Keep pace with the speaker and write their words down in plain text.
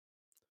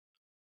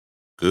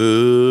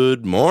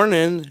Good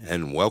morning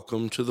and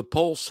welcome to the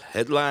Pulse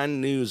Headline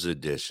News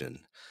Edition.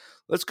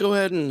 Let's go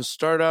ahead and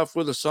start off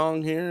with a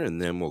song here and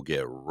then we'll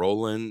get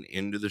rolling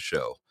into the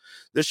show.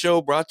 This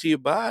show brought to you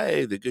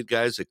by the good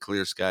guys at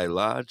Clear Sky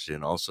Lodge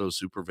and also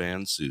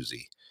Supervan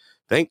Susie.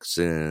 Thanks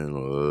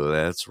and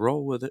let's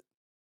roll with it.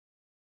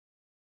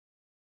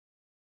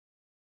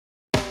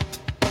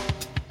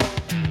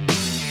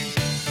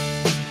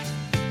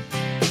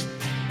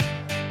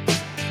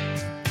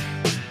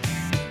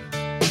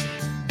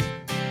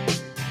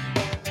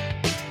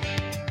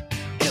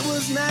 It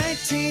was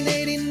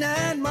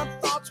 1989, my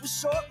thoughts were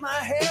short, my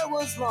hair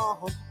was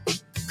long.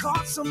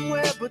 Caught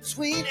somewhere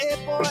between a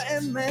boy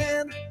and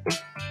man.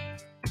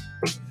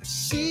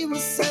 She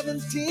was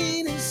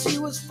 17 and she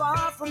was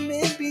far from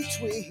in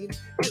between.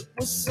 It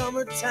was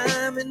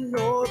summertime in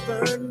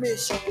northern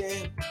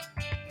Michigan.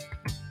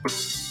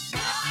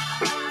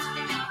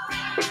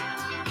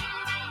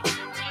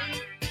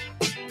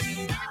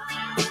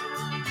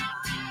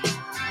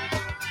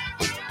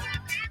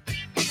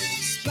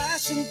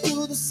 Splashing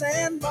through the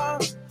sandbar,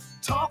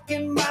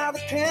 talking by the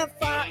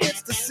campfire.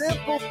 It's the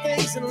simple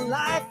things in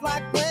life,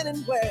 like when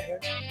and where.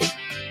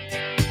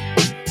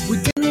 We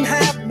didn't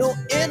have no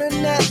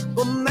internet,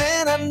 but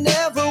man, I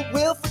never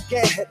will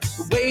forget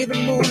the way the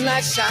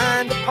moonlight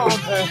shined upon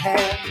her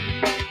hair.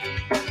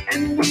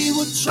 And we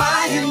were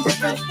trying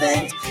different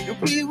things, and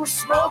we were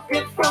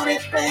smoking funny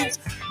things,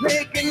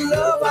 making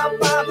love out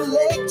by the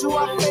lake to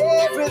our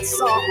favorite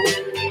song.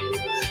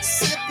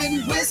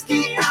 Sipping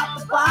whiskey out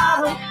the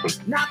bottle,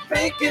 not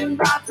thinking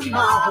about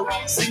tomorrow,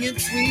 singing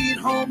Sweet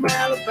Home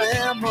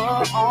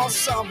Alabama all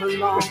summer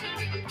long.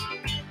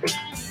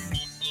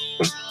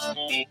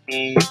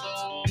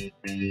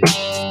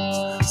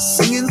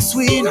 Singing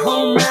Sweet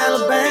Home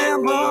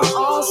Alabama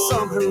all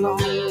summer long.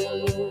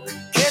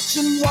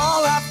 Catching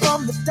walleye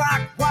from the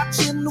dock,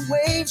 watching the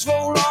waves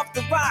roll off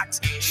the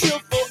rocks. She'll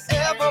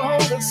forever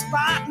hold a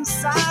spot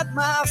inside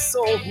my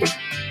soul.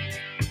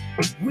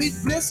 We'd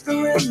blister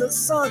in the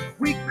sun,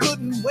 we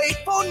couldn't wait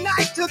for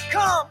night to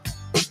come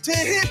to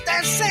hit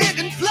that sand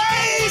and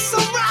play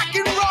some rock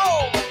and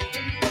roll.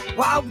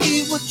 While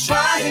we were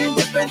trying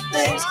different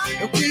things,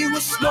 and we were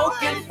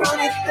smoking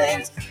funny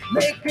things,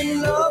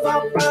 making love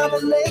out by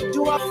the lake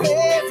to our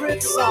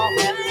favorite song.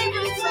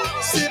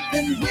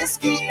 Sipping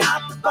whiskey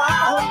out the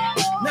bottle,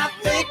 not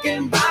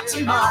thinking about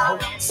tomorrow,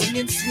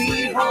 singing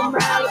Sweet Home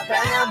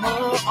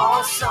Alabama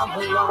all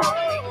summer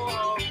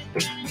long.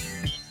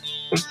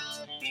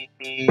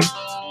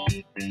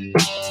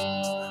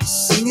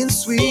 Singing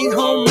Sweet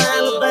Home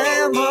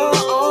Alabama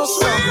all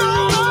summer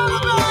long.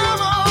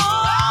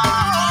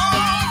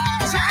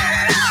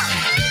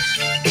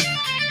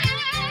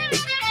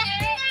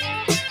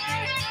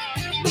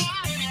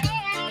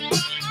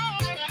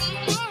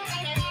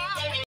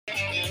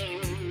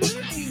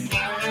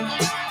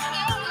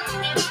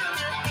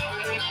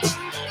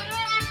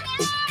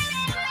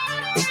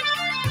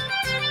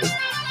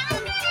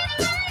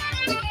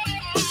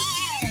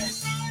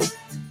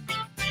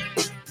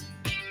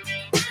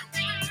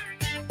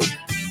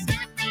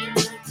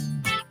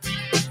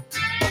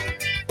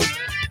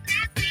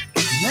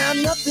 Now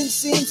nothing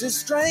seems as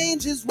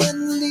strange as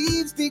when the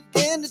leaves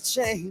begin to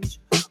change.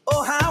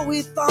 Oh, how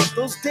we thought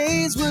those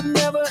days would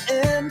never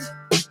end.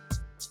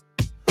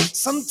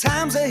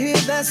 Sometimes I hear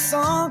that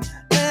song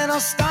and I'll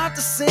start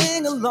to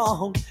sing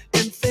along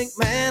and think,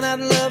 man, I'd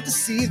love to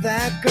see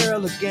that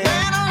girl again.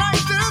 Man, I'd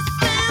like to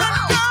see that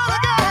girl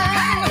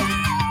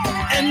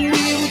again. And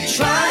we were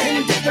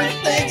trying different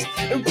things,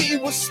 and we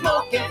were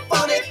smoking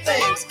funny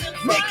things,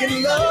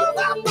 making love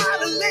out by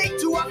the lake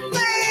to our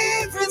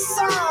favorite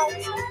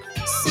songs.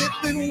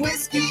 Sipping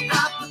whiskey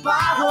out the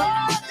bottle,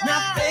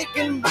 not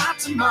thinking about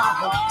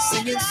tomorrow,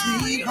 singing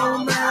Sweet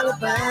Home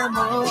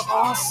Alabama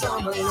all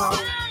summer long.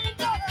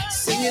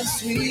 Singing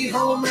Sweet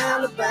Home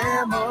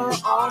Alabama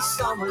all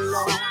summer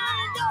long.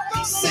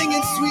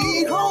 Singing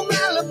Sweet Home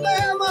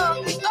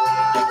Alabama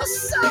all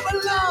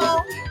summer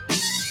long.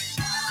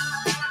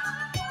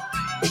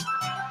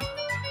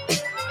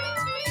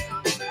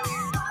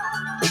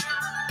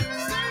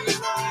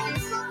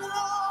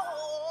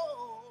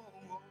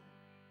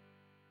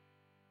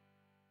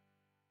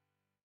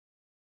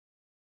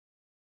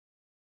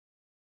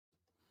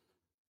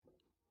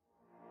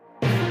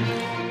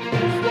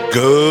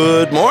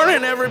 Good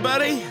morning,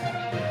 everybody,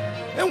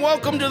 and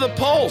welcome to the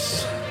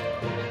Pulse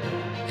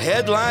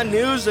Headline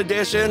News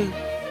Edition.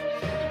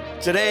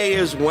 Today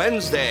is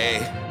Wednesday,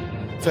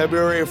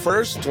 February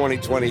 1st,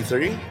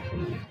 2023.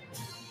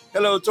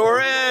 Hello,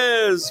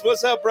 Torres.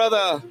 What's up,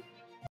 brother?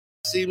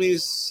 See me,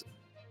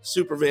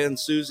 Supervan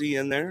Susie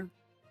in there.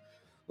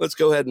 Let's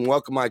go ahead and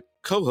welcome my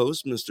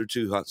co-host, Mr.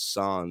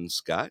 Tucson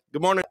Scott.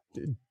 Good morning.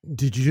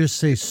 Did you just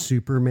say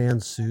Superman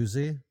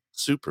Susie?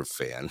 Super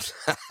fan.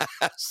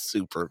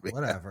 Superman.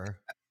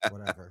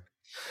 Whatever.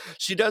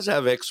 She does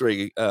have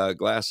x-ray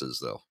glasses,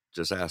 though.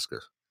 Just ask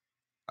her.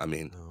 I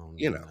mean,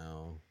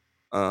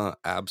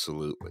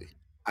 absolutely.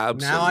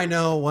 Now I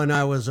know when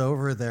I was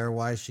over there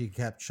why she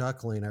kept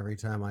chuckling every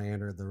time I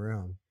entered the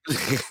room.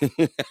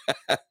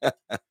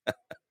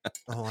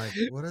 Oh my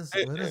like, what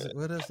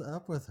is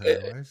up with her?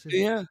 Why is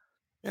she Yeah.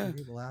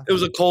 keep laughing? It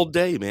was a cold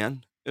day,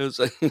 man. It was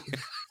like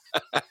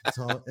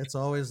it's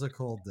always a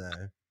cold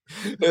day.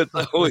 it's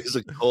always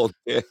a cold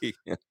day.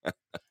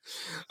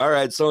 All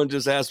right, someone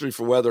just asked me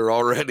for weather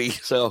already.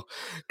 So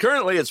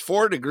currently it's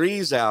 4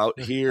 degrees out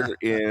here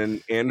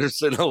in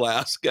Anderson,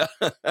 Alaska.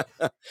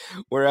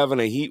 We're having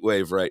a heat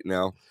wave right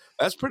now.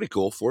 That's pretty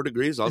cool. 4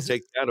 degrees. I'll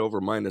take that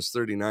over minus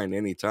 39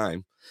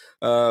 anytime.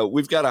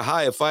 We've got a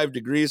high of 5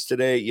 degrees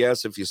today.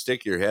 Yes, if you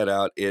stick your head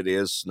out, it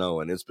is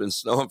snowing. It's been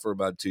snowing for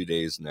about 2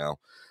 days now.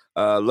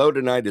 Low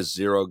tonight is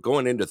 0.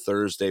 Going into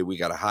Thursday, we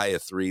got a high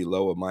of 3,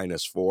 low of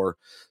minus 4.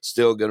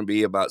 Still going to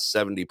be about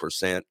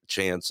 70%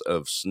 chance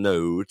of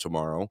snow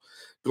tomorrow.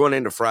 Going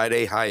into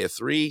Friday, high of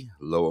 3,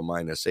 low of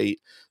minus 8.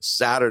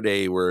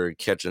 Saturday, we're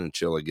catching a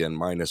chill again,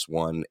 minus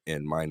 1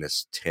 and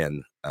minus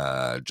 10.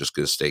 Just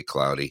going to stay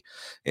cloudy.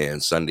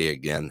 And Sunday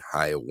again,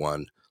 high of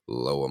 1,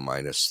 low of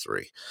minus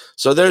 3.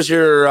 So there's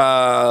your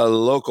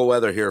local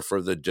weather here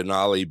for the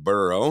Denali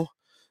Borough.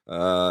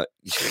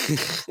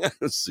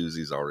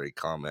 Susie's already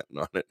commenting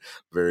on it.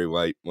 Very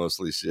white,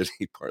 mostly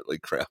shitty, partly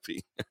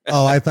crappy.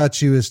 Oh, I thought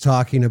she was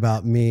talking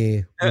about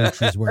me when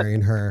she's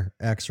wearing her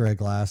X-ray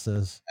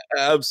glasses.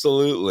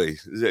 Absolutely.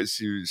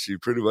 She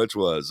pretty much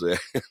was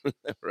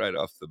right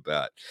off the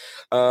bat.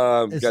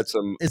 Got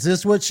some. Is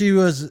this what she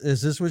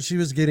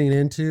was getting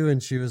into?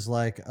 And she was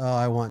like, oh,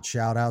 I want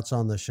shout outs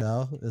on the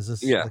show. Is this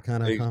the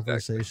kind of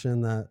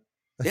conversation that?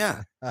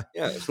 Yeah. God,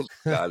 if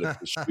the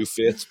shoe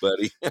fits,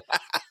 buddy.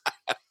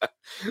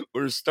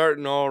 We're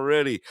starting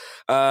already.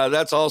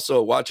 That's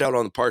also watch out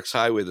on the Parks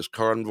Highway. There's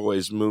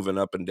convoys moving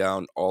up and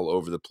down all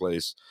over the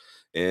place.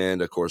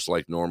 And of course,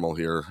 like normal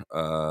here,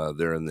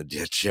 they're in the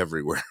ditch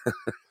everywhere.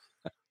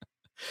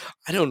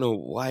 I don't know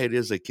why it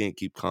is they can't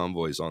keep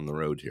convoys on the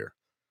road here.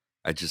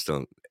 I just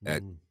don't.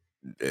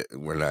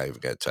 We're not even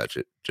going to touch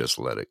it. Just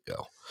let it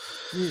go.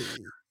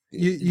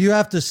 You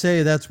have to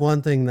say that's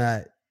one thing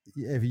that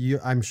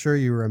I'm sure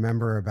you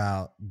remember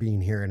about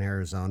being here in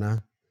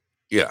Arizona.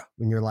 Yeah.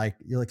 When you're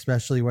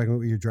especially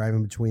when you're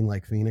driving between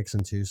like Phoenix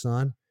and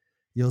Tucson,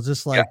 you'll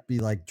just be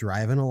like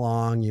driving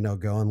along,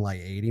 going like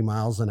 80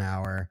 miles an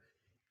hour.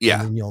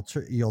 Yeah. And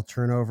then you'll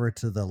turn over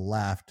to the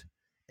left,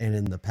 and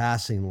in the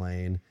passing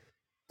lane,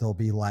 there'll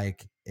be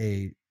like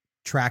a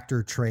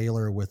tractor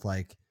trailer with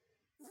like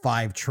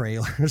 5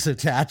 trailers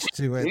attached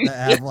to it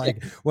that have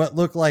like what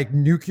look like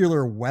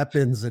nuclear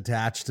weapons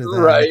attached to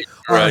them. Right.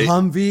 Or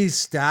Humvees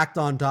stacked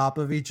on top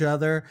of each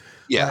other.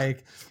 Yeah.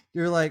 Like,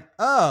 you're like,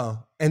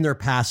 oh, and they're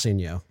passing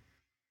you.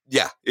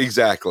 Yeah,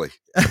 exactly.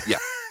 Yeah.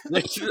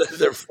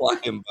 They're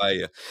flying by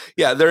you.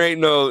 Yeah, there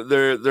ain't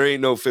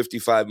no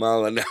 55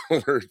 mile an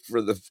hour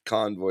for the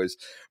convoys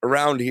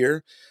around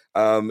here.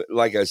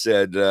 Like I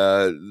said,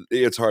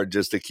 it's hard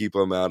just to keep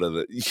them out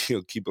of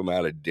keep them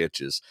out of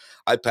ditches.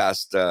 I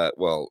passed I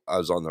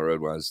was on the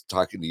road when I was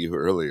talking to you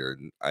earlier,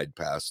 and I'd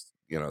passed,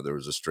 there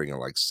was a string of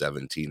like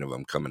 17 of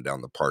them coming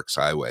down the Parks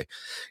Highway.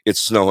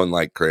 It's snowing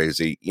like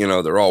crazy.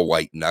 They're all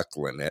white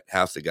knuckling it.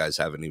 Half the guys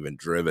haven't even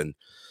driven,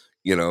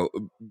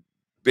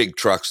 big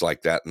trucks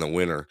like that in the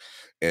winter.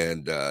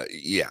 And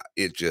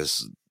it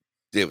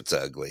was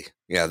ugly.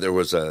 Yeah,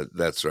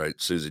 that's right.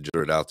 Susie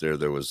drew it out there.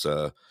 There was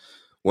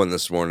one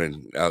this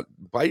morning out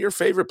by your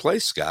favorite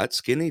place, Scott,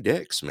 Skinny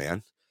Dick's,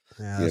 man.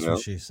 Yeah, that's what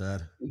she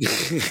said.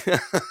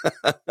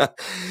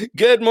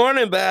 Good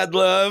morning, Bad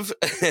Love.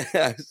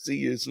 I see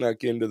you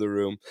snuck into the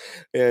room.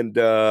 And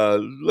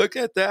look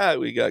at that.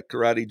 We got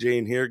Karate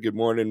Jane here. Good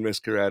morning,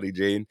 Miss Karate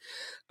Jane.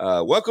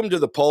 Welcome to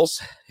the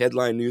Pulse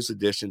Headline News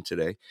Edition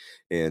today.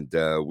 And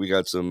we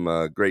got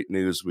some great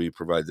news. We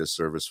provide this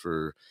service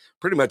for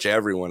pretty much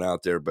everyone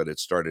out there, but it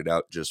started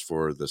out just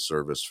for the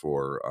service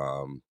for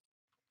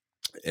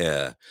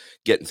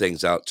getting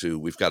things out to.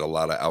 We've got a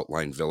lot of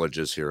outlying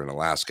villages here in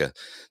Alaska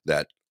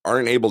that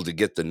aren't able to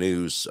get the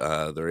news.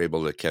 They're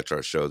able to catch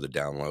our show, the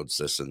downloads,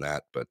 this and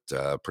that, but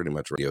pretty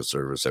much radio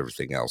service,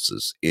 everything else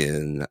is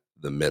in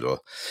the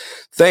middle.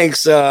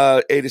 Thanks,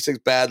 86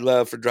 Bad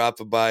Love, for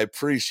dropping by.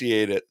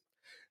 Appreciate it.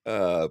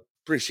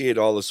 Appreciate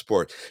all the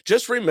support.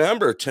 Just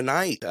remember,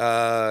 tonight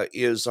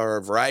is our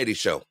variety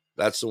show.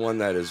 That's the one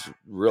that is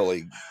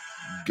really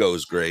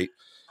goes great.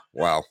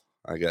 Wow,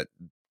 I got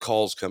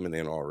calls coming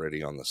in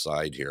already on the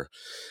side here.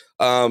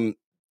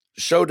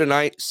 Show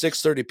tonight,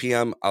 6:30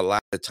 p.m.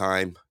 Alaska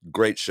time.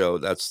 Great show.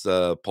 That's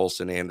the Pulse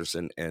in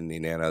Anderson and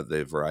Nenana,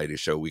 the variety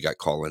show. We got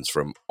call-ins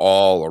from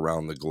all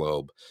around the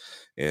globe,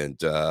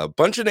 and a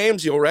bunch of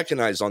names you'll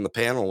recognize on the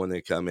panel when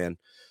they come in.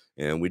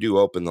 And we do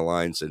open the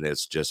lines, and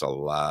it's just a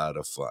lot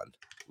of fun,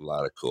 a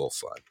lot of cool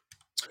fun.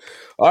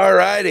 All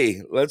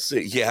righty, let's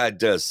see. Yeah, it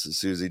does.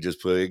 Susie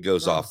just put it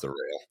goes off the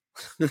rail.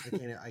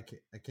 I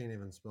can't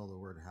even spell the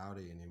word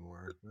howdy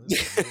anymore.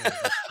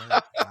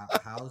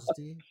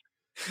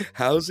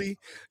 Housey?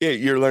 Yeah,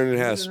 you're learning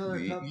how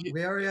to.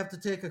 We already have to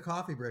take a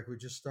coffee break. We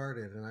just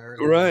started, and I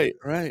already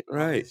right.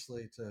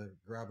 Obviously, to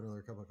grab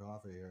another cup of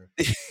coffee here.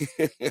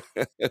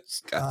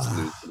 Scott's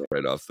losing it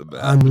right off the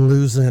bat. I'm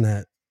losing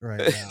it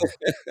right now.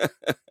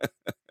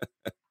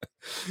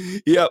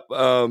 Yep.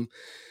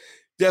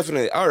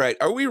 Definitely. All right.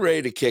 Are we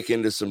ready to kick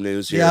into some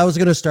news here? Yeah, I was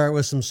going to start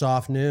with some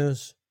soft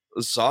news.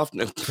 Soft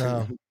news.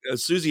 So,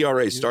 Susie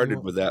already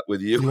started with that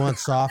with you. You want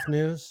soft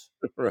news?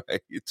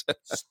 Right.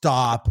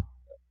 Stop.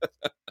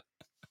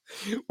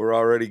 We're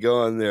already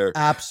going there.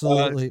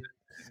 Absolutely. James,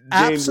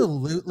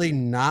 absolutely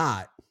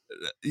not.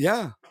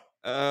 Yeah.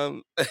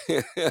 All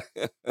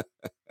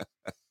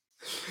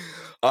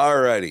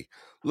righty.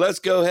 Let's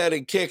go ahead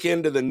and kick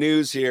into the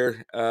news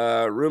here.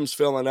 Room's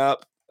filling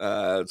up.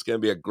 It's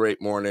going to be a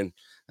great morning.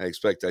 I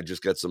expect I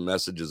just got some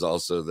messages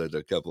also that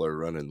a couple are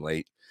running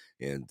late.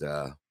 And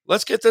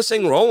let's get this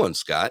thing rolling,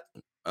 Scott.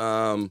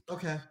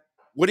 Okay.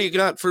 What do you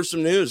got for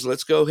some news?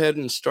 Let's go ahead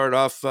and start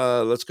off.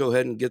 Let's go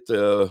ahead and get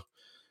the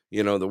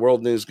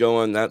world news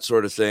going, that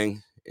sort of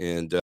thing.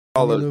 And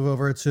move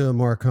over to a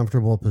more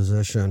comfortable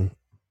position.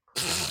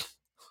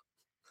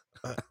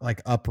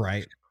 Like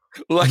upright.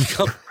 Like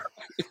upright.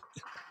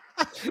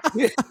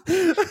 We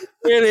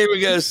ain't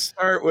even going to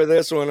start with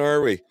this one,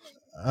 are we?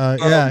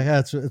 Yeah,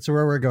 it's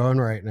where we're going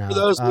right now. For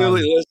those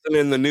newly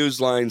listening, the news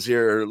lines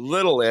here are a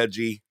little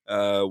edgy.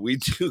 We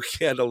do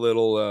get a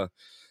little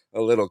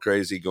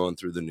crazy going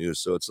through the news,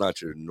 so it's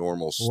not your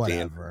normal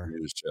standard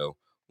news show.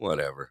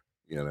 Whatever,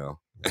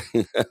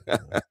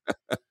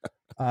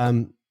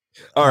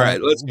 All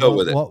right, let's go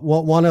with it.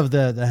 One of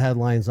the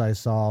headlines I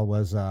saw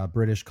was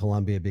British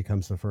Columbia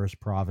becomes the first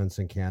province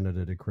in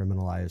Canada to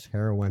criminalize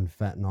heroin,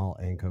 fentanyl,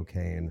 and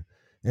cocaine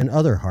and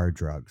other hard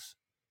drugs.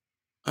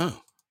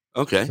 Oh,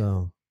 okay.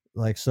 So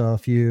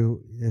if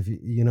you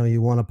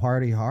want to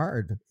party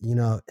hard,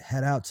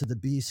 head out to the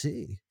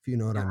BC, if you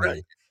know what I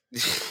mean.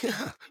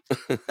 Yeah.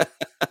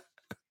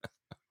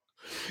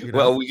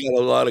 Well, we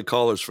got a lot of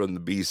callers from the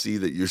BC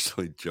that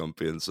usually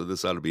jump in, so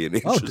this ought to be an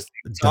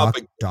interesting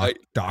topic.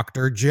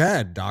 Dr.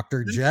 Jed.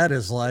 Dr. Jed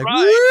is like,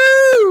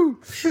 right.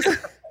 Woo!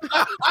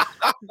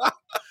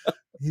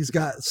 He's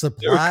got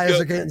supplies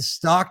are getting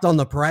stocked on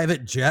the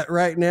private jet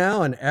right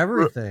now and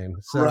everything.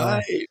 So,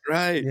 right.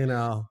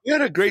 We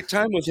had a great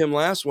time with him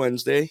last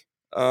Wednesday.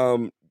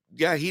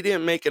 Yeah, he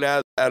didn't make it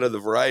out of the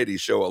variety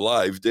show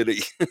alive, did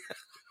he?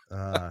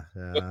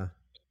 Yeah.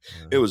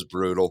 It was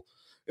brutal.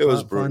 It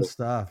was brutal. Fun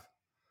stuff.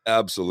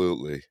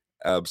 Absolutely.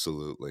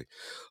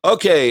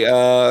 Okay,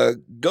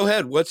 go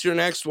ahead. What's your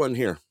next one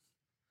here?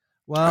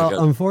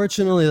 Well,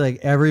 unfortunately,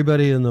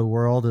 everybody in the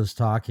world is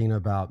talking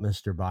about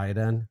Mr.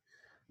 Biden.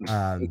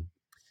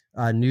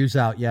 News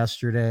out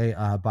yesterday,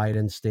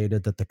 Biden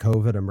stated that the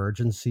COVID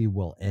emergency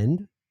will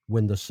end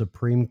when the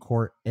Supreme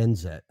Court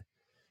ends it.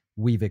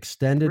 We've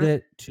extended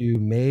it to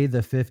May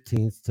the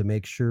 15th to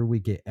make sure we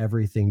get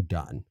everything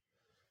done.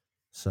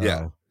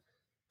 So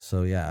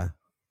yeah.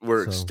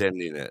 We're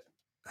extending it.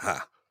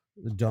 Ha.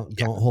 Don't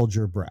hold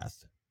your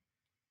breath.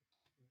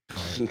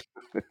 Right.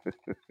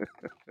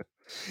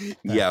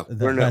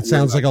 That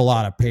sounds like a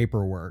lot of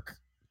paperwork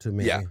to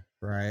me. Yeah.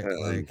 Right.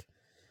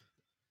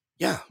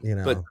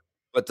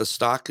 But the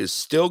stock is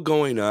still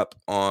going up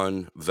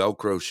on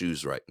Velcro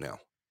shoes right now.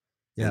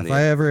 Yeah.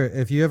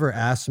 If you ever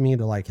ask me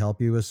to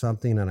help you with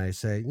something and I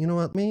say, you know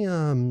what, let me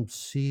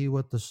see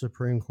what the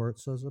Supreme Court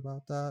says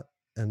about that,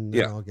 and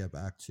then I'll get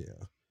back to you.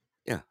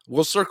 Yeah.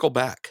 We'll circle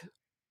back.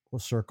 We'll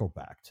circle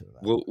back to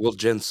that. We'll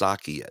Jen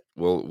Psaki it.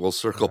 We'll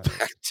circle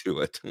back to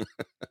it.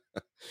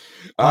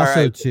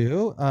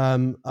 Too,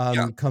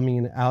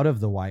 coming out of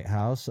the White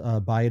House,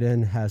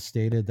 Biden has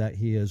stated that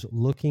he is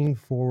looking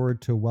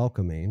forward to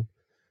welcoming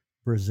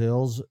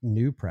Brazil's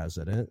new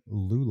president,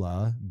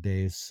 Lula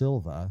da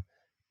Silva,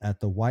 at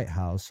the White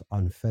House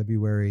on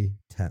February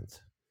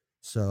 10th.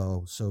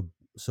 So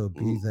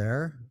be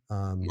there.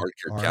 Mark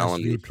your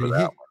calendar for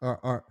that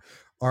one.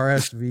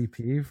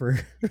 RSVP for.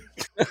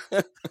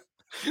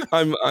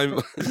 I'm.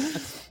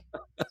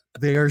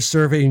 They are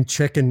serving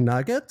chicken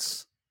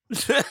nuggets.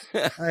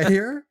 I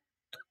hear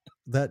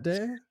that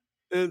day.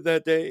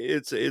 That day,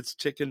 it's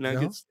chicken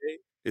nuggets day.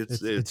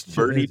 It's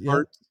birdie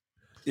parts.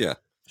 Yeah.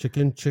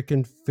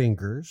 Chicken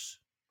fingers.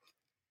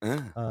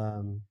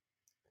 Let's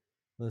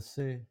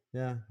see.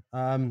 Yeah.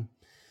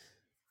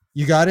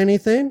 You got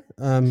anything?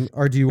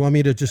 Or do you want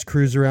me to just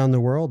cruise around the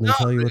world and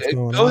tell you what's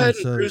going on? Go ahead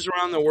and cruise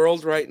around the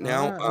world right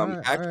now.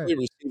 Actually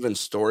receiving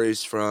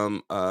stories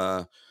from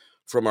our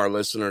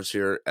listeners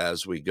here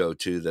as we go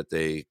to that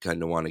they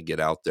kind of want to get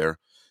out there.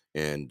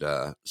 And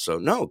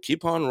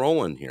keep on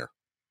rolling here.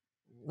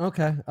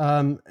 Okay.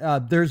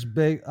 There's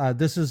big,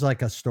 this is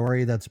a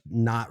story that's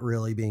not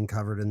really being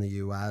covered in the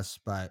US,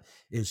 but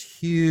is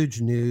huge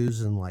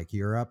news in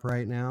Europe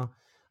right now.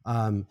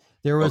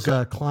 There was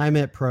a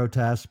climate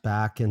protest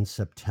back in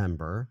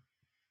September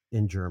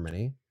in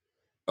Germany.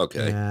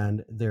 Okay.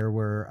 And there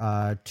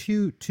were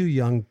two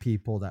young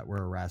people that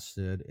were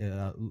arrested,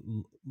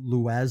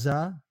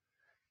 Lueza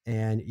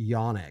and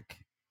Yannick.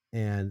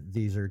 And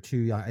these are two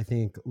young, I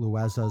think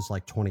Lueza's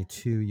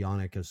 22,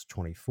 Yannick is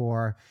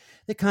 24.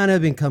 They kind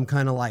of become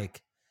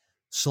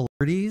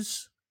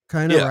celebrities,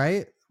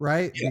 right?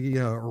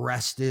 Yeah.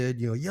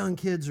 Arrested, young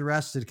kids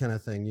arrested kind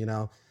of thing,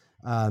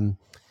 And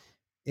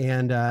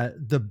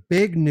the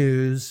big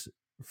news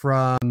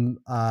from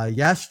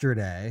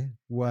yesterday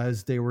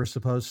was they were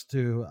supposed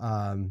to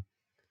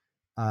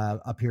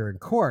appear in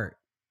court,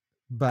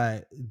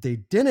 but they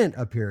didn't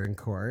appear in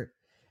court.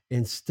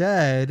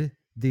 Instead,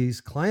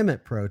 these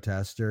climate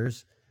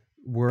protesters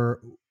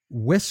were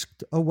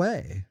whisked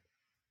away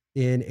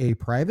in a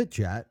private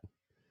jet.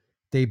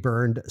 They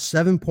burned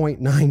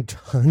 7.9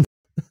 tons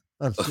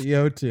of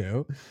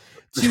CO2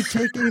 to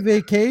take a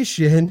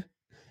vacation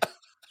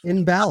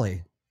in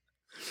Bali.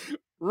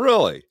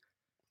 Really?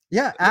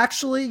 Yeah,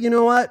 actually, you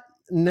know what?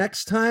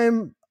 Next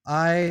time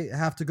I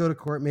have to go to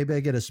court, maybe I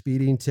get a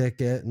speeding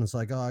ticket and it's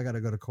like, oh, I got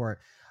to go to court.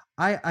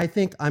 I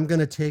think I'm going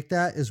to take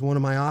that as one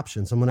of my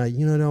options. I'm going to,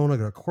 do I want to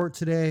go to court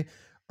today,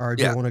 or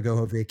do I want to go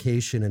on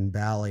vacation in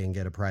Bali and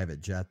get a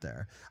private jet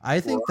there? I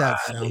think that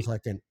sounds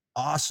like an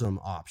awesome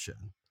option.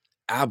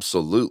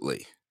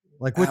 Absolutely.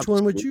 Like, which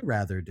one would you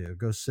rather do?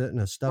 Go sit in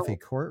a stuffy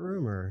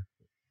courtroom, or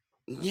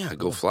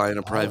go fly in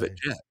a private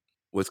jet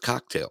with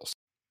cocktails?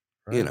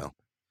 Right.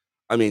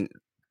 I mean,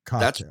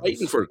 cocktails. That's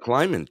fighting for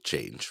climate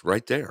change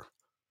right there.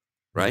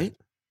 Right?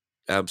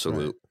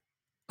 Absolutely.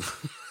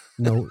 Right.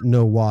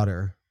 No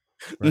water.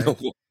 Right? No,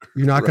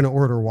 you're not going to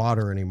order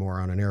water anymore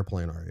on an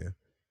airplane, are you?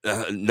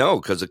 No,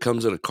 because it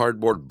comes in a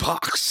cardboard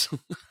box.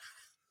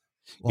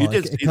 Well,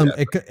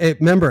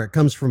 remember, it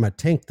comes from a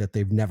tank that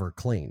they've never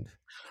cleaned.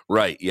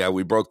 Right. Yeah,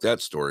 we broke that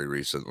story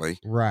recently.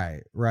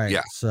 Right.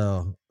 Yeah.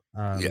 So,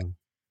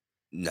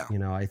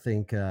 no. I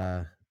think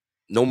no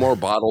more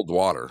bottled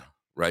water.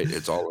 Right.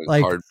 It's all in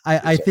like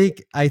I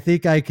think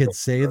I could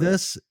say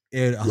this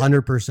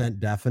 100%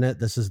 definite.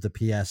 This is the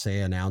PSA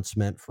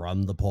announcement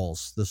from the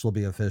Pulse. This will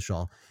be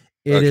official.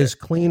 It is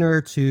cleaner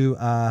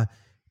to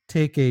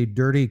take a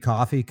dirty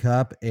coffee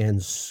cup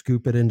and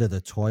scoop it into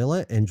the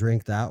toilet and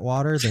drink that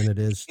water than it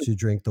is to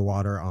drink the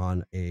water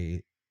on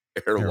a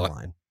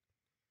airline.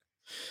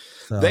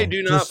 So they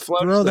do not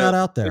throw that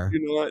out there.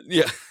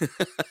 Yeah.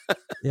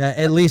 Yeah,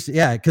 at least,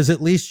 because at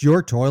least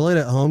your toilet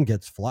at home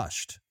gets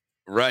flushed.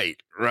 Right.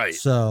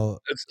 So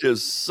it's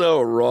just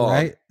so wrong.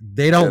 Right?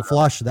 They don't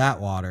flush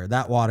that water.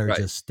 That water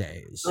just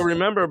stays. So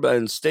remember,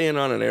 Ben, staying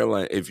on an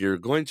airline, if you're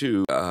going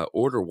to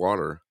order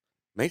water,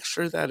 make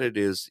sure that it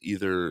is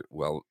either,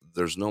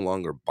 there's no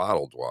longer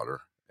bottled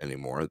water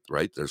anymore,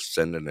 right? They're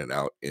sending it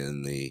out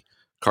in the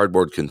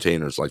cardboard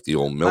containers like the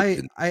old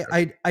milk.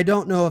 I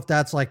don't know if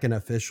that's like an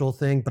official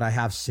thing, but I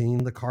have seen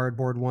the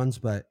cardboard ones.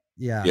 But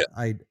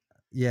I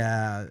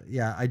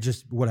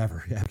just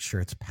whatever. I'm sure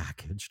it's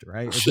packaged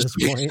right at this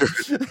point.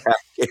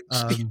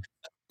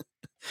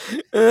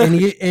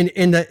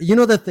 And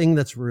the thing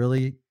that's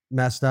really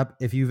messed up,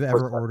 if you've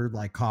ever ordered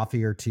like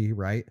coffee or tea,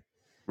 right?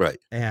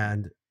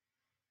 And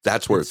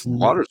that's where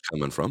water's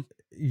coming from.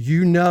 That's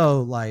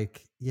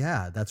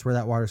where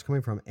that water's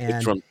coming from, and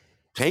it's from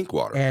tank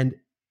water. And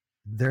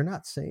they're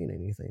not saying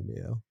anything to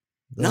you.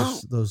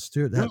 Those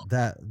stewards,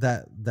 that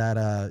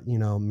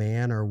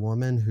man or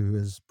woman who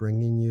is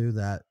bringing you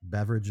that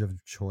beverage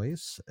of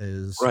choice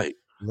is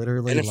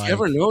literally. And if you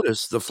ever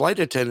notice, the flight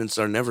attendants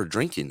are never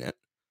drinking it.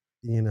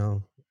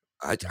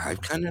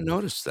 I've kind of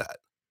noticed that.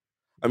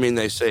 I mean,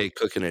 they say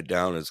cooking it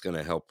down is going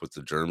to help with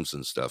the germs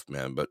and stuff,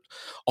 man. But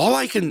all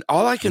I can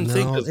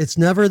think of, it's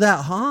never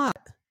that hot.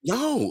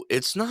 No,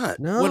 it's not.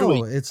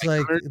 No, it's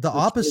like the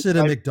opposite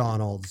of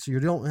McDonald's. You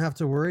don't have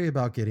to worry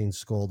about getting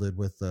scolded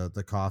with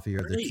the coffee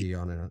or the tea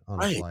on a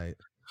flight.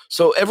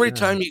 So every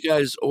time you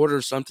guys order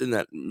something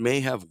that may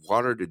have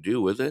water to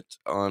do with it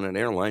on an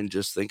airline,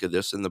 just think of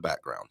this in the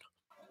background.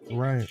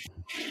 Right.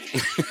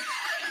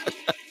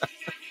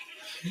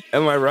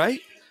 Am I right?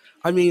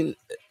 I mean,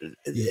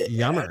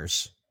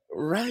 yummers.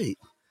 Right.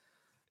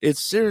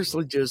 It's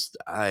seriously just,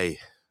 I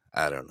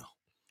don't know.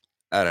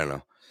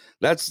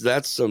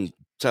 That's some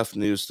tough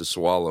news to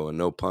swallow, and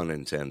no pun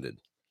intended,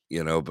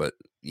 but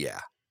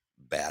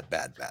bad.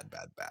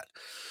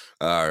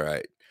 All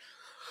right.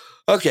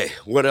 Okay.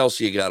 What else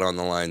you got on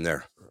the line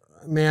there?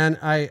 Man,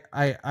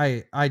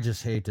 I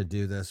just hate to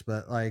do this,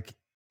 but like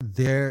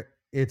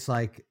it's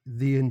like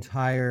the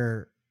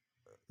entire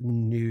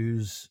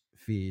news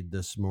feed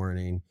this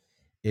morning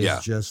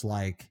is just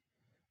like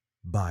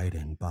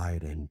Biden.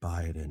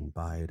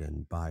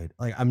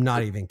 Like, I'm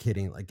not even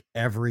kidding. Like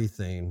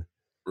everything.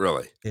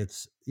 Really?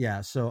 It's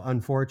so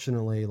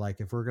unfortunately,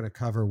 like if we're going to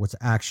cover what's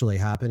actually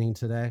happening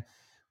today,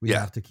 we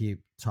have to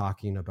keep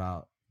talking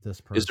about this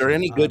person. Is there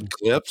any good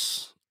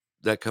clips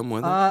that come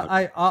with it?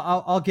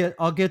 I'll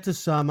get to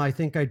some. I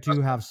think I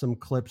do have some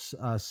clips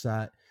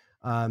set.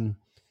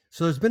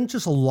 So there's been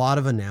just a lot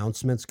of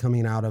announcements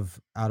coming out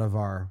of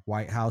our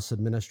White House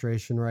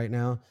administration right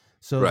now.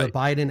 So the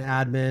Biden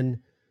admin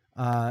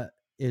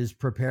is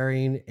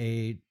preparing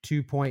a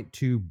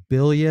 $2.2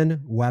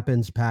 billion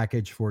weapons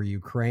package for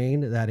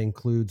Ukraine that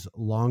includes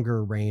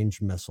longer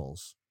range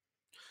missiles.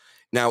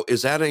 Now,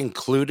 is that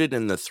included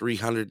in the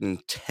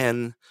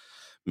 $310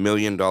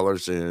 million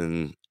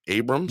in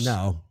Abrams?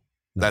 No,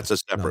 that's a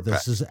separate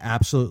package. This is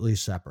absolutely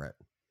separate.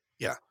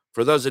 Yeah.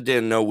 For those that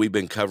didn't know, we've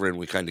been covering,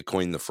 we kind of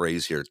coined the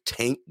phrase here,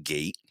 Tank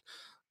Gate,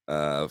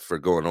 for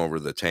going over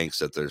the tanks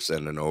that they're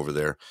sending over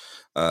there.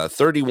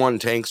 31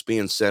 tanks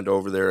being sent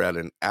over there at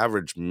an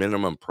average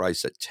minimum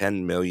price at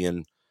 $10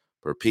 million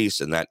per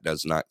piece, and that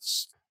does not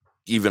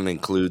even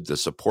include the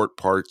support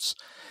parts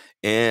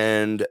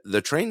and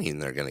the training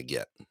they're going to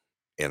get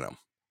in them.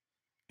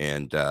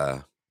 And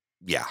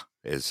yeah,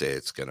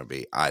 it's going to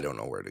be, I don't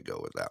know where to go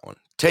with that one.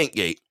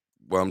 Tankgate.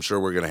 Well, I'm sure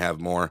we're going to have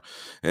more.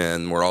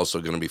 And we're also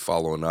going to be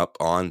following up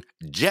on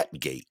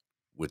Jetgate,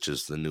 which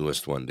is the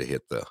newest one to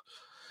hit the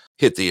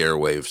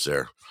airwaves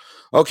there.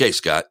 Okay,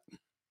 Scott.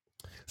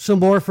 Some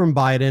more from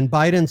Biden.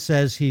 Biden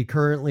says he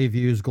currently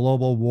views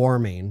global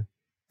warming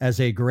as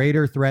a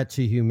greater threat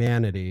to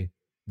humanity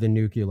than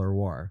nuclear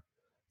war.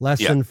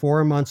 Less than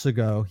 4 months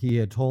ago, he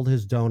had told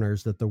his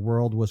donors that the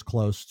world was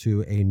close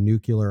to a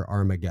nuclear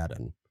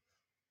Armageddon.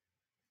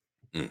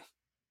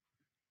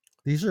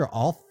 These are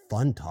all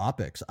fun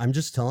topics. I'm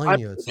just telling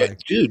you, it's like,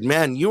 dude,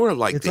 man, you were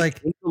like, it's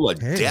like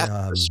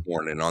death this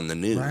morning on the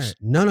news. Right.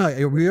 No,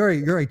 you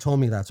already told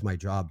me that's my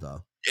job,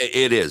 though.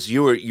 It is.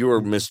 You were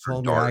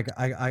Mr. Dark.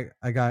 I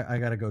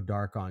got to go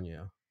dark on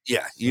you.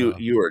 Yeah,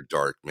 you are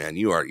dark, man.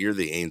 You're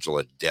the angel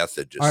of death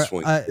that just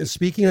swings.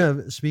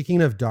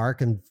 Speaking of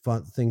dark and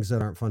fun things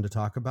that aren't fun to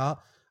talk about,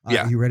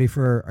 yeah. Are you ready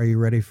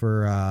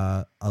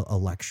for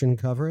election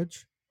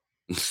coverage?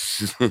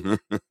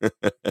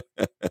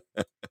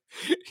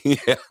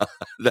 Yeah,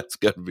 that's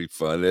gonna be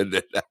fun, isn't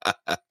it?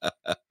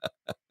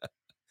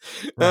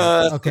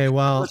 Right. Okay,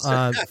 well,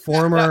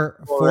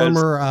 former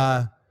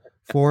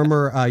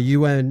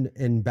UN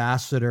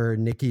ambassador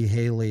Nikki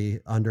Haley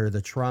under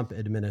the Trump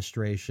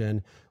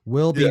administration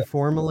will be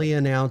formally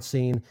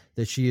announcing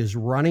that she is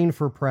running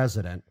for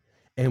president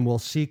and will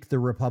seek the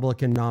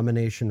Republican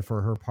nomination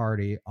for her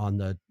party on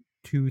the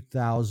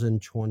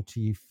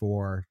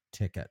 2024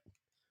 ticket.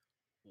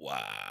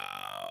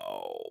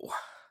 Wow.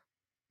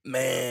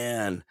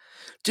 Man.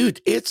 Dude,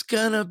 it's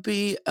gonna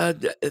be are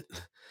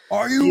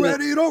you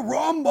ready to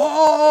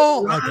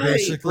rumble? Right, like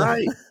basically.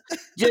 Right.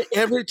 Yeah,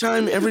 every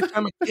time a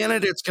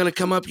candidate's gonna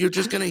come up, you're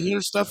just gonna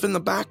hear stuff in the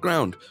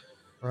background.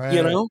 Right.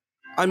 You know?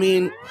 I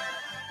mean,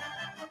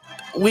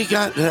 we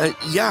got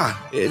yeah,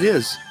 it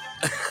is.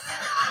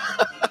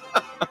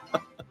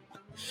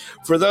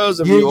 For those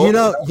of you you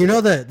know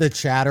the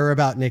chatter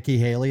about Nikki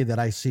Haley that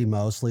I see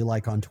mostly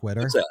like on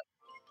Twitter. What's that?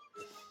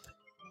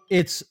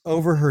 It's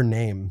over her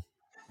name.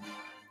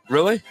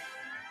 Really?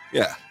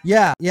 Yeah.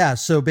 Yeah.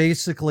 So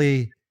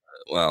basically,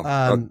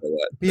 well,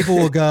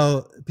 people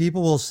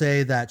will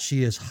say that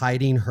she is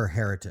hiding her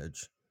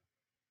heritage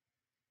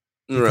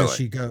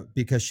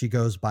because she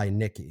goes by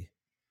Nikki.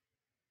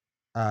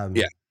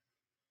 Yeah.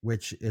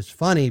 Which is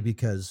funny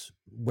because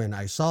when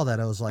I saw that,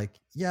 I was like,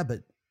 yeah,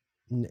 but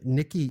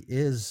Nikki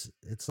is.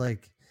 It's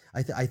like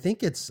I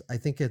think it's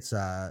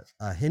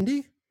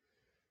Hindi.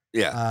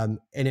 Yeah.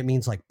 And it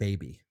means like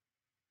baby.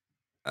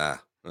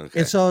 Okay.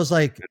 And so I was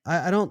like,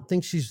 I don't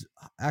think she's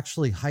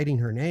actually hiding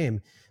her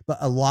name, but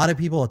a lot of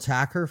people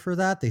attack her for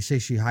that. They say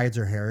she hides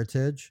her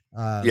heritage.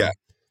 Yeah.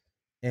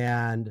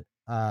 And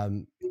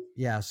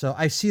so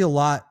I see a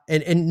lot,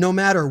 and no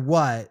matter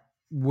what,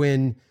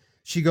 when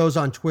she goes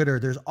on Twitter,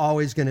 there's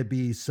always going to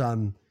be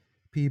some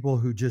people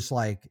who just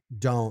like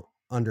don't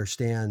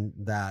understand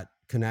that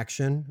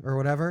connection or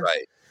whatever.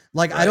 Right.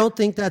 Like, right. I don't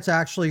think that's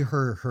actually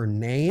her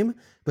name,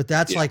 but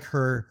that's like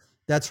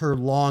that's her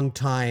long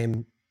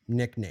time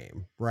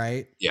nickname,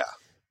 right? Yeah.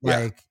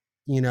 Like,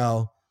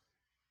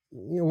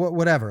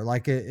 whatever.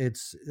 Like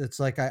it's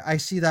like I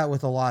see that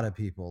with a lot of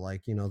people.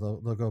 Like, they'll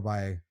go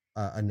by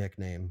a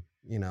nickname,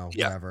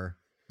 whatever.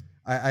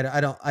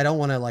 I don't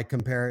want to like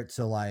compare it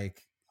to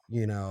like,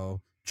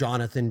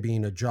 Jonathan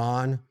being a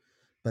John,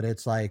 but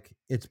it's like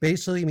it's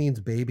basically means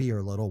baby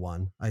or little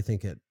one. I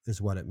think it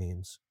is what it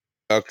means.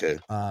 Okay.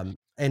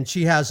 And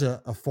she has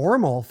a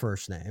formal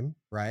first name,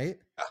 right?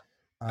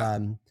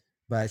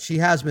 But she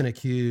has been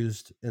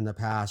accused in the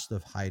past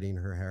of hiding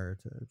her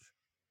heritage.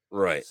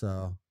 Right.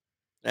 So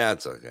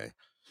that's okay.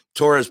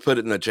 Torres put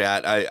it in the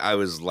chat. I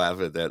was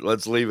laughing at that.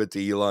 Let's leave it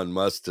to Elon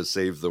Musk to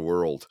save the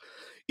world.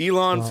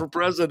 Elon for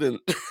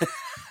president.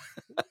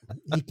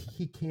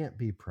 he can't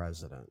be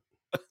president.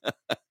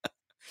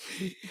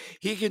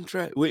 He can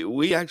try.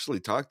 We actually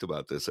talked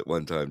about this at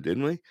one time,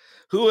 didn't we?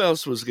 Who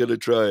else was going to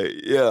try?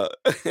 Yeah.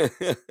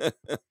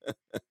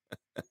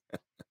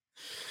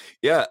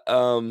 Yeah.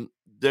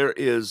 There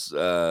is,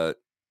 I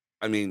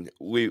mean,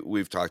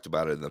 we've talked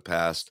about it in the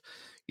past,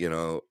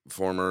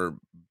 former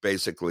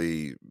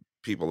basically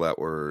people that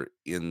were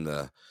in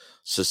the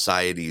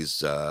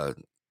society's,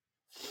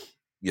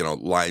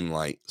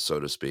 limelight, so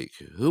to speak.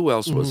 Who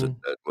else was it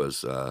that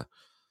was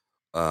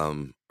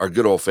our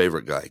good old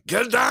favorite guy?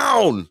 Get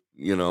down!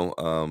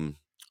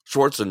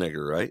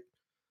 Schwarzenegger, right?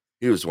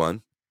 He was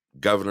one.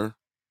 Governor.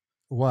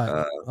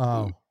 What?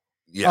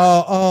 Yeah.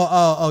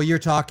 Oh, you're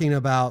talking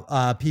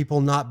about people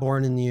not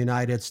born in the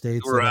United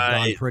States that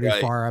have gone pretty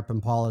far up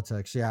in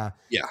politics. Yeah.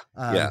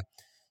 Yeah.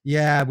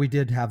 Yeah, we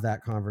did have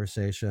that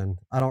conversation.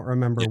 I don't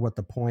remember what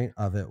the point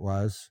of it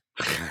was.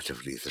 I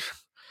don't either.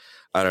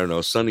 I don't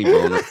know. Sonny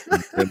Bono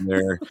in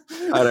there.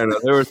 I don't know.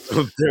 There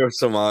was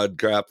some odd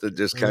crap that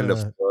just kind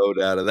of flowed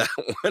out of that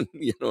one.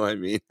 You know what I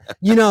mean?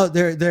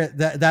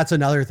 That's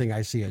another thing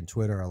I see on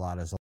Twitter a lot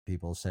is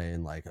people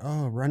saying like,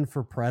 "Oh, run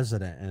for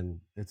president," and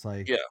it's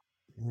like,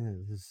 Yeah,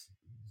 just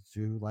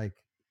do like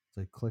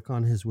click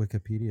on his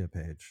Wikipedia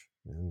page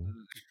and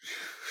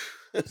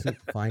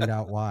find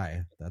out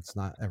why that's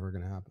not ever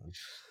going to happen.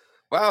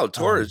 Wow,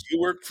 Torres, you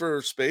worked for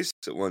SpaceX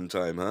at one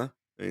time, huh?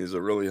 And he's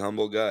a really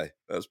humble guy.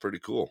 That's pretty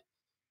cool.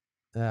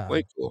 Yeah.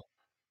 Way cool.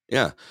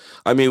 Yeah.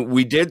 I mean,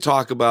 we did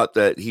talk about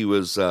that. He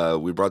was,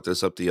 we brought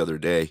this up the other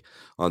day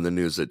on the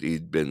news that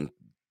he'd been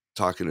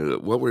talking to,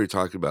 what were you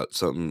talking about?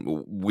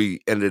 Something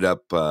we ended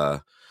up,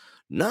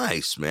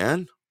 nice,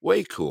 man.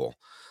 Way cool.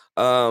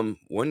 1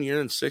 year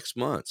and 6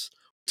 months.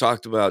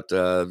 Talked about,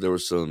 there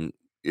was some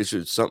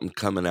issues, something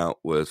coming out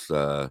with,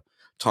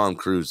 Tom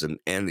Cruise and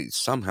Andy.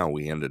 Somehow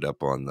we ended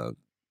up on the,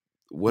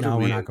 what No, did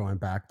we're we not end? going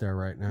back there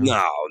right now.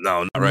 No,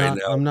 not right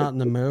now. I'm not in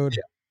the mood.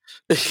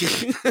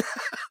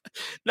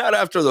 Not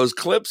after those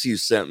clips you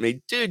sent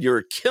me. Dude, you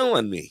were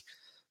killing me.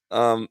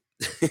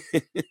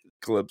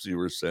 Clips you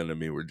were sending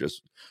me were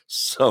just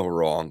so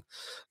wrong.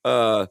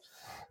 But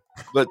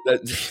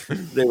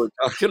that they were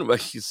talking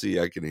about, you see,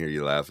 I can hear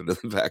you laughing in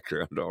the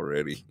background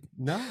already.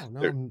 No,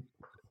 They're-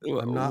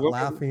 I'm not what-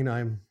 laughing.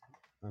 I'm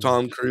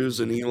Tom Cruise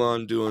and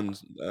Elon doing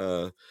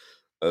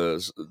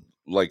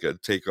like a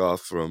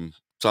takeoff from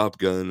Top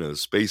Gun, a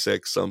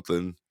SpaceX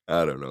something.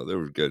 I don't know. They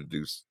were going to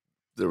do.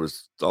 There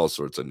was all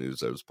sorts of news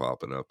that was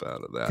popping up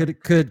out of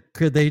that.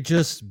 Could they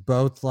just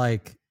both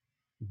like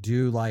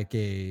do like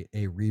a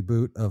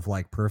reboot of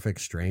like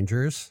Perfect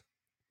Strangers?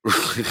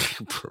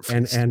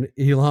 Perfect. And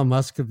Elon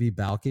Musk could be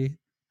Balky.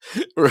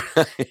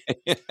 Right.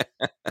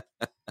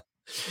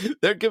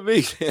 There could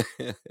be.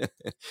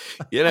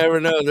 You never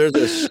know. There's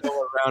a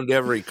show around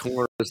every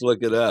corner. Just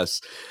look at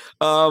us.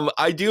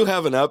 I do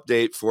have an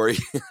update for you.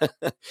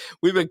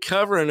 We've been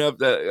covering up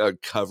that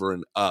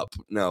covering up.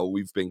 No,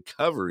 we've been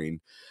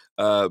covering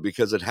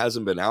because it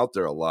hasn't been out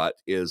there a lot.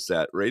 Is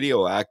that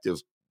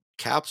radioactive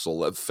capsule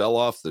that fell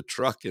off the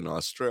truck in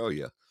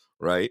Australia?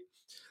 Right.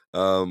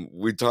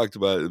 We talked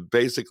about it.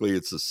 Basically,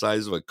 it's the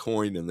size of a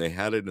coin, and they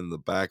had it in the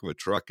back of a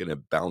truck, and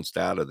it bounced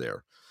out of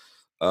there.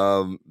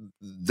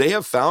 They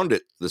have found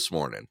it this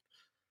morning.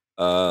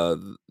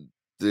 The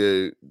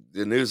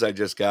news I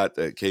just got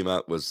that came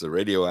out was the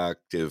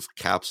radioactive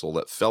capsule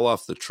that fell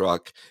off the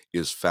truck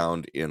is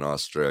found in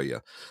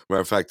Australia.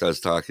 Matter of fact, I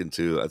think I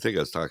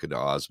was talking to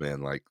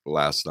Ozman like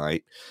last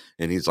night,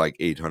 and he's like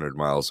 800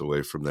 miles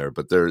away from there.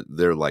 But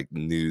their like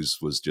news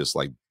was just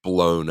like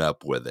blown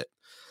up with it.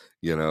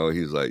 You know,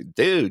 he's like,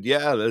 dude,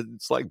 yeah,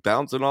 it's like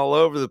bouncing all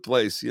over the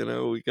place. You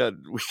know, we got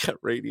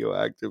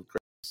radioactive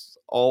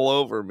all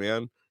over,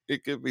 man.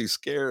 It could be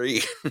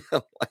scary.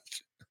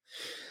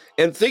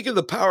 And think of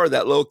the power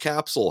that little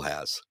capsule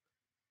has.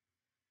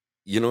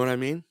 You know what I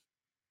mean?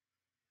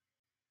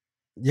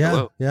 Yeah.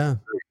 Hello? Yeah.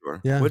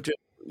 Yeah.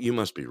 You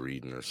must be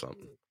reading or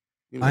something.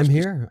 I'm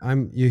here.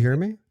 You hear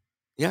me?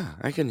 Yeah,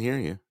 I can hear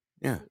you.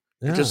 Yeah.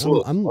 Yeah. Just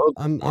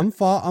I'm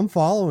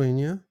following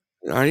you.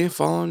 Are you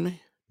following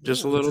me?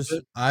 Just a little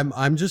bit?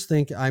 I'm just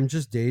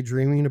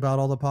daydreaming about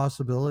all the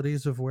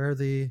possibilities of where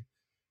the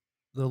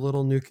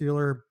little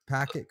nuclear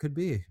packet could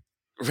be.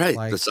 Right,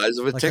 the size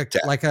of a Tic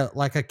Tac, like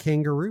a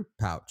kangaroo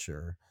pouch,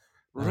 or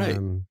right.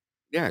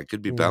 Yeah, it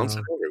could be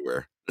bouncing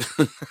everywhere.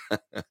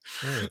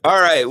 Right.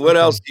 All right, what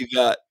else you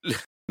got?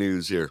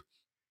 News here.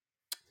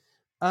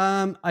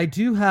 I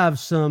do have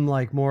some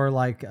like more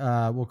like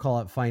we'll call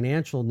it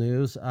financial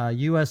news.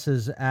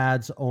 U.S.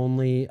 adds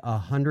only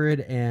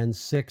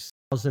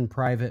 106,000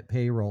 private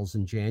payrolls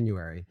in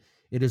January.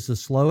 It is the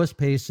slowest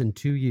pace in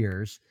 2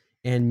 years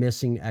and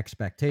missing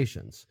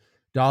expectations.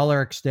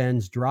 Dollar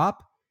extends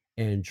drop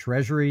and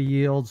treasury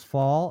yields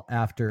fall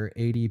after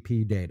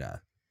ADP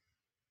data.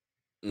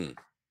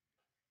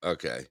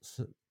 Okay.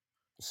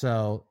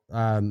 So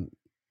when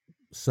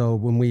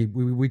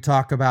we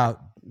talk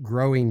about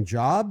growing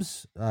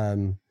jobs,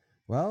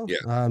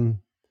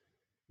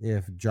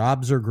 if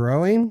jobs are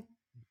growing,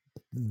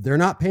 they're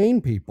not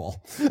paying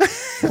people.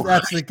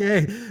 That's the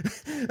case.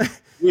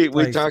 We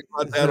talk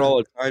about that all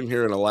the time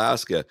here in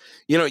Alaska.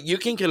 You know, you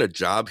can get a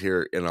job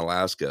here in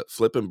Alaska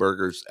flipping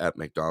burgers at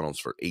McDonald's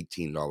for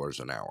 $18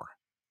 an hour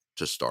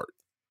to start.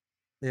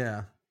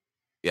 Yeah.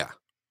 Yeah.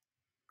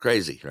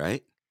 Crazy,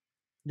 right?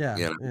 Yeah.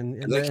 You know, and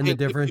the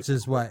difference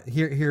is what?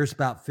 Here's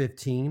about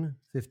 $15.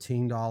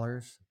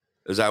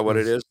 Is that what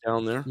it is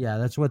down there? Yeah,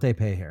 that's what they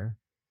pay here.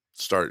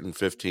 Starting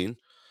 15.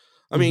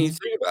 I mean, you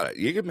think about it.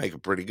 You could make a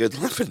pretty good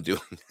living doing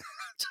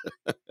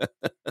that.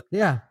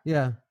 Yeah.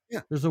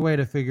 There's a way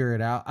to figure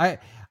it out. I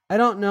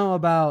don't know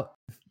about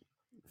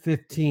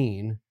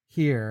 15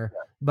 here,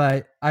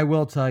 but I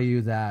will tell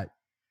you that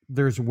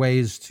there's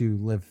ways to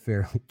live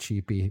fairly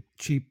cheaply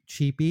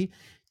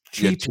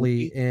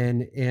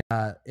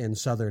in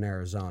southern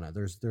Arizona.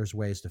 There's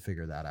ways to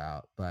figure that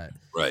out, but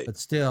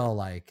still,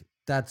 like,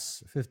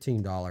 that's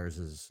 $15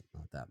 is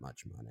not that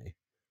much money.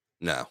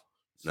 No.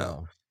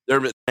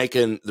 They're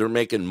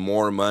making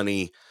more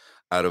money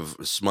out of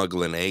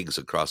smuggling eggs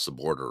across the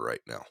border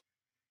right now.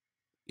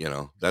 You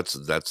know, that's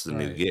the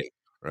new gig,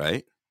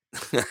 right?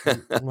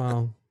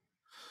 Well,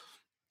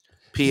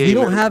 we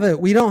don't have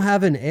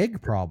an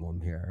egg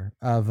problem here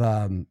of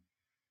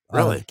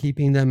really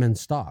keeping them in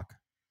stock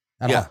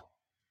at all.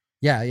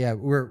 Yeah.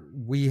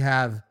 We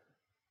have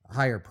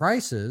higher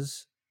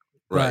prices,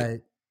 Right.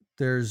 but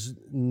there's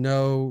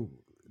no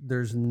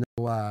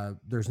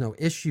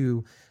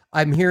issue.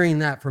 I'm hearing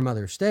that from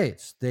other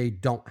states. They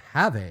don't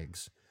have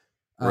eggs.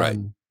 Right.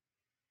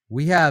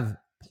 We have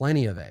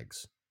plenty of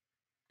eggs.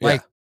 Yeah.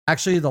 Like,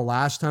 actually, the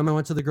last time I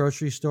went to the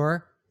grocery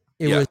store,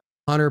 it Yeah. was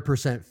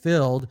 100%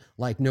 filled,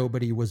 like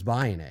nobody was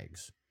buying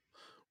eggs.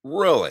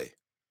 Really?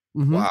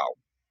 Mhm. Wow.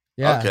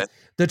 Yeah. Okay.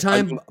 The I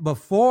time mean,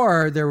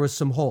 before, there was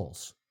some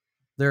holes.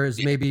 There is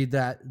Yeah. maybe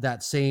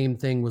that same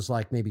thing was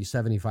like maybe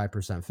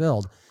 75%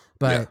 filled, yeah.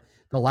 but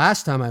the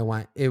last time I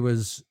went, it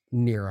was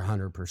near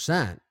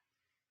 100%.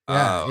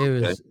 Yeah, Oh,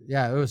 okay.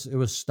 it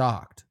was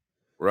stocked.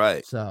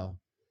 Right. So,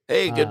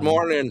 Hey, good um,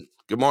 morning.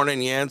 Good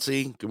morning,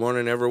 Yancey. Good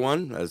morning,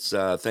 everyone.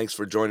 Thanks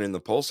for joining the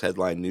Pulse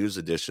Headline News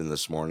Edition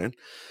this morning.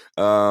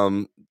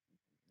 Um,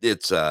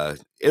 it's a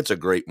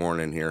great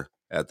morning here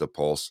at the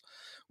Pulse.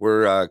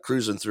 We're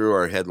cruising through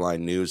our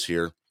headline news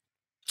here.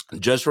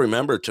 Just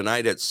remember,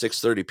 tonight at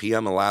 6:30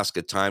 p.m.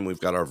 Alaska time, we've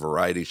got our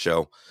variety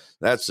show.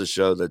 That's the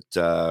show that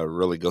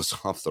really goes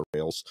off the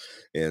rails,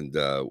 and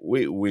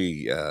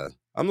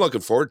I'm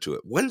looking forward to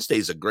it.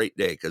 Wednesday's a great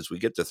day because we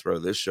get to throw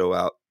this show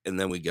out, and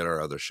then we get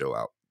our other show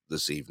out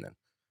this evening.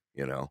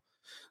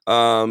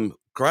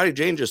 Karate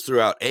Jane just threw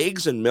out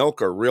eggs and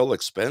milk are real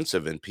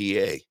expensive in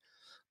PA.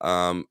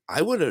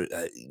 I would have,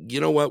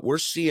 you know what? We're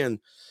seeing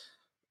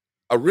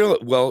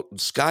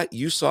Scott,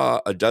 you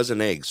saw a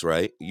dozen eggs,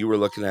 right? You were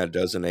looking at a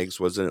dozen eggs,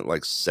 wasn't it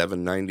like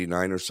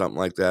 $7.99 or something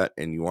like that?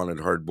 And you wanted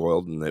hard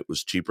boiled, and it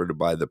was cheaper to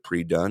buy the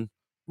pre-done.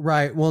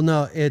 right. Well,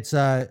 no, it's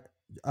the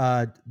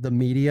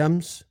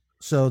mediums.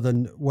 So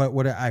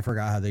what I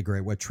forgot how they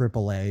grade, what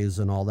triple A's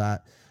and all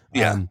that.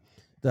 Yeah,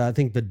 I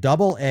think the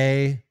double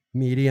A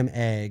medium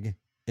egg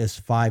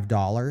is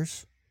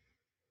 $5.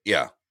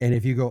 yeah, And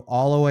if you go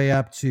all the way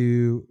up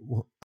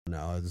to,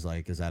 no, it's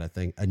like, is that a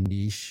thing? A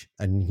niche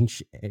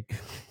egg.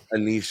 a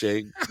niche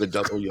egg, the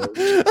double yolk,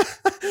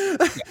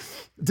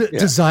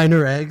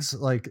 Designer eggs,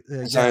 like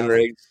designer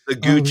yeah. eggs, the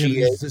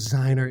Gucci egg.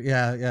 Designer,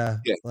 yeah, Yeah.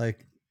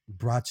 like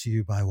brought to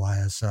you by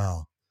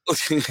YSL.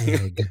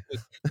 Egg.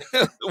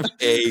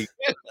 Egg.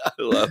 I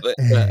love it.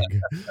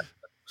 Egg.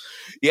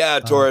 Yeah,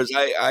 Torres,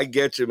 I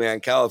get you, man.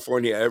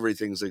 California,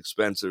 everything's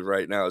expensive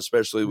right now,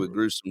 especially with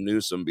Gruesome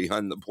Newsom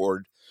behind the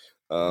board.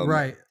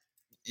 Right.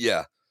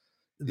 Yeah.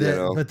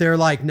 But they're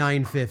like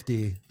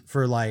 $9.50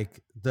 for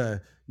like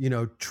the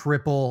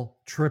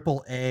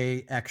triple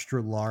A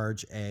extra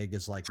large egg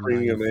is like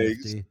Premium $9.50.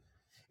 eggs.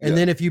 And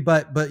then if you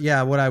but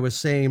yeah, what I was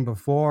saying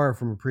before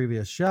from a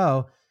previous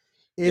show,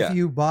 if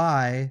you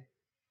buy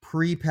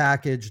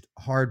prepackaged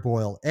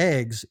hard-boiled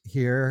eggs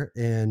here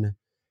in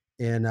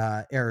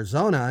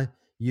Arizona,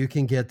 you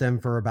can get them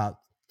for about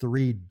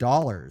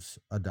 $3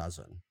 a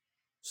dozen.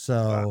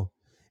 So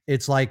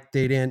it's like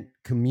they didn't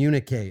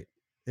communicate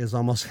is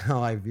almost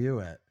how I view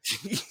it.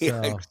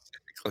 Yeah,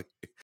 exactly.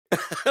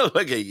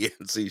 Like a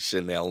Yancey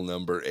Chanel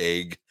number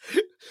egg.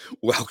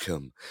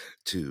 Welcome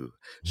to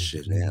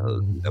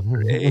Chanel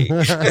number egg.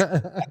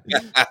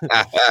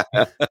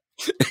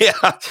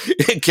 Yeah,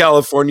 in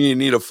California, you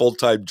need a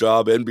full-time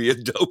job and be a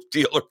dope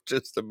dealer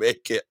just to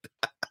make it.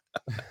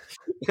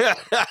 Get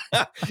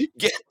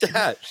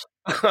that.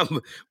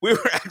 We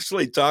were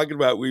actually talking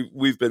about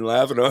we've been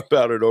laughing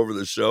about it over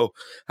the show,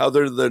 how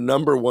they're the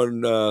number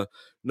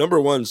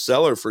one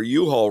seller for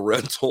U-Haul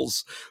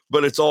rentals,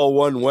 but it's all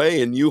one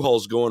way and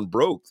U-Haul's going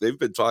broke. They've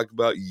been talking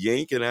about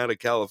yanking out of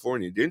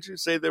California. Didn't you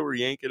say they were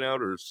yanking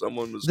out, or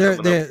someone was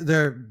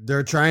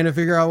they're trying to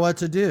figure out what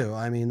to do?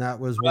 I mean,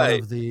 that was one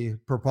of the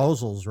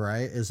proposals,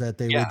 right? Is that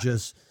they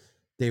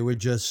would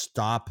just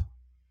stop,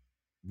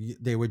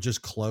 they would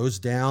just close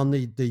down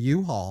the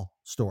U-Haul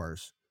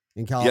stores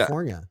in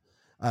California.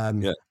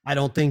 I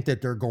don't think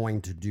that they're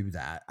going to do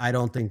that. I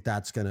don't think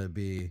that's going to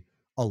be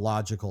a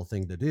logical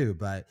thing to do,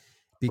 but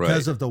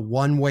because of the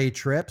one-way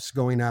trips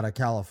going out of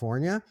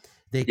California,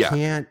 they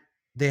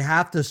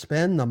have to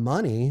spend the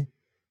money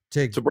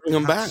to bring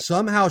them back,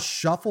 somehow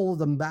shuffle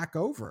them back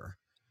over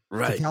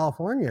to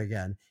California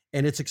again.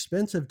 And it's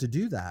expensive to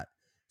do that.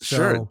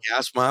 Sure.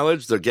 Gas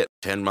mileage, they're getting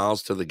 10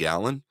 miles to the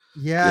gallon.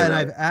 Yeah. And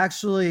I've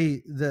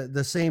actually,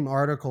 the same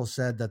article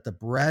said that the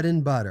bread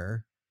and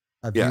butter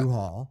of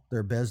U-Haul,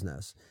 their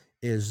business,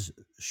 is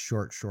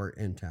short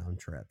in-town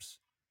trips.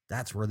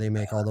 That's where they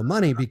make all the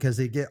money because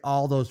they get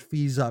all those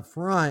fees up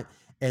front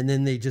and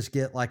then they just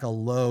get like a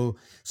low.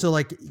 So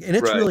like, and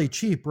it's really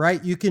cheap,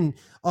 right? You can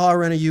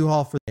rent a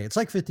U-Haul for the day. It's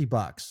like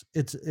 $50.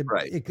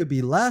 It could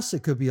be less.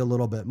 It could be a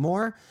little bit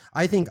more.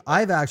 I think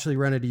I've actually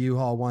rented a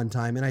U-Haul one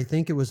time and I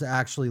think it was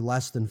actually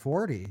less than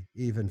 40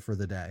 even for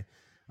the day.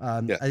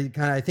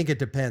 I think it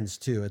depends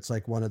too. It's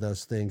like one of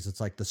those things.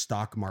 It's like the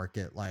stock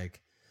market, like,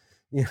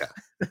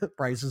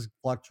 prices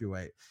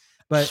fluctuate.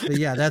 But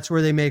yeah, that's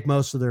where they make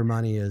most of their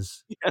money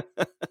is.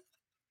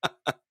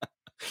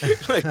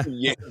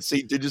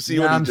 See, did you see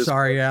what I'm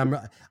sorry. I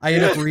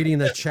end up reading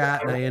the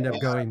chat and I end up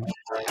going.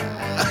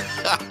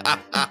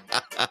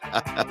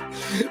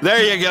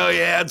 There you go,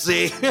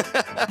 Yancey.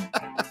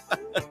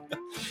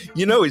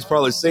 He's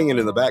probably singing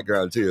in the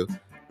background too,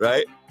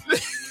 right?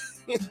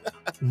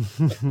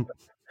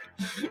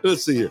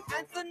 Let's see here.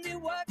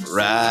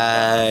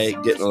 Right,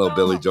 getting a little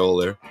Billy Joel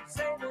there.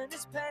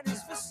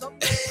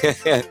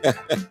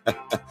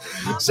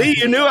 See,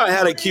 you knew I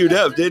had it queued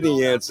up, didn't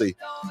you, Yancey?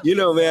 You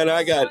know, man,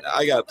 I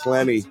got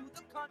plenty.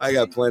 I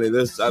got plenty.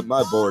 This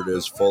my board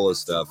is full of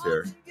stuff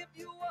here.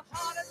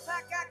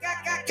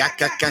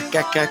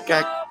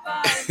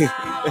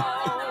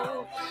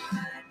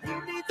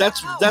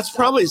 That's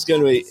probably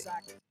going to be.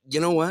 You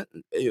know what?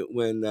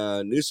 When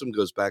Newsom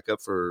goes back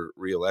up for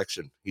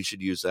re-election, he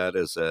should use that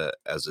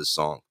as his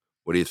song.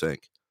 What do you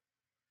think?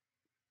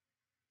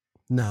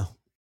 No.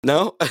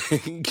 No?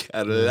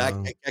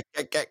 No.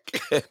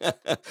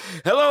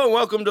 Hello and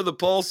welcome to the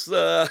Pulse.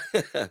 I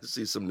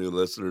see some new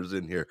listeners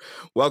in here.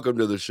 Welcome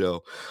to the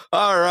show.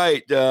 All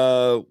right.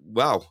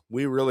 Wow.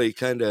 We really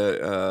kind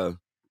of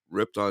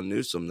ripped on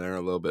Newsom there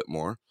a little bit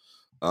more.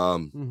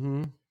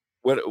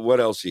 What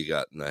else you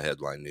got in the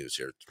headline news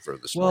here for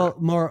this morning?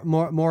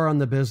 Well, more on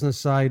the business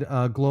side.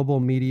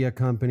 Global media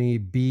company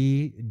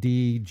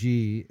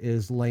BDG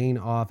is laying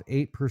off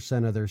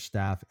 8% of their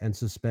staff and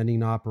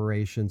suspending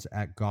operations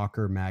at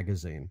Gawker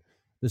magazine.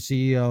 The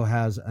CEO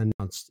has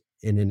announced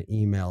in an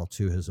email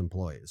to his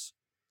employees.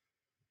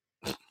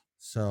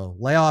 So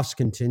layoffs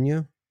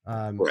continue.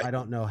 Right. I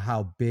don't know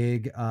how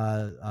big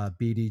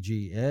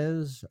BDG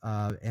is,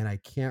 and I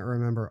can't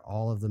remember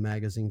all of the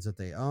magazines that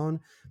they own,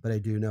 but I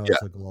do know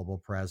it's a global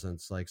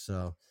presence.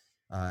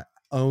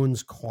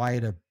 Owns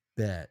quite a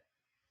bit.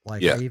 I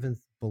even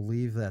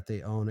believe that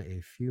they own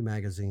a few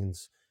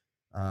magazines,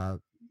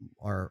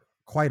 or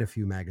quite a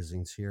few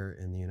magazines here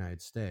in the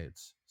United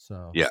States.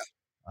 So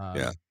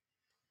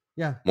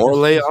more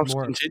layoffs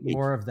continue.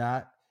 More of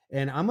that.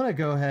 And I'm gonna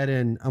go ahead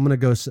and I'm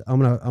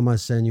gonna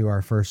send you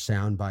our first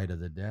soundbite of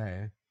the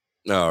day.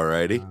 All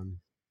righty.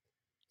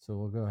 So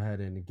we'll go ahead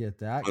and get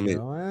that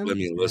going. Let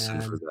me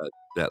listen for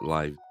that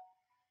live.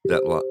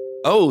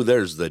 Oh,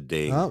 there's the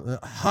ding. Oh,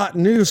 hot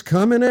news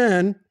coming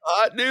in.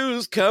 Hot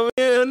news coming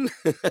in.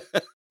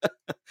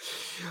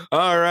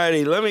 All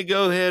righty. Let me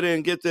go ahead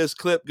and get this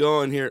clip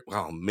going here.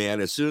 Oh man,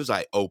 as soon as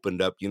I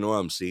opened up, you know what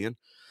I'm seeing?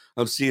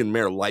 I'm seeing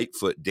Mayor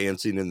Lightfoot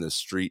dancing in the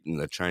street in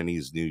the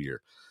Chinese New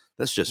Year.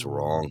 That's just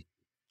wrong.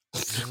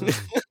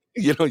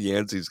 You know,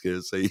 Yancey's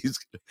gonna say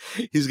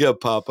he's gonna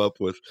pop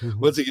up with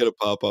what's he gonna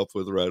pop up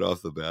with right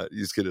off the bat?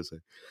 He's gonna say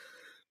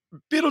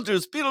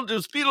Beetlejuice,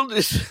 Beetlejuice,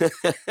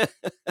 Beetlejuice.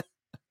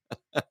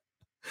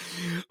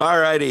 All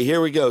righty,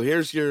 here we go.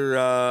 Here's your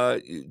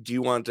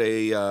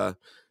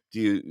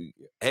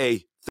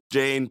hey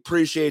Jane,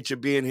 appreciate you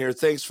being here.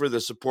 Thanks for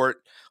the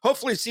support.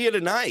 Hopefully see you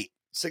tonight,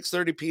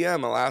 6:30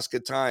 p.m.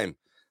 Alaska time,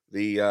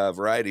 the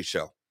variety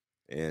show.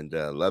 And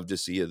love to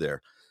see you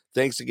there.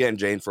 Thanks again,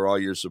 Jane, for all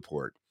your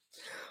support.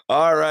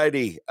 All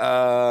righty.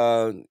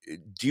 Do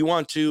you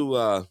want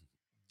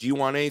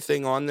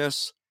anything on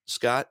this,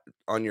 Scott,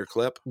 on your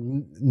clip?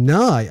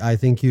 No, I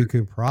think you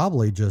could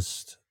probably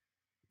just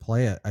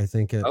play it. I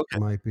think it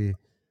might be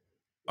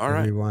all right.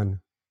 Everyone.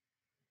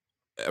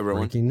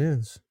 Breaking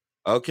news.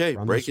 Okay,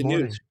 breaking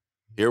news.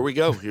 Here we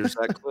go. Here's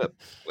that clip.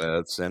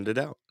 Let's send it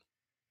out.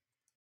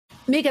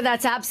 Mika,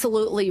 that's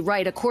absolutely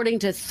right. According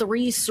to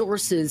 3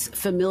 sources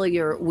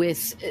familiar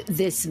with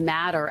this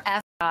matter,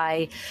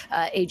 FBI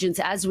agents,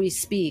 as we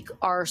speak,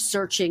 are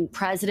searching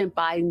President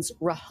Biden's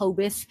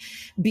Rehoboth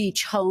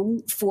Beach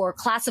home for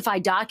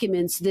classified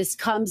documents. This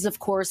comes, of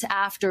course,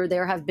 after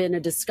there have been a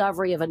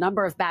discovery of a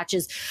number of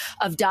batches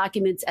of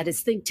documents at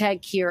his think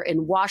tank here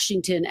in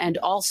Washington and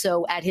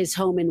also at his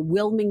home in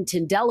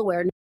Wilmington,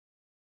 Delaware.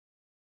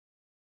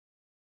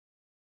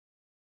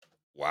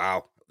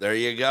 Wow. There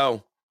you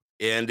go.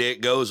 And it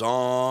goes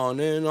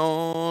on and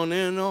on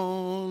and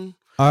on.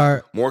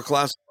 More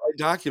classified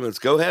documents.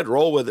 Go ahead,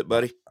 roll with it,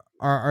 buddy.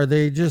 Are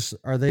they just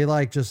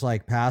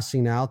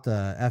passing out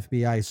the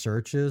FBI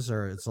searches,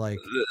 or it's like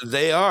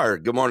they are?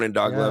 Good morning,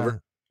 dog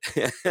lover.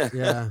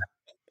 Yeah.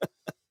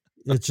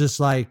 It's just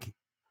like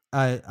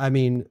I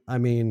mean,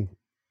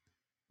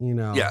 you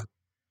know. Yeah.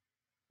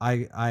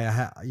 I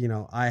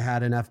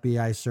had an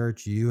FBI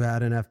search. You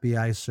had an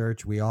FBI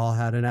search. We all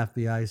had an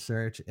FBI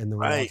search, and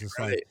we're all just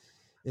like.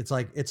 It's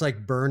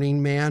like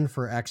Burning Man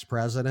for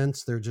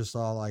ex-presidents. They're just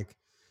all like,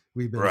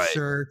 we've been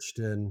searched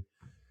and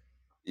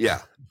we've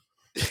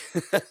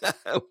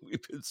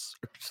been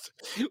searched.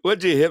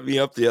 What'd you hit me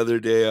up the other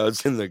day? I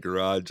was in the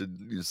garage and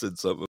you said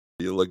something.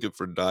 You're looking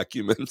for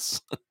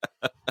documents.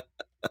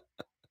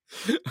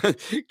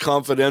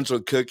 Confidential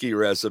cookie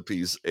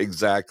recipes.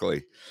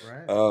 Exactly.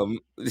 Right.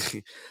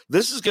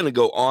 This is going to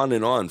go on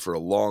and on for a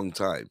long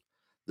time.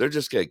 They're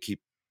just going to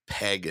keep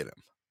pegging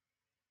them,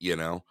 you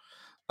know?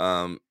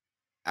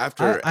 I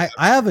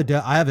have a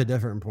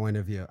different point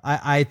of view.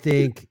 I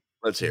think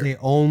let's hear. They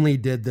only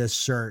did this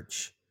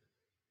search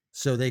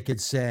so they could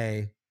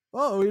say,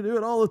 "Oh, we do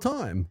it all the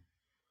time."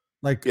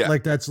 Like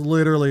that's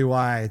literally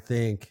why I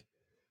think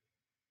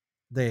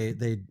they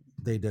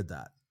did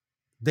that.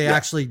 They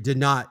actually did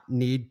not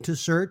need to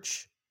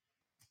search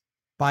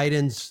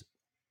Biden's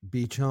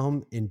beach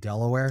home in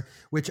Delaware,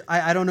 which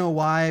I don't know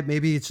why.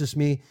 Maybe it's just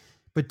me.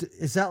 But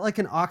is that like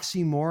an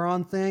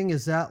oxymoron thing?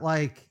 Is that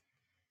like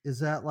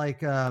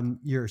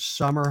your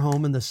summer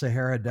home in the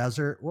Sahara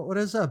Desert? What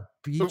is a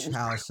beach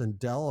house in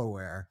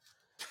Delaware?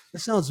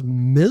 It sounds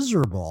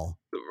miserable.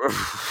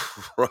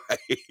 Right.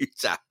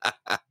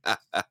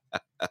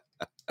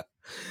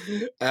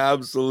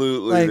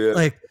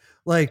 Absolutely.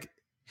 Like,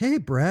 hey,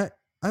 Brett,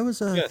 I was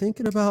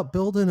thinking about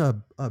building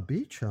a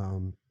beach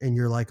home, and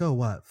you're like, oh,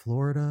 what?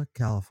 Florida,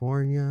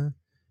 California,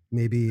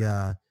 maybe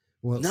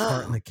what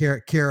part in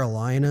the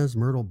Carolinas,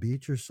 Myrtle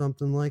Beach or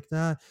something like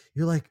that.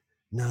 You're like,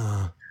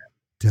 nah,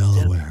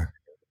 Delaware.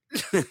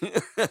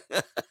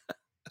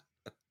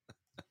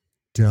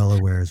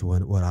 Delaware is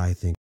what I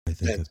think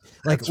of.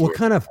 Like, what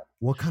kind of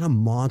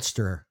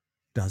monster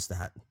does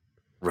that?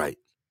 Right.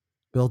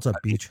 Builds a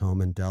beach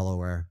home in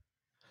Delaware.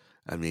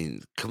 I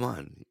mean, come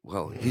on.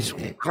 Well, he's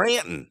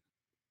Scranton.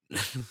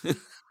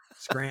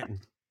 Scranton.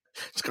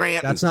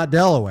 Scranton. That's not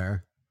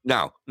Delaware.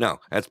 No,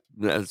 that's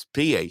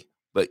PA.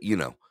 But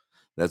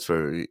that's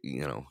where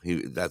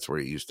that's where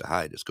he used to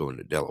hide, is going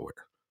to Delaware.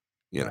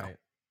 Right.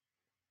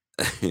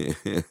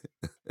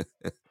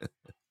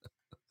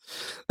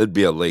 It'd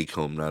be a lake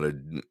home,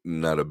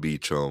 not a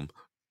beach home.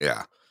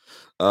 Yeah.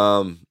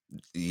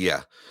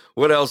 Yeah.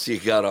 What else you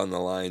got on the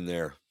line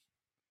there?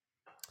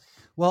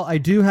 Well, I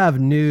do have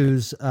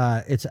news.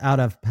 It's out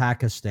of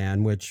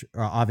Pakistan, which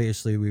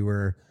obviously we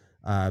were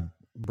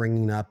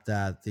bringing up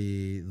that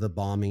the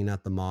bombing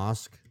at the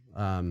mosque.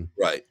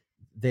 Right.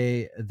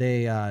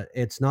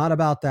 It's not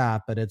about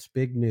that, but it's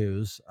big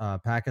news.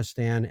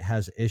 Pakistan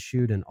has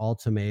issued an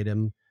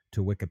ultimatum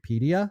to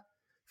Wikipedia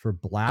for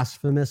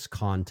blasphemous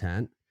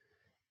content,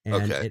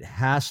 and it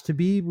has to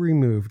be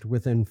removed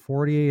within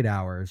 48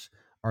 hours,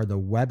 or the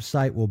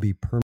website will be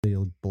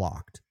permanently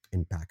blocked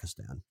in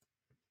Pakistan.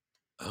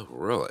 Oh,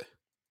 really?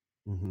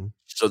 Mm-hmm.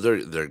 So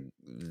they're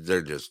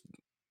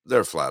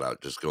flat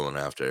out just going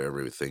after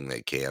everything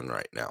they can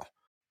right now.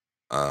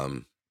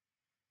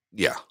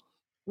 Yeah.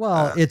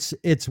 Well, it's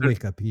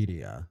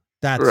Wikipedia.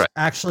 That's right.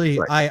 Actually,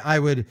 right.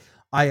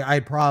 I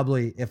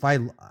probably, if I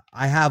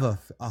have a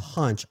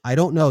hunch, I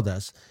don't know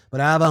this,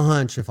 but I have a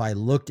hunch if I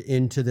looked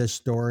into this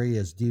story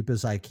as deep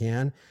as I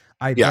can,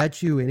 I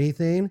bet you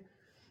anything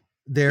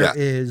there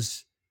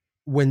is,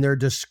 when they're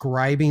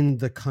describing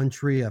the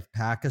country of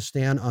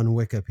Pakistan on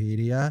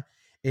Wikipedia,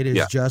 it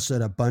is just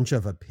a bunch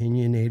of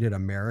opinionated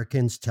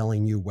Americans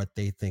telling you what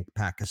they think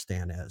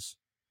Pakistan is.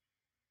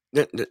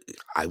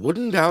 I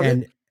wouldn't doubt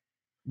it.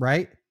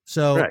 Right?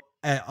 So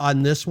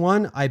on this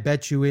one, I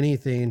bet you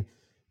anything,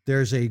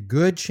 there's a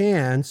good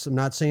chance, I'm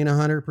not saying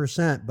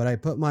 100%, but I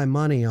put my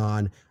money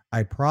on,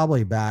 I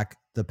probably back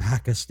the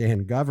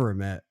Pakistan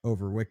government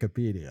over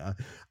Wikipedia.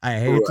 I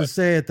hate to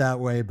say it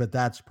that way, but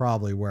that's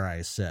probably where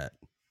I sit.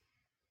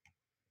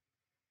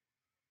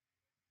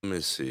 Let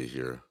me see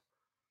here.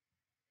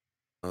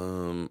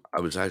 I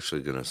was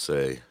actually going to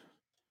say,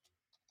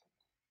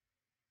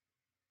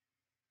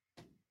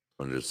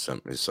 someone just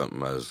sent me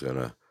something. I was going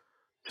to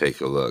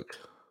take a look.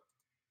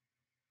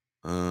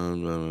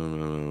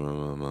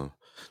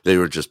 They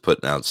were just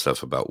putting out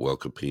stuff about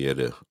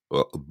Wikipedia.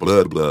 Well,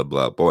 blah, blah,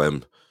 blah. Boy,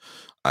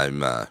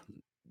 I'm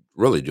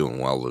really doing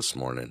well this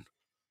morning.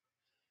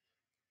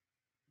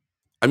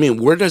 I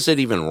mean, where does it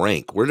even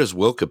rank? Where does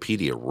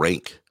Wikipedia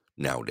rank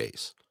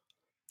nowadays?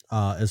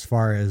 As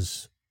far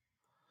as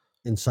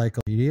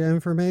encyclopedia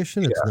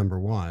information, it's number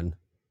one.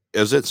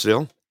 Is it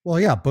still? Well,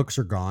 yeah, books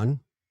are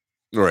gone.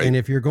 Right. And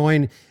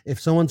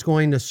if someone's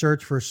going to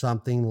search for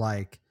something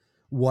like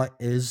what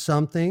is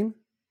something,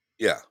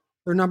 they're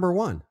number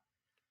one.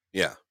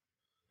 Yeah.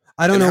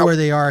 I don't know where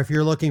they are. If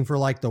you're looking for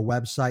like the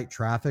website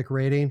traffic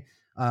rating,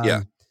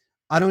 I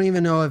don't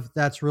even know if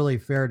that's really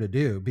fair to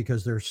do,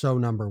 because they're so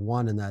number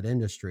one in that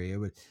industry.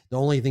 The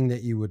only thing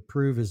that you would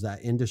prove is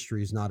that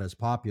industry is not as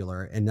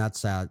popular, and that's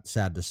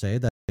sad to say.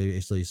 That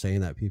basically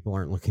saying that people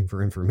aren't looking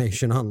for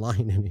information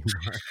online anymore.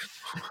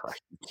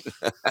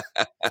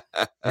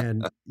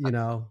 And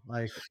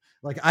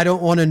like I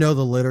don't want to know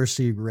the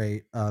literacy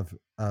rate of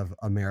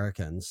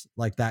Americans.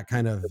 Like that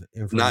kind of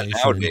information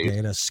and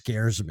data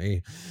scares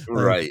me.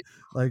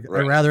 I'd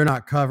rather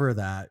not cover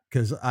that,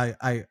 because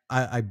I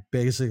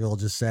basically will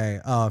just say,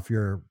 oh, if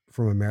you're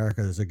from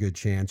America, there's a good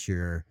chance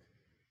you're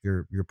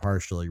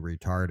partially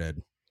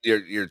retarded.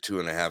 You're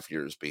 2.5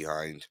 years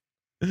behind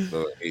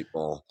the 8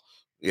 ball.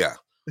 Yeah.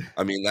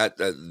 I mean, that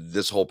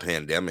this whole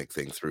pandemic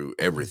thing threw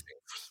everything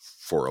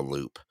for a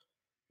loop,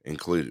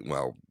 including,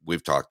 well,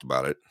 we've talked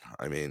about it.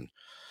 I mean,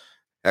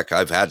 heck,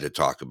 I've had to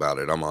talk about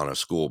it. I'm on a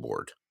school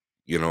board.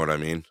 You know what I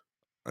mean?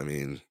 I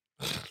mean,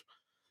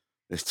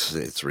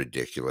 it's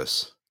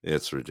ridiculous.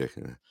 It's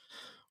ridiculous.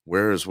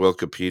 Where is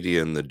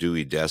Wikipedia in the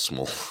Dewey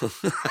Decimal?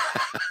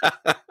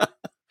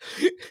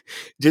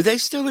 Do they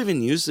still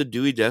even use the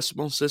Dewey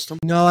Decimal System?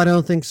 No, I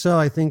don't think so.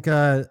 I think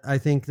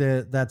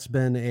that's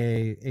been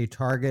a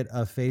target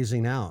of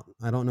phasing out.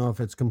 I don't know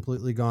if it's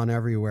completely gone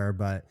everywhere,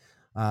 but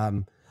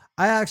I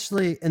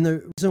actually, and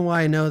the reason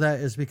why I know that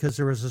is because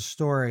there was a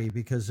story,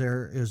 because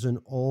there is an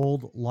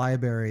old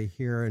library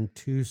here in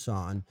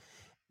Tucson,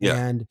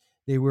 and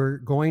they were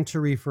going to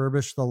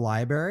refurbish the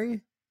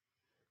library,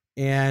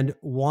 And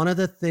one of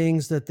the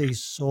things that they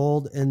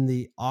sold in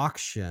the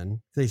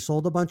auction, they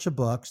sold a bunch of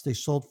books, they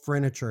sold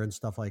furniture and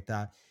stuff like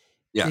that.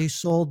 Yeah. They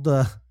sold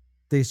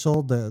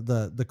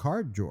the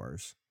card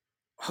drawers.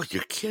 Oh,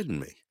 you're kidding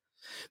me.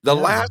 The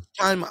last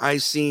time I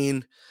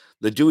seen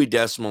the Dewey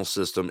Decimal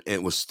System,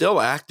 it was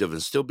still active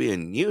and still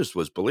being used,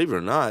 was, believe it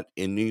or not,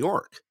 in New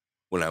York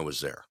when I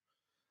was there.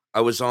 I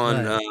was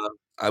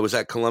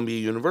at Columbia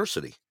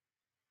University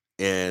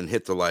and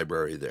hit the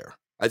library there.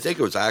 I think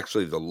it was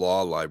actually the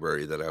law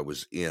library that I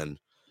was in.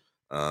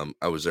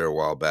 I was there a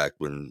while back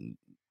when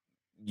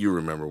you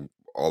remember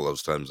all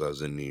those times I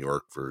was in New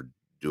York for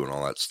doing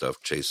all that stuff,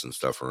 chasing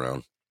stuff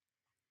around.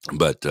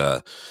 But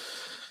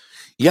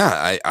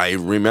yeah, I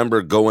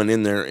remember going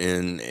in there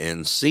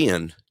and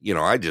seeing,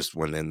 I just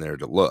went in there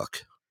to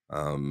look.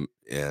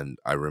 And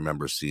I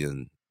remember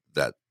seeing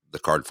that the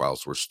card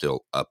files were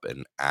still up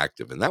and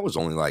active. And that was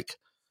only like,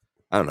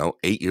 I don't know,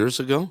 8 years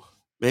ago,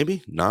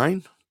 maybe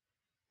 9.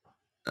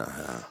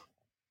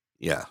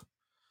 Yeah.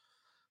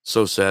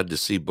 So sad to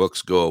see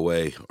books go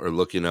away, or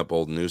looking up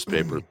old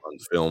newspapers on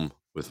film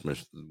with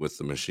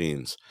the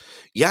machines.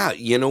 Yeah,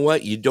 you know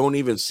what? You don't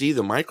even see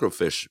the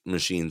microfiche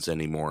machines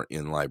anymore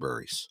in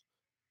libraries.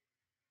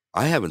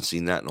 I haven't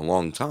seen that in a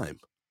long time.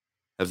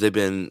 Have they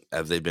been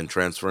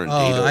transferring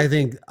data?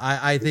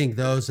 I think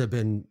those have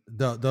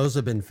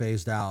been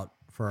phased out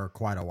for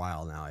quite a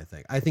while now.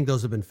 I think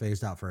those have been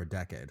phased out for a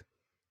decade.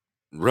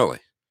 Really?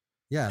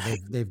 Yeah,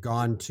 they've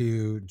gone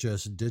to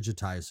just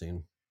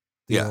digitizing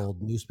the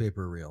old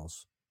newspaper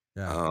reels.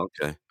 Yeah. Oh,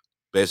 okay.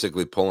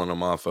 Basically pulling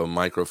them off a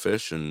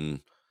microfiche and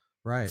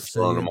right.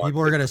 So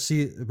people are going to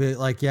see,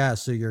 like,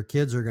 so your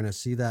kids are going to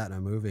see that in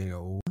a movie and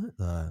go, what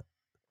the?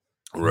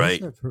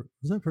 Right. What's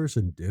that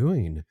person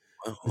doing?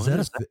 Is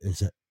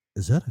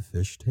that a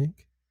fish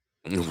tank?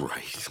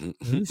 Right. What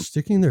are they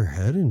sticking their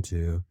head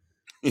into?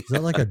 Is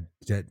that like a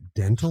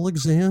dental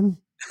exam?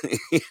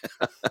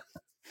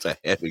 It's a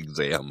head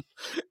exam.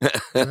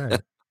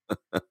 Right.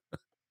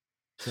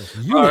 So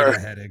you need a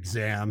head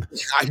exam.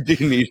 I do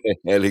need a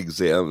head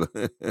exam.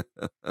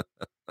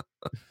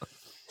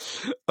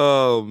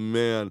 Oh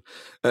man,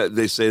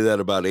 they say that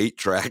about 8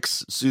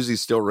 tracks.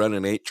 Susie's still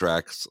running 8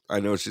 tracks. I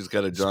know she's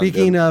got a John.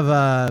 Speaking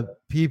of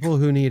people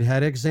who need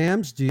head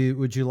exams,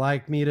 would you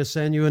like me to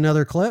send you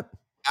another clip?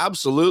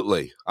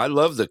 Absolutely, I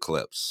love the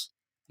clips.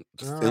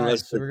 All right,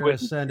 so we're going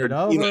to send it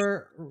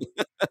over.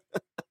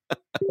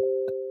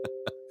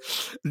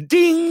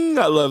 Ding!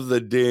 I love the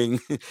ding.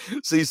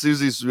 See,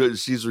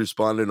 she's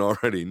responding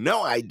already.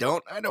 No, I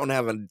don't. I don't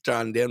have a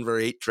John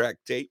Denver 8-track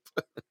tape.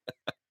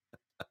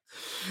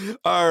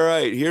 All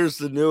right, here's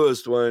the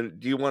newest one.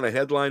 Do you want a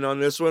headline on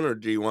this one, or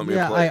do you want me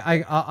to play?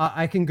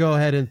 I can go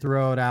ahead and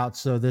throw it out.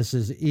 So this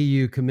is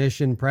EU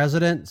Commission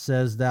President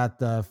says that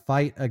the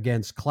fight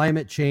against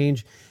climate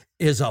change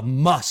is a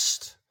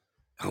must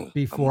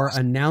before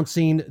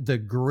announcing the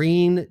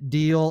Green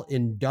Deal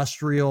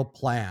industrial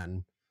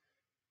plan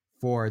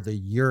for the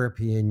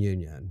European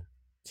Union.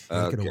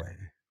 Take it away.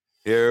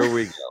 Here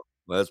we go.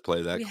 Let's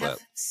play that clip. We have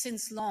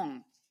since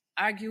long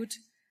argued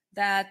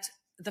that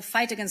the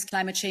fight against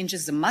climate change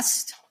is a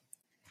must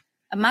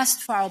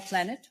for our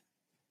planet,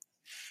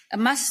 a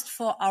must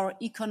for our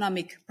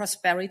economic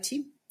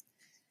prosperity,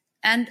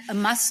 and a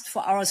must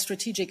for our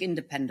strategic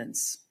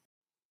independence.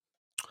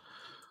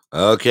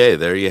 Okay,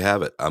 there you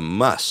have it. A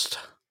must.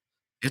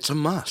 It's a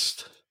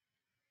must.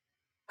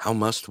 How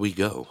must we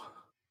go?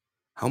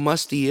 How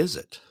musty is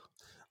it?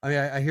 I mean,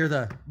 I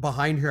hear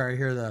behind here. I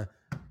hear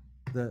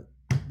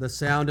the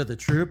sound of the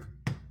troop.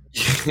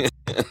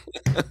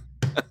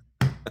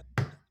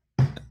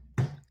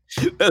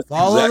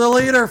 Follow the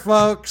leader,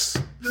 folks.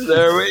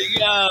 There we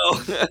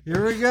go.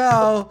 Here we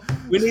go.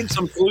 We need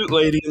some flute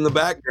lady in the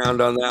background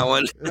on that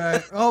one.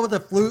 Right. Oh, the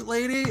flute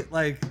lady,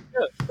 like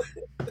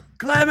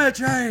climate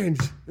change,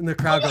 and the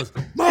crowd goes,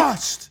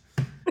 must.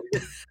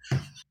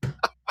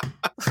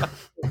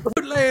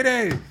 Flute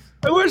lady.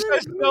 I wish do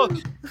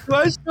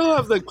I still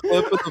have the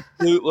clip of the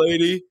flute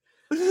lady?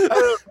 I don't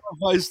know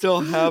if I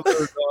still have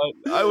it or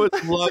not. I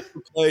would love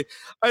to play.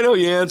 I know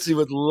Yancey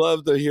would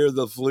love to hear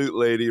the flute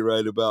lady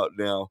right about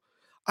now.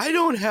 I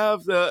don't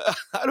have the.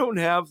 You don't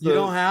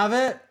have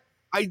it?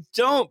 I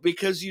don't,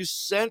 because you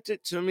sent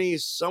it to me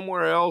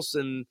somewhere else,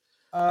 and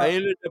I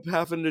ended up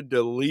having to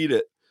delete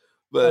it.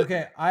 But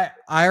okay, I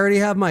already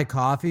have my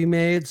coffee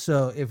made,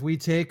 so if we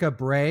take a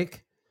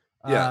break,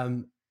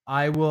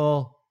 I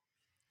will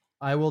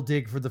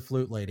dig for the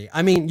flute lady.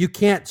 I mean, you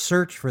can't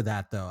search for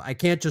that though. I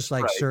can't just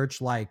search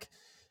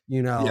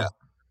Yeah.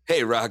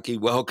 Hey, Rocky,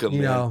 welcome.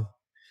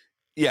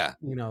 Yeah.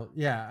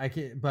 I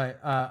can, but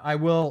I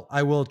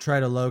will try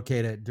to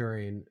locate it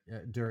during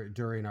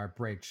our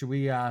break. Should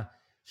we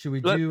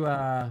do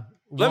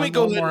let me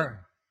go ahead.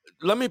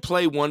 Let me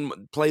play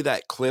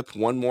that clip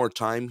one more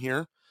time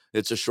here.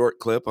 It's a short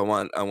clip. I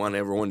want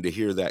everyone to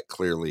hear that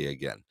clearly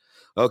again.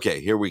 Okay,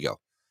 here we go.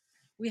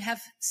 We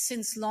have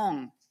since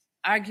long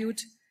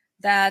argued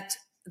that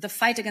the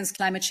fight against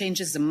climate change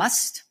is a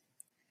must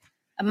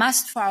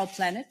for our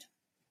planet,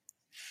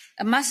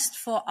 a must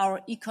for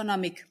our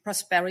economic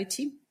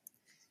prosperity,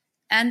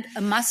 and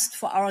a must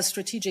for our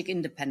strategic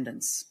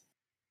independence.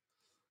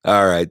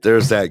 All right,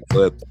 there's that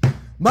clip.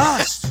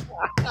 Must.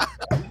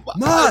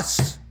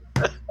 Must.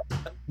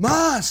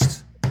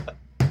 Must.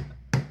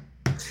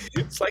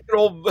 It's like an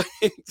old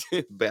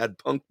bad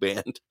punk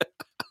band.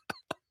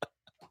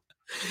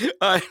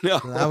 I know.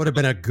 That would have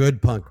been a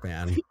good punk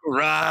band.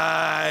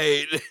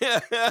 Right.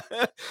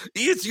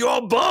 Eat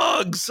your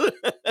bugs.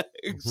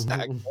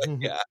 Exactly.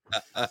 Yeah.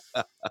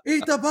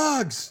 Eat the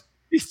bugs.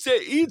 He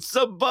said, eat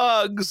some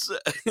bugs.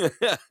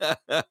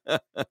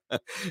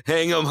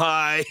 Hang them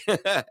high.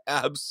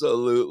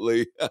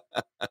 Absolutely.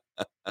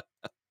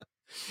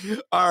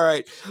 All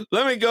right.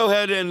 Let me go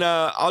ahead and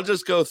I'll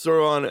just go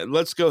through on it.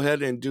 Let's go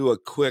ahead and do a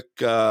quick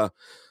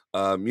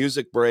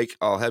music break.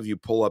 I'll have you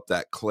pull up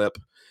that clip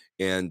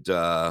and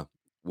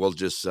we'll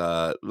just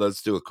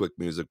let's do a quick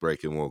music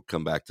break and we'll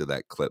come back to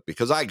that clip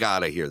because I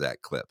gotta hear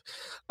that clip.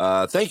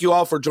 Thank you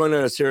all for joining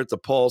us here at the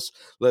Pulse.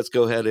 Let's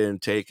go ahead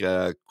and take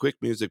a quick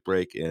music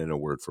break and a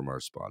word from our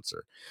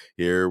sponsor.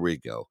 Here we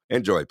go.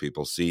 Enjoy,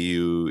 people. See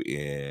you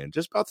in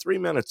just about 3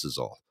 minutes is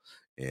all.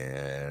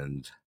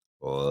 And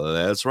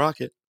let's rock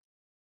it.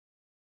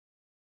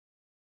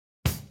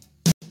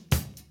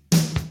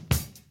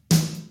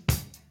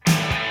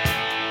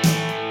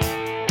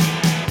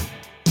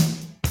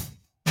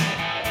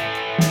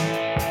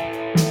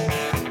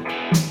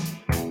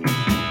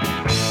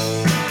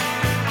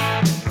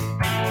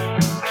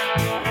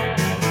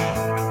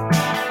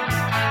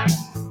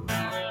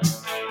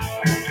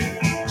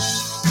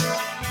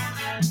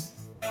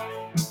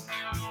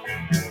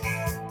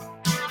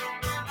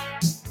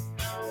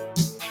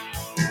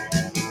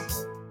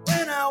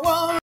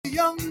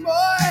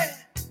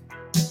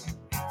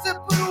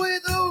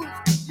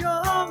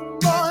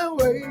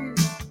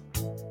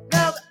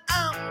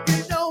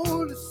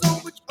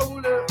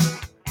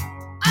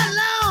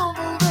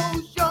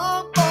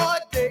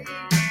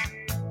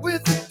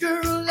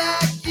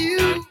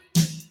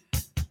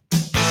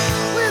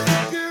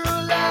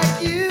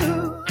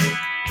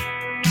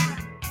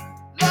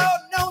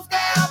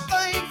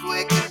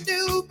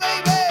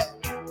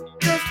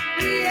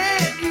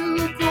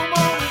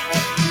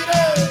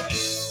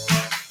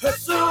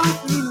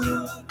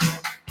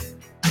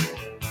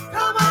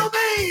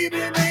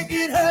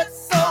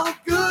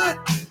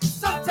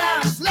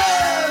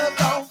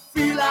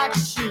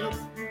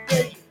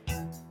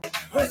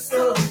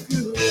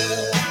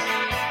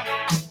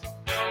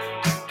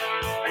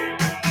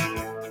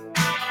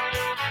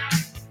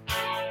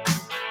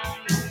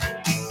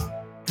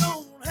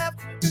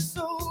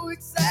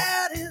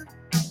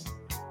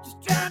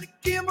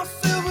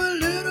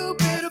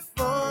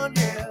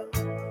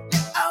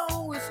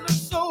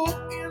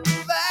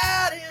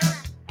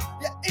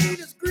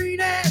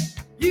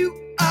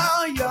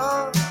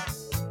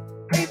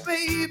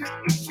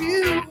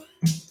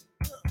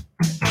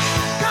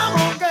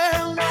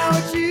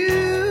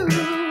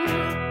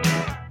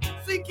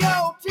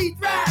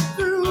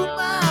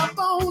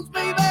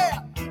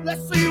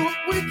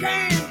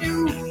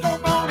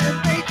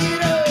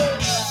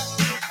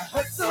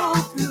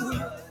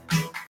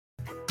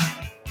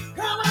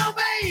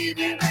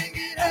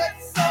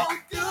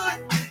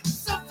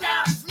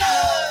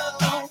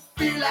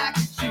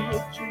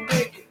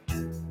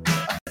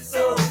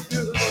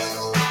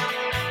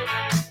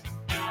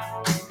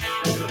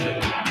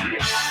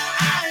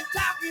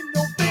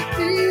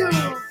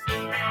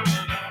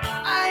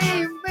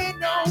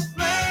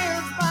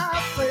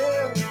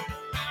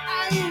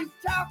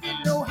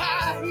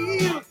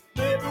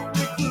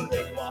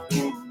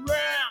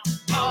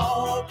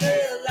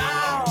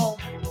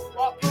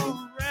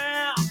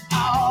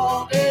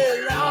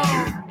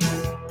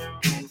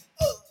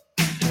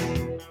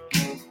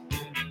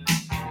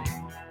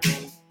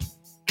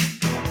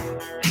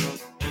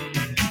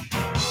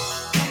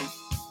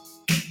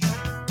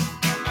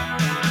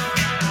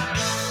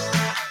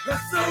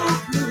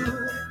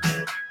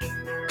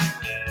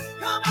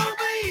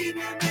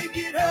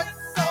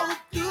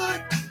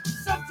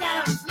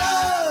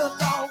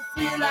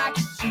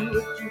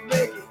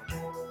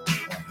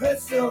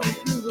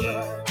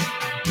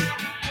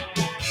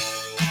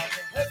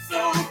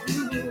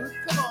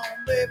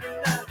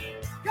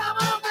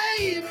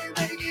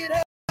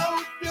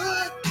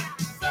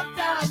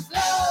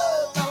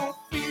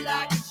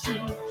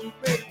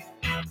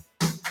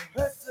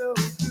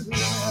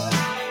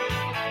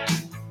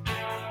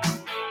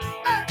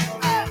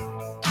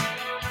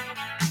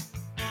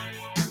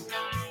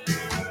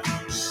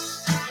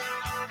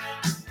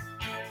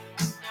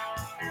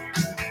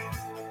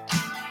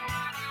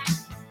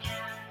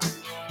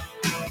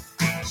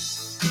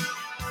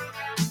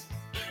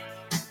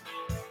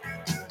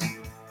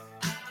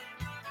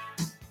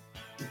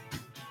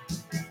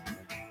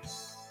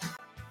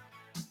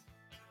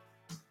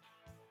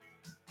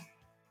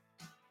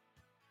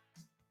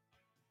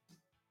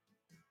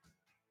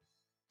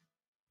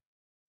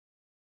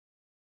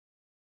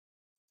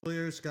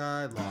 Clear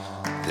Sky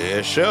Lodge.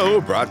 This show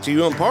brought to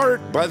you in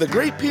part by the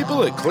great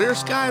people at Clear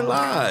Sky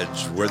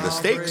Lodge, where the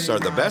steaks are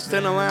the best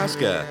in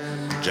Alaska.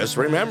 Just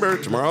remember,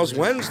 tomorrow's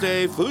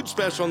Wednesday, food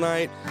special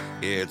night.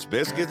 It's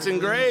Biscuits and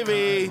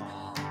Gravy.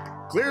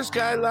 Clear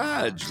Sky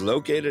Lodge,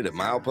 located at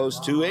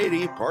milepost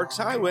 280, Parks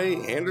Highway,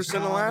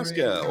 Anderson,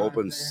 Alaska.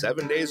 Open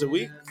 7 days a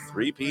week,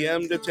 3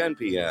 p.m. to 10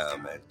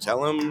 p.m. And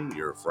tell them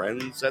your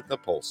friends at the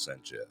Pulse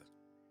sent you.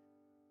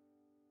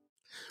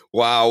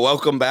 Wow,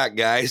 welcome back,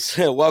 guys.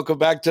 Welcome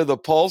back to the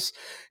Pulse.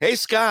 Hey,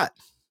 Scott,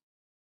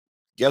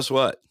 guess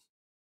what?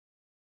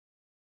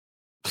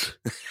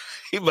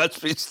 He must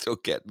be still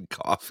getting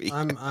coffee.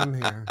 I'm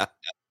here.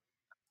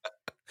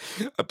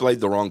 I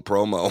played the wrong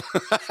promo.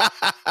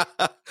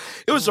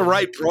 It was the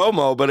right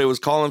promo, but it was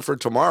calling for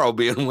tomorrow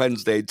being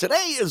Wednesday.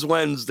 Today is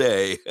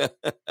Wednesday.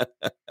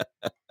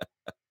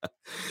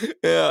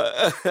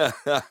 Yeah.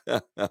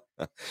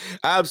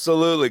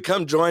 Absolutely.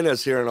 Come join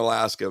us here in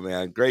Alaska,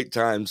 man. Great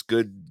times,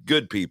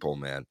 good people,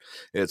 man.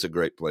 It's a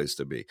great place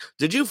to be.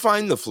 Did you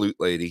find the flute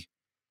lady?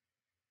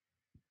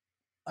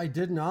 I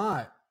did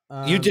not.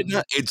 You did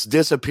not. It's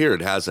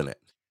disappeared, hasn't it?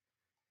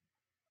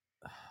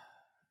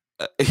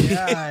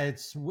 Yeah,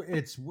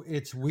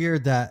 it's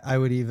weird that I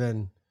would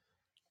even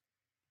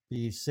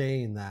be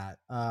saying that.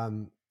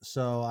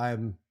 So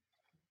I'm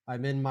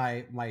in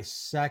my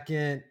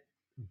second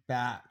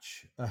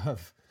batch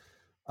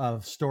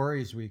of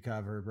stories we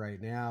covered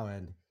right now,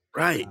 and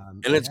right,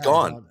 and it's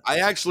gone. I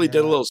actually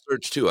did a little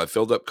search too. I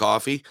filled up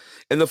coffee,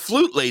 and the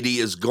flute lady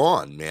is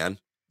gone, man.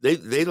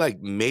 They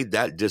like made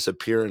that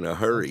disappear in a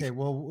hurry. Okay,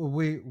 well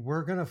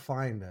we're gonna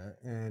find it,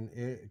 and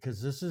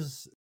because this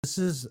is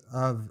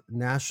of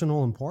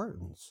national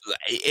importance.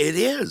 It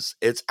is.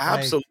 It's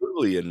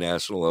absolutely a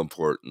national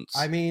importance.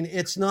 I mean,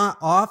 it's not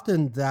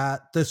often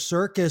that the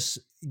circus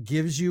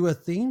gives you a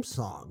theme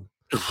song.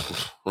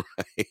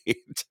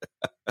 Right.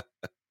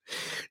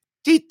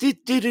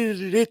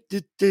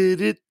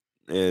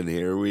 And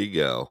here we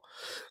go.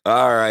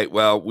 All right.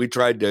 Well, we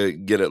tried to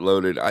get it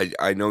loaded.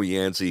 I know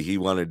Yancey, he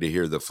wanted to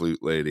hear the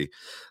flute lady.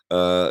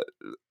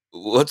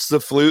 What's the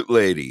flute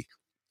lady?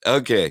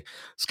 Okay,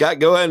 Scott,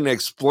 go ahead and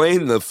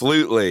explain the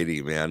flute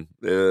lady, man.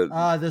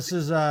 This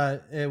is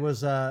it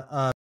was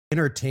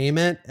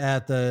entertainment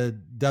at the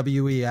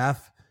WEF.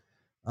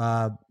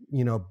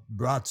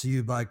 Brought to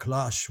you by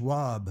Klaus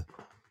Schwab.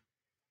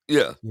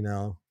 Yeah,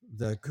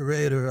 the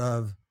creator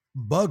of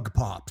Bug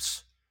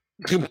Pops.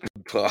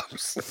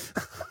 Pops.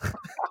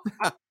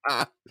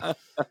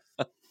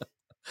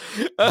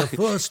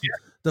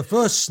 the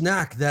first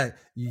snack that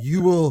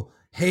you will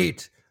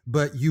hate,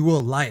 but you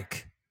will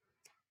like.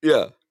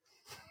 Yeah.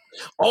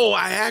 Oh,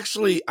 I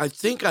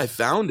think I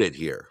found it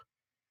here.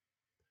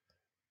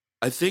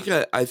 I think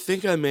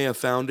I may have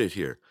found it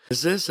here.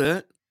 Is this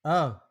it?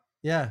 Oh,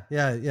 yeah.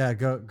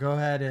 Go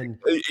ahead and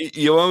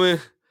you want me?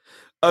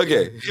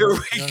 Okay, here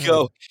we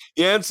go.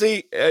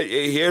 Yancey,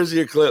 here's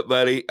your clip,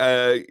 buddy.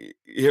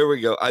 Here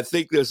we go. I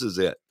think this is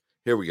it.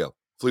 Here we go.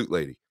 Flute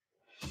lady.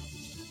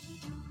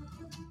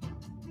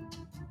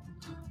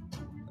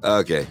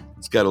 Okay,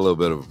 it's got a little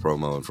bit of a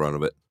promo in front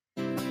of it.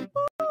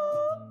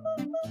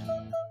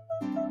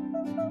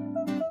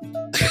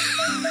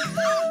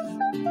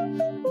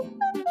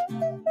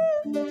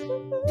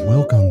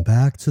 Welcome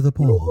back to the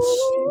Pulse.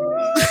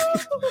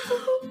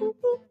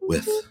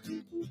 With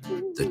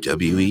the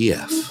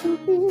WEF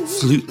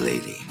flute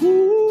lady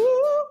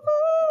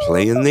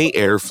playing the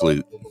air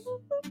flute.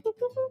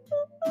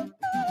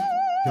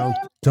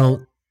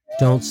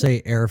 Don't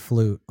say air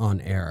flute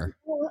on air.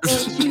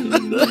 You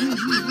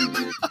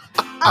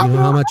know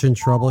how much in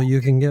trouble you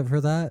can get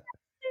for that?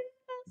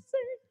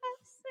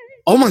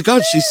 Oh my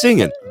God, she's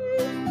singing.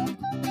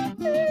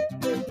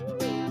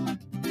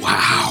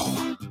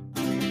 Wow.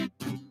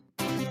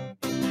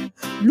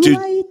 Dude.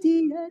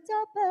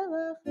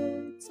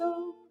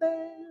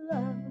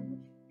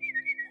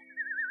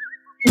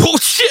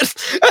 Bullshit.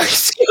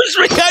 Excuse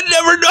me, I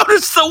never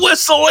noticed the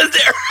whistle in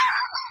there.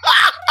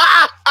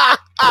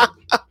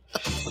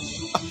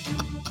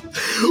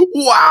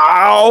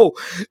 Wow.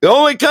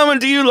 Only coming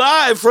to you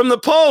live from the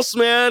Pulse,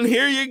 man.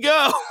 Here you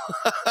go.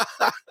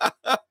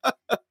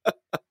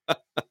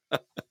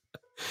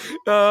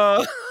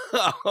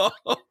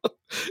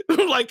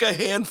 Like a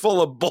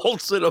handful of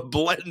bolts in a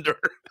blender.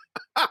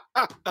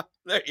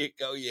 There you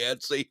go,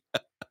 Yancey.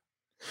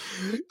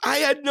 I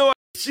had no idea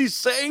she's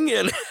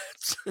singing it.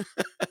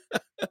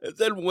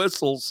 Then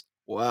whistles.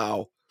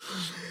 Wow.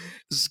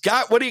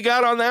 Scott, what do you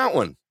got on that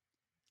one?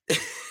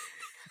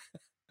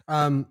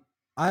 I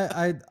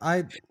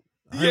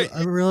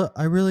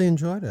really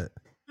enjoyed it.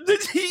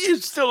 He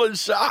is still in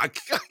shock.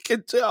 I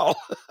can tell.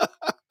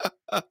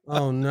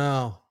 Oh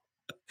no.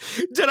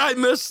 Did I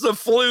miss the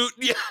flute?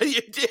 Yeah,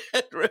 you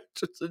did.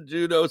 Richardson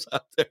Juno's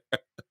out there.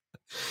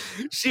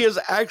 She is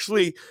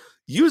actually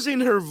using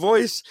her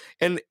voice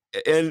and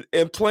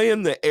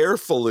playing the air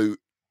flute.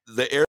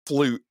 The air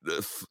flute,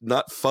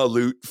 not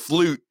flute.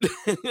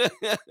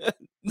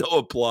 No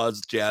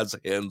applause, jazz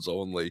hands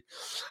only.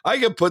 I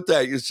can put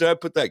that. Should I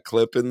put that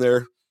clip in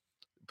there?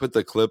 Put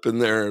the clip in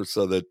there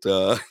so that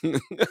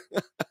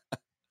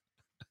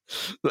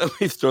let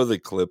me throw the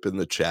clip in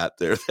the chat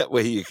there. That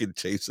way you can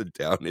chase it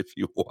down if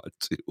you want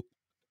to.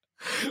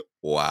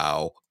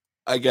 Wow.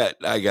 I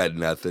got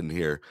nothing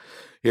here.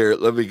 Here,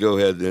 let me go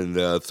ahead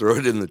and throw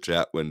it in the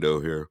chat window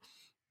here.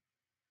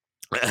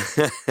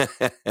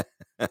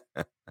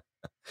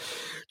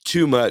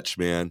 Too much,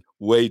 man.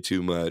 Way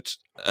too much.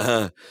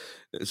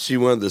 She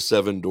one of the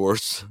 7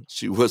 dwarfs.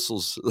 She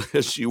whistles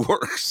as she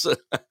works.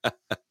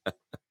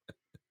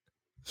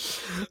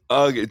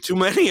 Okay, too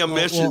many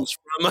emissions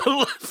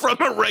from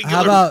a regular.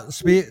 How about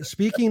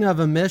speaking of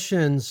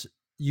emissions?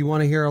 You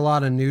want to hear a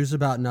lot of news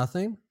about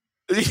nothing?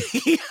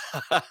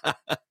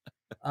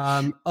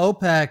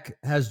 OPEC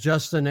has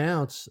just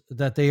announced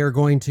that they are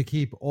going to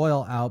keep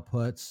oil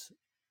outputs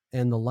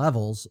and the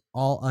levels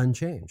all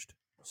unchanged.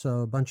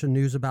 So a bunch of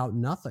news about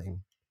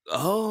nothing.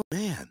 Oh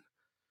man,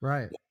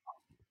 right.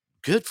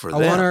 Good for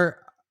them.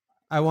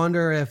 I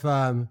wonder if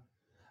Biden's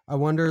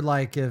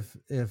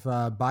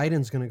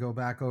going to go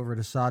back over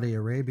to Saudi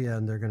Arabia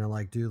and they're going to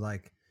like do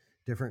like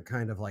different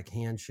kind of like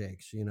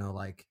handshakes, you know,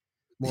 like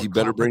more. He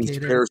better bring a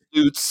pair of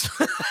suits.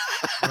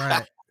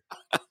 Right.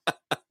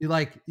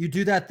 You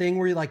do that thing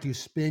where you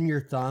spin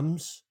your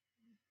thumbs.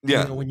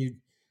 Yeah. You know, when you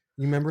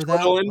remember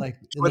that, like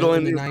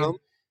twiddling your thumb.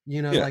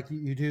 You know, like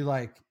you do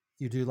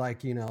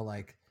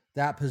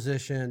that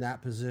position,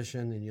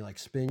 and you like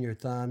spin your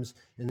thumbs,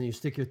 and then you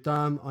stick your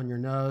thumb on your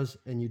nose,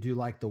 and you do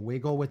like the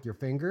wiggle with your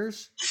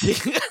fingers.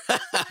 You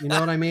know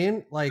what I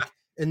mean? Like,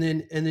 and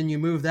then you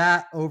move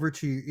that over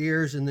to your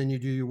ears, and then you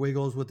do your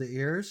wiggles with the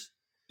ears.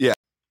 Yeah.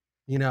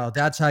 You know,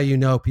 that's how you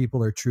know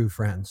people are true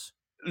friends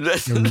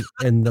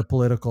in the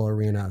political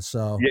arena.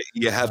 So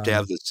you have to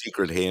have the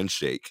secret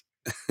handshake.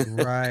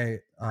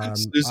 Right.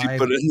 Susie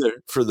put in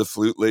there for the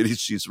flute lady,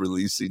 she's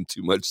releasing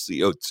too much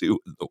CO2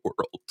 in the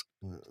world.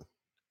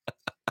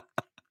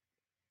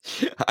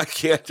 I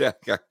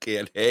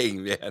can't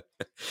hang, man.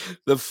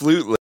 The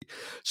flute lady,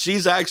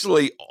 she's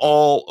actually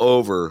all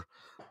over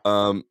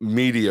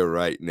media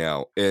right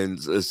now,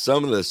 and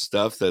some of the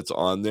stuff that's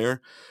on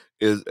there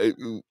is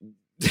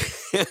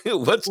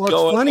what's going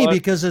on. It's funny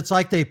because it's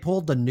like they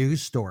pulled the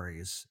news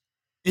stories.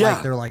 Yeah,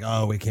 like they're like,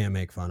 oh, we can't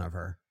make fun of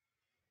her.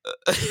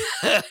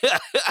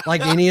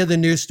 Like any of the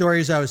news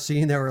stories I was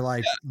seeing, they were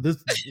like, "This,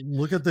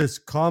 look at this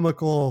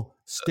comical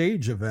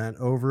stage event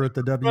over at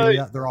the WEF."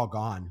 Right. They're all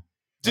gone,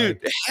 dude.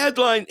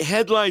 Like,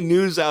 headline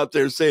news out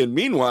there saying,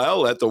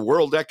 "Meanwhile, at the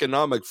World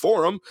Economic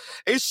Forum,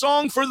 a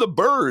song for the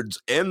birds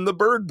and the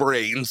bird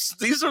brains."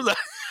 These are the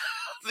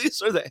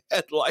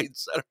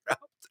headlines that are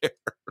out there.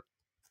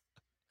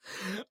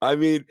 I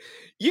mean,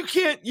 you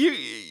can't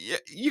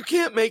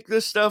make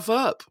this stuff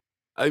up.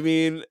 I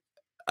mean,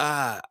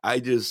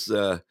 I just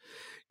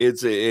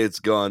it's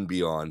gone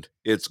beyond.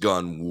 It's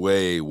gone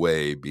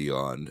way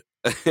beyond.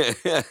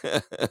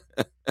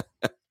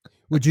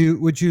 Would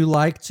you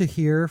like to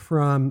hear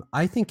from?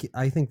 I think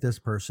this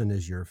person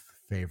is your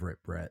favorite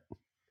Brit.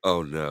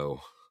 Oh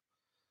no.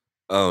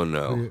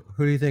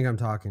 Who do you think I'm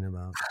talking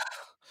about?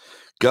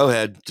 Go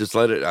ahead. Just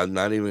let it. I'm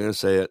not even going to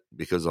say it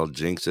because I'll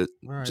jinx it.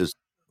 All right. Just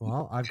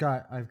well, I've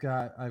got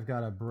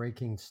a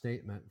breaking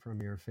statement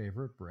from your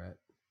favorite Brit.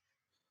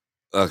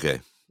 Okay.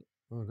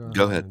 We'll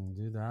go ahead and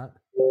do that.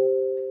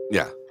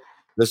 Yeah.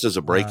 This is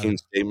a breaking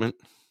statement.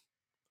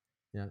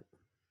 Yeah.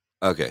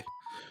 Okay.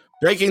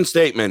 Breaking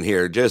statement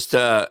here. Just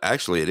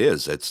actually it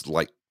is. It's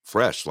like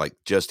fresh, like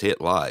just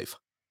hit live.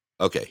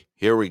 Okay,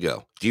 here we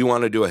go. Do you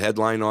want to do a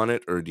headline on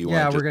it, or do you want?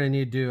 Yeah, we're going to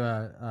need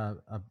to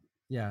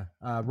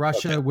do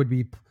Russia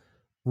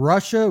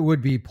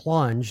would be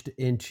plunged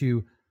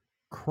into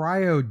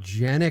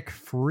cryogenic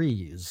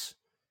freeze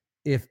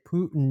if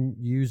Putin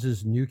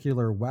uses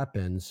nuclear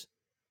weapons,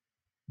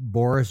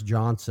 Boris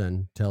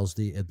Johnson tells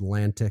the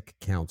Atlantic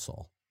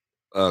Council.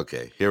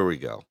 Okay, here we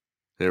go.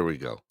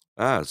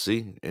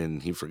 See,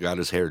 and he forgot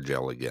his hair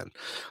gel again.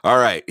 All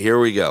right, here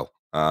we go.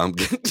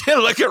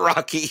 Look at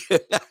Rocky.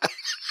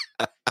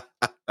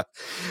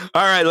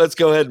 All right, let's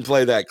go ahead and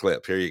play that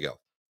clip. Here you go.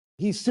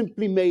 He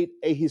simply made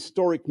a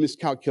historic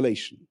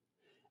miscalculation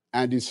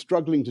and is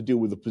struggling to deal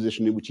with the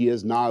position in which he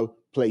has now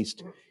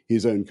placed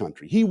his own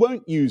country. He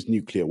won't use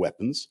nuclear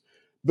weapons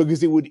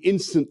because it would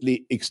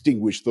instantly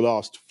extinguish the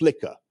last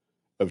flicker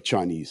of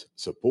Chinese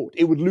support.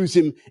 It would lose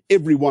him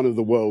every one of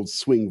the world's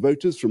swing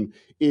voters from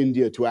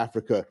India to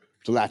Africa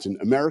to Latin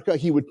America.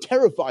 He would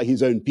terrify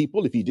his own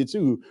people if he did so,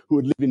 who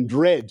would live in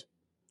dread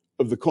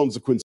of the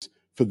consequences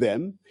for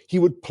them. He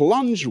would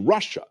plunge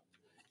Russia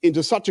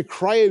into such a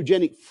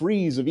cryogenic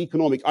freeze of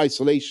economic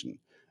isolation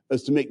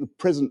as to make the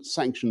present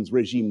sanctions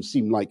regime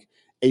seem like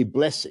a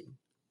blessing.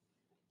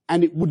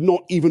 And it would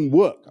not even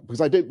work, because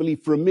I don't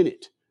believe for a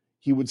minute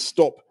he would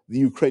stop the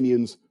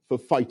Ukrainians from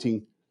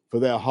fighting for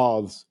their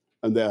hearths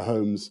and their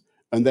homes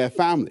and their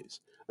families.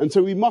 And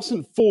so we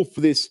mustn't fall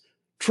for this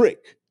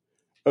trick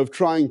of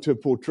trying to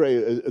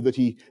portray, that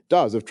he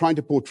does, of trying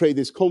to portray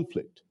this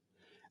conflict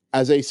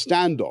as a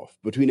standoff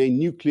between a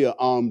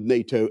nuclear-armed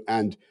NATO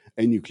and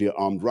a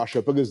nuclear-armed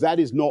Russia, because that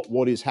is not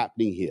what is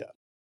happening here.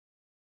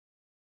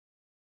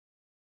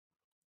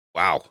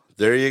 Wow,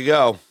 there you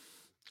go.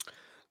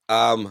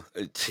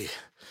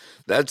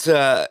 That's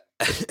all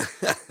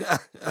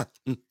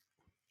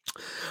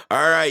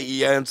right,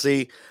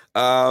 Yancey.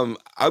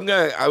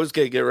 I was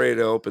gonna get ready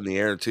to open the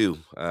air too.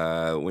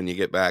 When you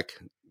get back,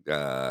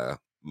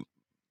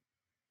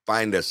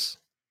 find us.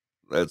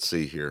 Let's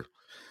see here.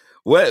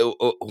 What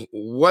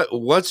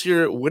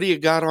do you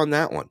got on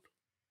that one?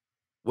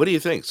 What do you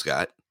think,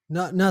 Scott?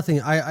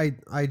 Nothing. I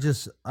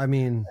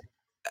mean,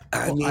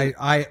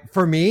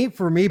 for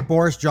me,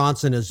 Boris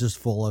Johnson is just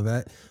full of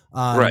it.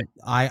 Right.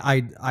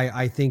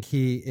 I think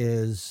he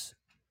is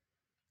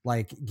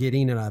like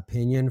getting an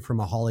opinion from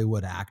a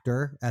Hollywood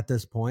actor at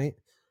this point.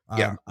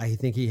 Yeah. I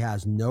think he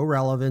has no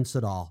relevance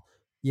at all.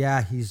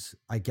 Yeah,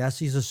 I guess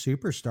he's a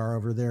superstar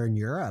over there in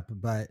Europe,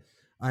 but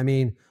I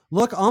mean,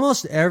 look,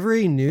 almost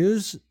every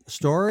news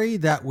story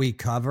that we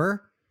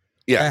cover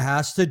that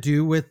has to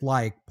do with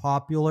like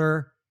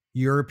popular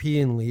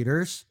European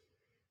leaders.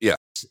 Yeah.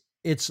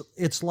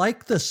 It's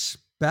like the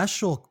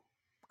special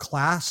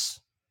class,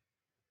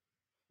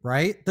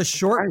 right? The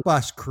short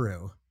bus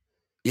crew.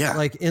 Yeah.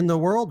 Like in the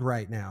world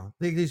right now.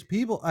 These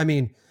people, I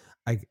mean,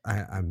 I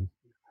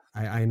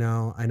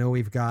know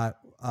we've got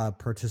a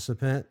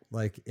participant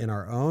like in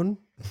our own.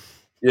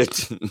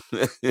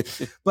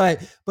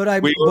 but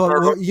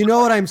you know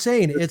what I'm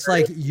saying? It's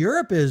like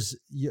Europe is,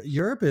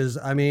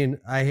 I mean,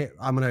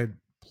 I'm going to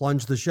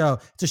plunge the show.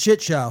 It's a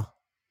shit show.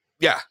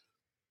 Yeah.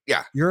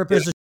 Yeah. Europe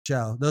is a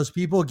show. Those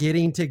people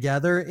getting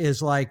together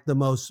is like the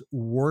most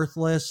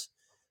worthless,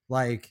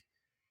 like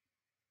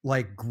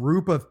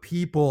group of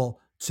people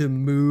to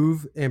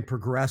move and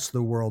progress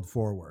the world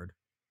forward.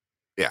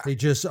 Yeah. They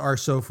just are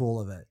so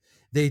full of it.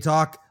 They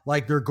talk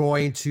like they're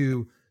going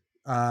to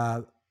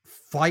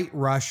fight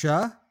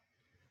Russia,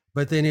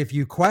 but then if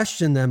you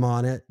question them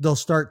on it, they'll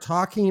start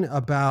talking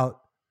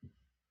about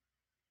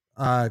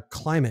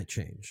climate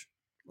change.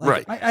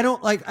 Like, right. I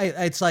don't like,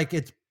 it's like,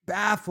 it's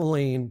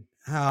baffling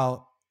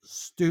how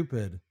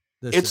stupid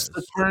this is. It's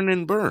the turn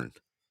and burn.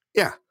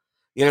 Yeah.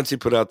 Yancey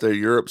put out there,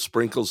 Europe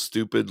sprinkles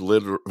stupid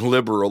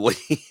liberally.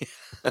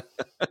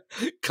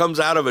 Comes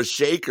out of a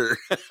shaker.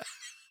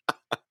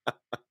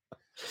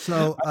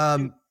 So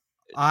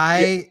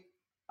I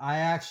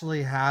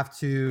actually have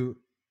to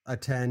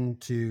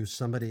attend to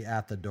somebody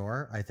at the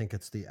door. I think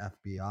it's the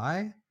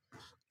FBI.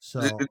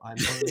 So I'm going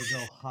to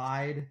go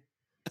hide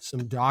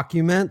some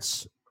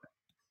documents.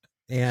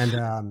 And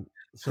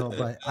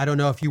but I don't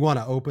know if you want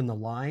to open the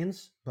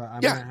lines, but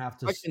I'm going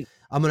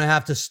to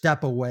have to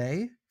step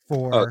away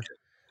for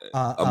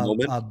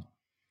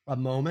a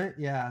moment.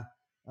 Yeah.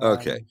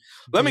 Okay.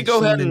 Let me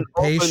go ahead and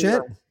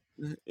patient.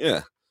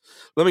 Yeah.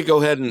 Let me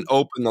go ahead and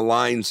open the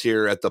lines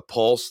here at the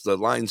Pulse. The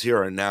lines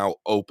here are now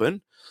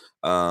open.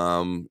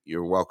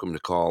 You're welcome to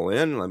call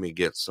in. Let me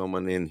get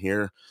someone in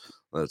here.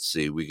 Let's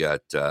see. We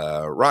got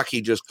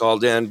Rocky just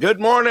called in. Good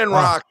morning,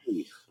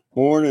 Rocky.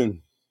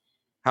 Morning.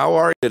 How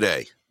are you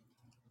today?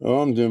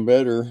 Oh, I'm doing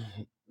better.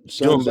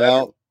 Sun's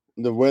out.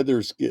 The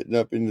weather's getting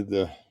up into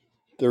the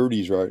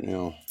 30s right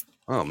now.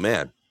 Oh,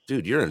 man.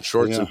 Dude, you're in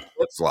shorts and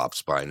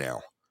flip-flops by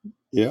now.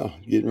 Yeah,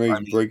 getting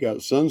ready to break out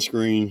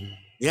sunscreen.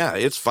 Yeah,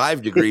 it's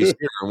 5 degrees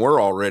here, and we're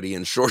already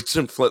in shorts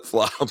and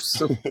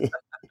flip-flops.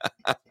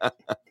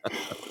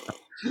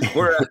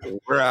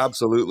 We're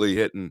absolutely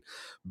hitting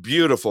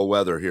beautiful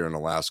weather here in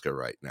Alaska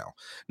right now.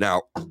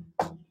 Now,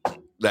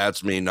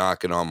 that's me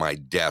knocking on my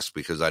desk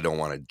because I don't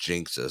want to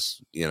jinx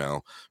us,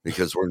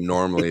 because we're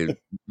normally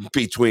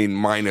between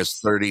minus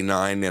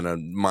 39 and a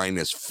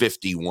minus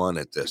 51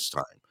 at this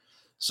time.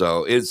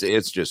 So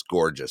it's just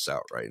gorgeous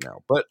out right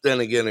now. But then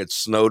again, it's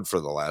snowed for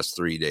the last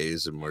 3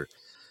 days, and we're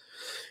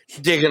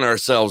digging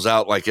ourselves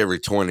out like every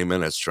 20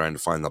 minutes trying to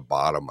find the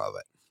bottom of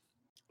it.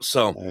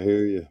 So I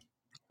hear you.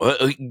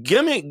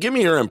 Give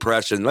me your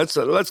impression. Let's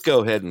go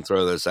ahead and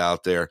throw this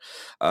out there.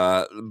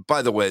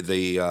 By the way,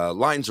 the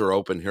lines are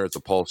open here at the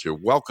Pulse. You're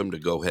welcome to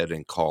go ahead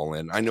and call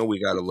in. I know we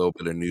got a little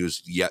bit of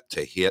news yet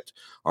to hit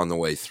on the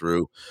way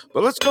through,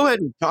 but let's go ahead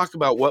and talk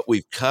about what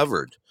we've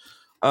covered.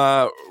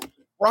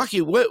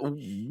 Rocky,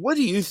 what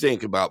do you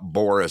think about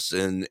Boris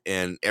and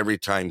every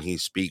time he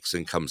speaks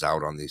and comes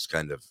out on these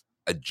kind of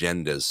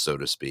agendas, so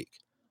to speak?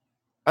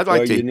 I'd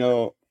like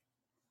to.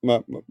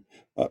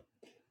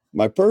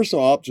 My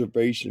personal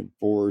observation of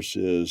Boris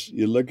is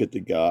you look at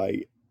the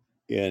guy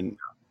and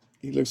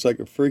he looks like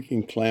a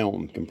freaking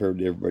clown compared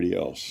to everybody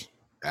else.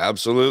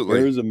 Absolutely.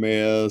 Hair's a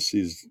mess.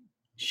 His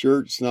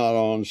shirt's not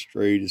on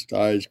straight. His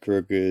tie's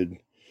crooked.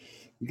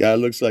 The guy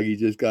looks like he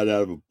just got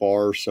out of a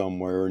bar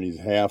somewhere and he's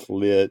half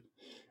lit.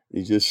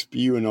 He's just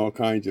spewing all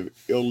kinds of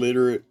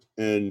illiterate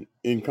and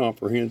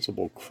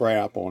incomprehensible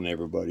crap on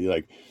everybody.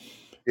 Like,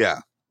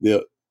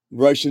 the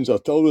Russians will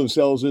throw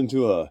themselves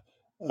into a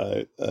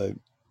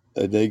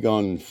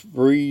daggone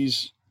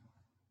freeze.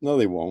 No,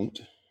 they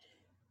won't.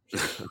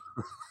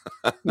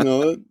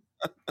 No,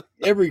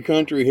 every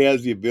country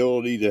has the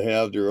ability to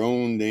have their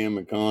own damn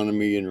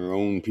economy and their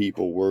own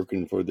people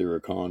working for their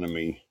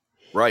economy.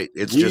 Right.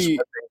 It's just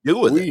what they do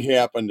with it. We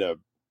happen to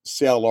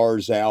sell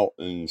ours out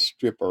and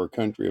strip our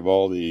country of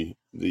all the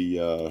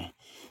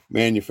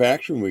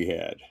manufacturing we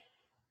had.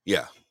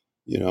 Yeah.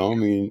 I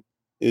mean,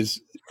 it's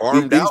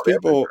farmed these out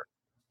people. Everywhere.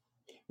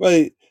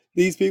 Well,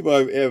 these people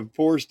have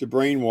forced the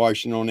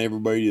brainwashing on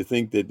everybody to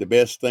think that the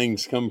best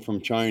things come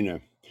from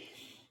China.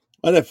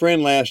 I had a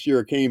friend last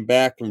year came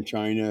back from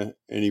China,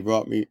 and he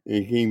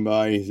came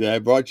by and he said, I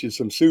brought you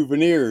some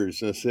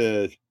souvenirs. I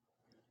said,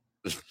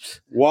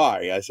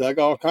 why? I said, I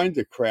got all kinds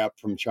of crap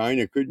from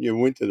China. Couldn't you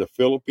went to the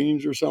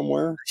Philippines or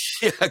somewhere?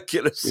 Yeah,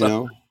 get us You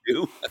know?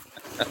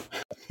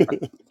 something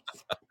new.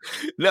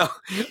 No,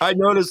 I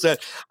noticed that.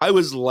 I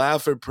was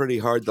laughing pretty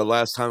hard the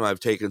last time I've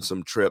taken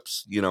some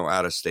trips,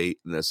 out of state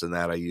and this and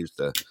that. I used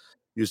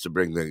to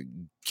bring the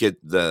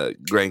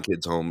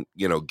grandkids home,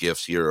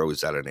 gifts here,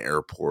 always at an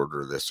airport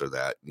or this or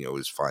that. You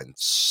always find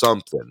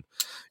something,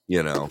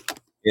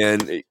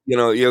 and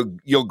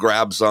you'll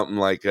grab something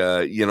like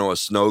a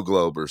snow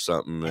globe or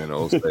something, and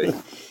it'll say,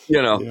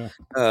 Yeah.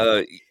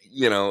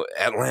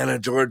 Atlanta,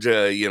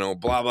 Georgia,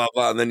 blah blah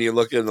blah, and then you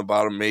look in the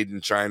bottom, made in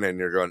China, and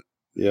you're going,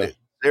 Yeah.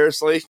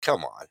 seriously,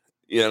 come on,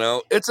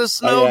 it's a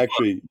snow.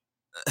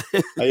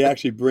 I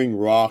actually bring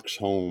rocks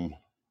home.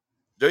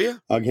 Do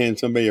you? I'll hand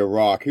somebody a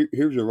rock.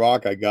 Here's a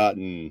rock I got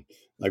when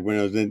I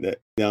was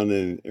down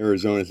in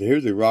Arizona. I said,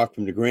 here's a rock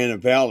from the Granite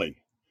Valley.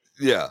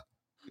 Yeah.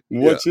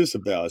 What's this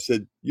about? I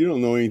said, you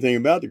don't know anything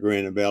about the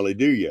Granite Valley,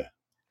 do you?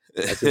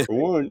 I said, for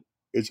one,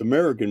 it's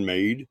American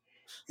made,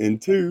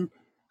 and two,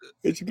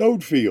 it's a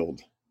gold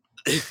field.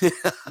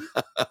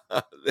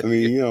 I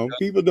mean,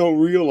 people don't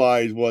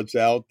realize what's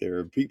out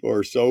there. People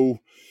are so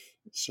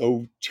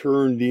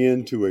turned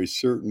into a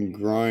certain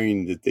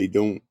grind that they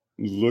don't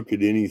look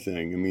at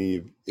anything. I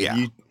mean,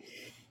 if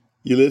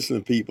you listen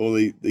to people,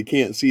 they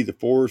can't see the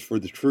forest for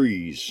the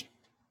trees.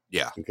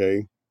 Yeah.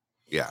 Okay.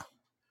 Yeah.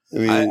 I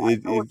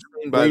mean,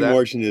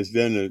 brainwashing has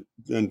done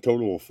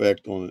total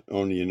effect on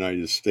the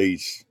United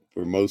States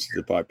for most of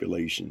the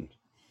population.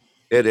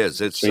 It is.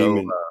 It's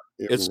so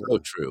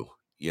true.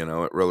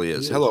 It really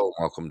is. Hello,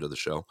 welcome to the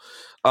show.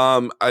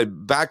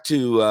 Back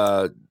to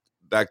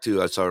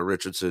I saw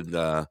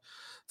Richardson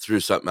threw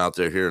something out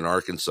there here in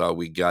Arkansas.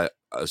 We got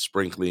a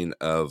sprinkling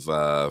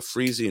of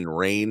freezing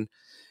rain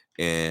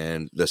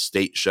and the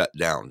state shut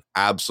down.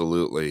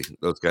 Absolutely.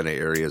 Those kind of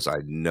areas, I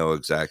know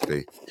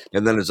exactly.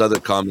 And then his other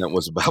comment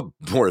was about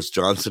Boris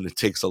Johnson. It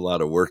takes a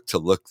lot of work to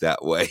look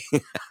that way.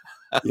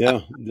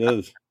 Yeah, it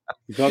Does.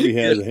 He probably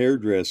has a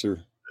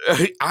hairdresser.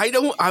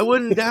 I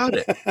wouldn't doubt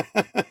it.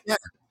 Yeah.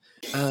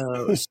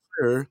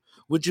 Sir,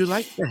 would you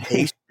like the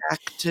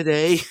haystack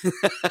today?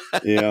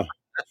 Yeah.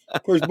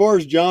 Of course,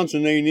 Boris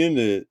Johnson ain't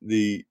in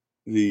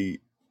the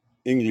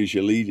English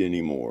elite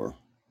anymore.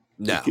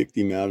 No. They kicked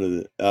him out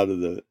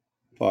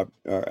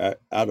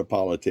of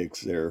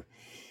politics there.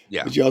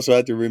 Yeah. But you also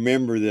have to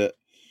remember that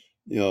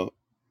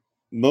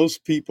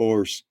most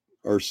people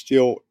are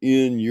still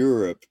in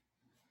Europe.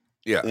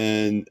 Yeah.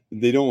 And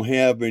they don't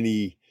have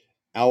any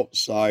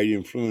outside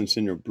influence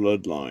in their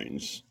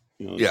bloodlines.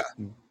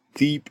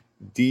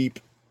 Deep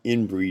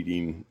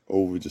inbreeding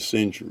over the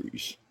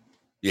centuries.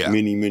 Yeah.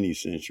 Many, many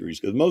centuries.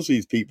 Because most of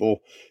these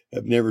people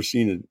have never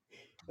seen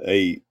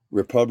a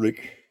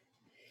republic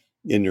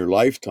in their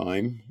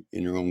lifetime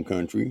in their own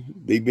country.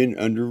 They've been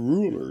under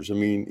rulers. I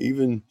mean,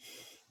 even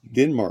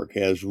Denmark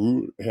has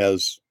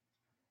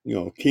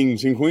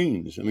kings and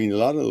queens. I mean, a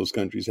lot of those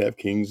countries have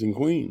kings and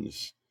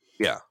queens.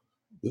 Yeah.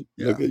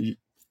 Look at you.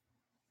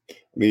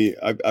 I mean,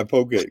 I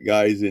poke at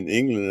guys in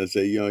England and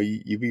say,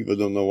 you people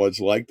don't know what it's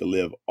like to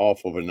live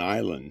off of an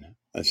island.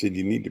 I said,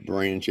 you need to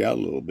branch out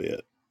a little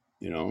bit.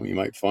 You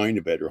might find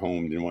a better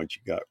home than what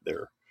you got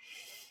there.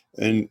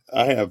 And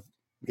I have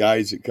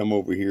guys that come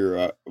over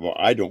here. Well,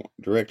 I don't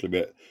directly,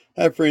 but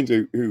I have friends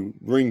who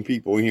bring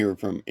people here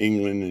from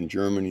England and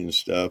Germany and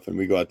stuff. And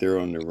we go out there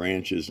on their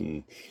ranches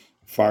and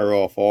fire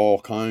off all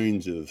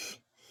kinds of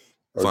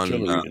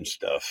artillery and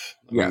stuff.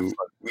 Yeah.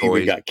 We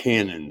even got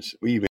cannons.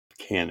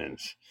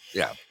 Cannons.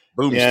 Yeah.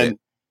 Boomstick.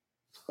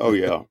 Oh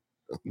yeah.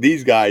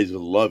 These guys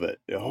love it.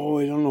 Oh,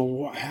 I don't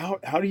know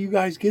how do you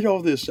guys get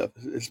all this stuff?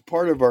 It's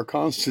part of our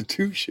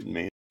Constitution,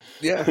 man.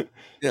 Yeah.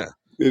 Yeah.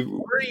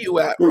 Where are you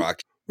at,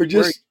 Rock? We're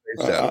just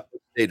what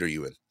state are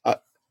you in?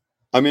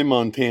 I'm in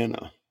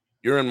Montana.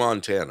 You're in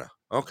Montana.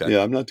 Okay.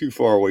 Yeah, I'm not too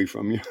far away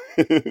from you.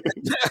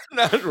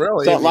 Not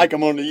really. It's not like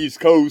I'm on the East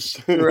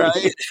Coast.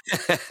 Right.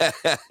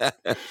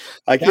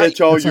 I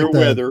catch all your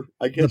weather.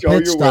 I catch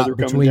all your weather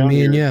coming down me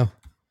here. And you.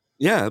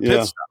 Yeah,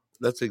 pit stop.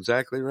 That's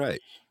exactly right.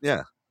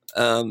 Yeah.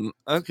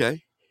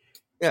 Okay.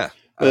 Yeah.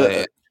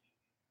 I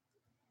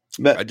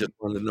just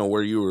wanted to know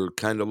where you were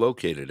kind of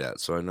located at,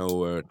 so I know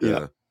where.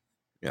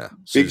 Yeah.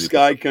 Big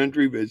Sky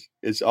Country, but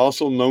it's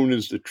also known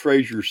as the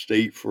Treasure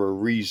State for a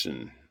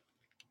reason.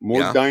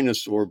 More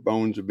dinosaur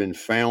bones have been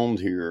found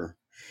here.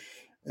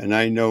 And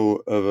I know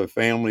of a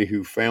family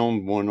who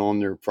found one on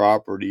their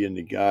property, and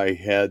the guy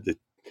had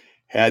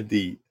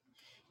the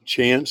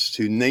chance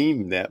to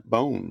name that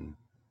bone.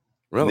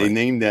 Really? They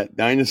named that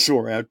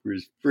dinosaur after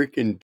his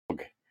freaking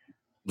dog.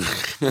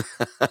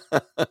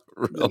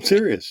 Really? I'm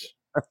serious.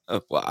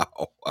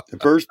 Wow. The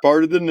first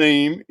part of the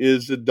name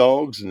is the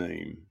dog's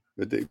name.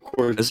 But of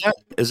course,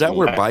 is that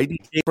where Biden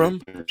came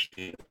from?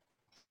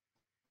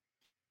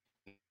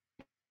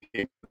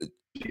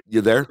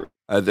 You there?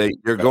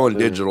 You're going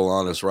digital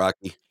on us,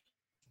 Rocky.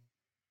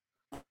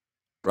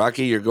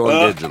 Rocky, you're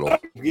going digital.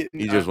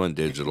 He just went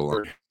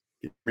digital.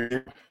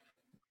 Can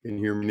you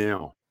hear me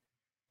now?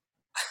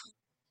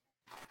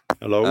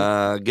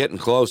 Hello? Getting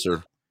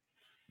closer.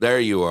 There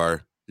you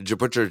are. Did you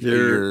put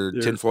your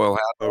tinfoil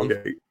hat on?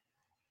 Okay.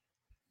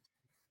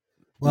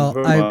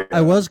 Well,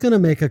 I was going to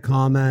make a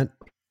comment.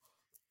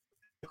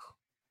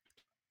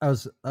 I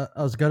was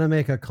going to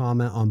make a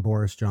comment on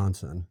Boris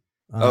Johnson.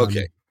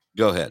 Okay,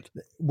 go ahead.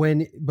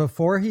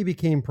 Before he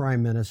became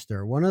prime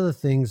minister, one of the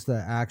things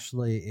that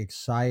actually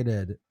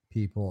excited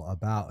people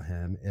about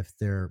him, if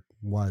there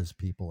was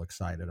people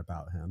excited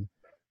about him,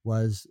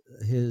 was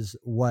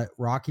what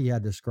Rocky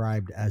had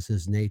described as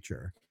his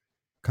nature,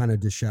 kind of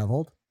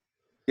disheveled.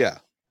 Yeah.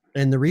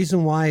 And the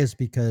reason why is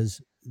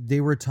because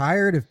they were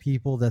tired of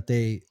people that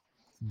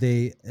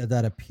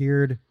that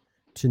appeared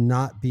to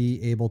not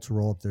be able to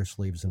roll up their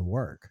sleeves and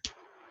work.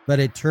 But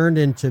it turned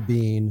into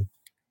being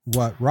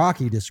what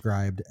Rocky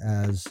described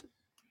as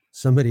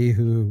somebody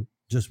who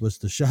just was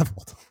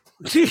disheveled.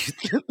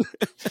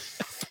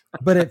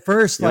 But at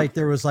first, like,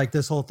 there was like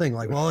this whole thing,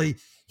 like, well,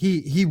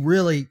 he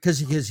really, because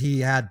he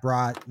had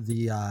brought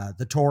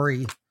the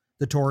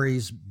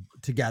Tories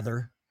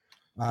together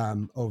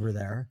over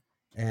there,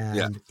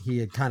 and he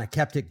had kind of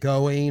kept it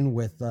going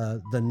with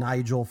the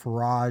Nigel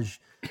Farage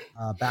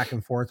back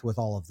and forth with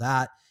all of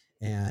that,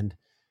 and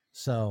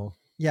so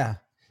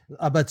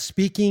but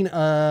speaking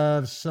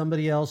of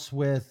somebody else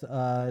with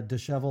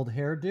disheveled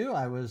hairdo,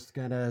 I was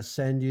gonna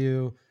send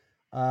you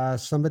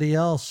somebody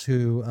else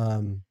who I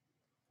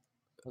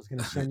was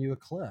gonna send you a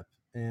clip,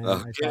 and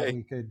I thought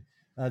we could.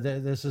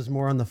 This is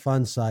more on the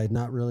fun side,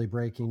 not really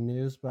breaking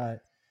news,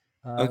 but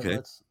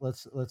let's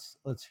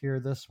hear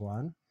this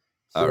one.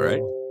 So, all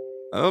right.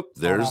 Oh,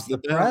 there's the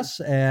press,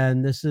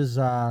 and this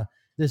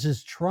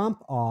is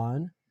Trump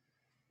on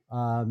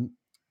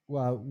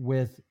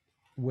with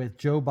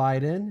Joe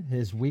Biden.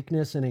 His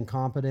weakness and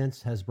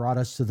incompetence has brought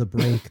us to the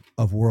brink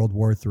of World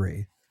War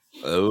III.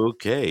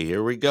 Okay,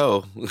 here we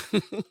go.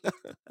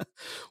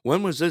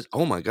 When was this?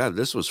 Oh my God,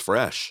 this was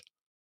fresh.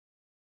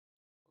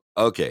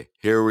 Okay,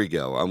 here we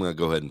go. I'm going to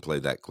go ahead and play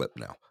that clip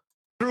now.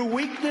 Through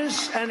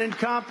weakness and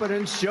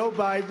incompetence, Joe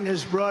Biden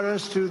has brought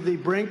us to the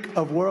brink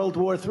of World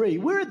War III.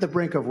 We're at the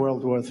brink of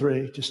World War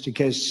III, just in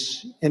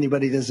case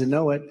anybody doesn't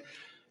know it.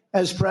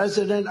 As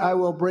president, I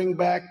will bring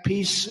back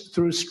peace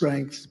through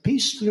strength.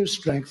 Peace through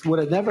strength would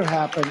have never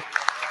happened.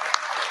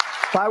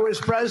 If I was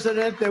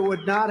president, there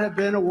would not have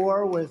been a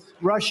war with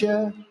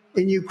Russia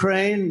in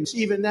Ukraine.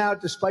 Even now,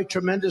 despite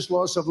tremendous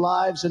loss of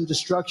lives and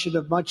destruction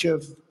of much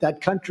of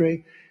that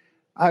country,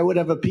 I would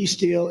have a peace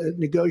deal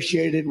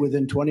negotiated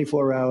within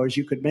 24 hours.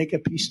 You could make a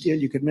peace deal.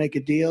 You could make a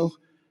deal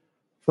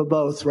for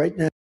both right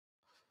now.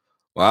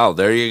 Wow,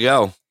 there you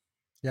go.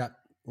 Yeah.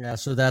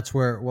 So that's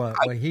where what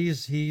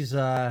he's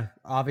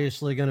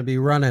obviously going to be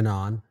running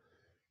on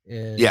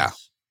is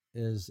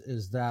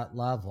that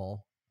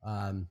level.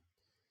 And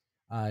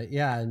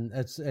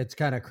it's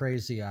kind of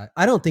crazy.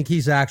 I don't think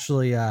he's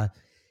actually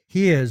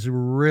he has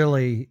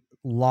really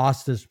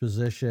lost his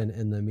position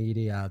in the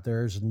media.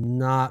 There's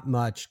not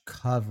much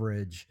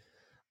coverage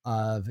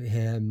of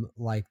him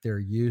like there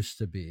used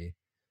to be.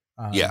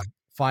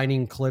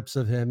 Finding clips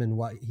of him and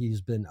what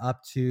he's been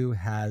up to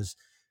has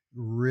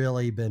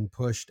really been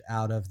pushed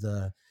out of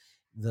the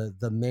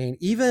main,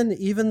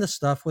 even the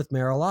stuff with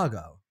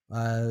Mar-a-Lago.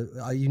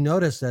 You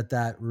notice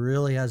that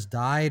really has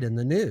died in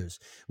the news.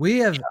 We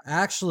have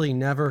actually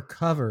never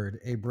covered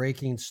a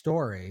breaking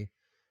story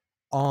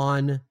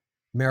on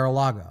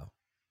Mar-a-Lago.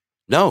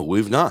 No,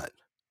 we've not.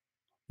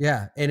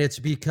 Yeah, and it's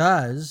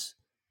because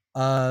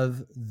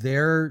of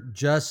they're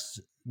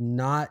just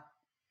not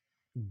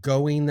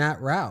going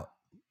that route.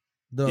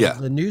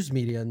 The news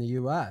media in the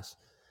U.S.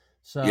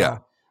 So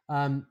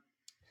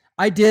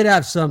I did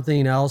have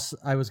something else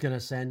I was going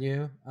to send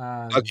you.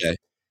 Okay,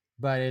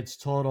 but it's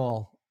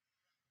total,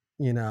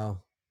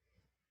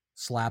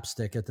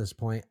 slapstick at this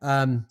point.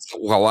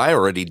 Well, I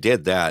already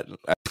did that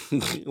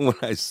when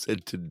I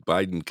said to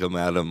Biden, come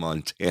out of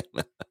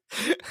Montana.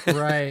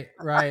 Right.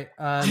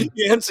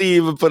 Yancey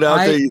even put out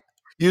there,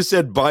 you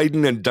said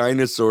Biden and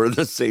dinosaur in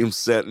the same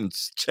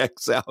sentence,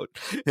 checks out.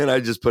 And I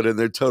just put in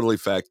there, totally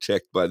fact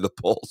checked by the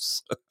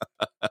Pulse.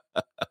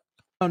 I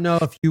don't know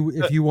if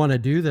you want to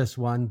do this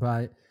one,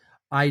 but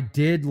I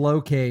did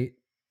locate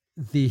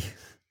the.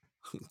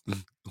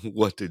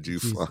 What did you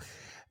find?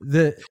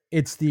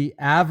 It's the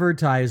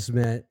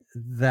advertisement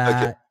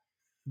that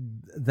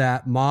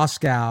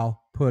Moscow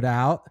put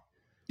out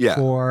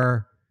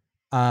for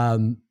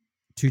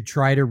to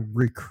try to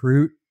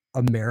recruit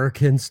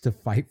Americans to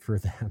fight for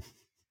them.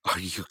 Are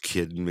you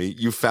kidding me?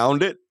 You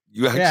found it?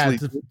 You actually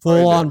it's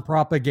full on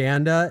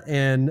propaganda.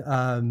 And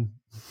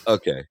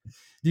okay.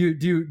 Do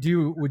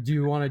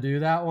you want to do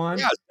that one?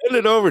 Yeah, send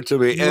it over to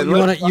me.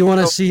 You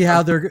want to see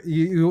how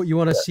you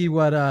want to see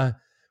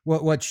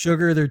what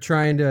sugar they're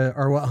trying to,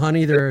 or what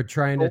honey they're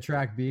trying to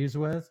attract bees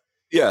with.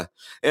 Yeah.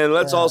 And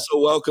let's also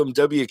welcome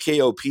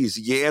WKOP's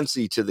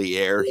Yancey to the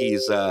air.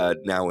 He's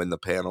now in the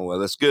panel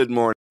with us. Good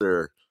morning,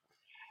 sir.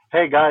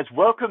 Hey guys,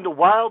 welcome to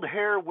Wild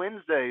Hair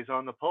Wednesdays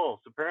on the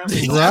Pulse.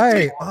 Apparently,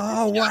 Right.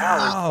 Oh,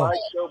 wow.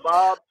 Sideshow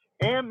Bob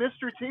and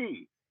Mr.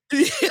 T.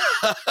 Yeah,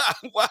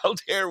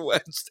 Wild Hair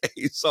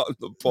Wednesdays on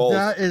the Pulse.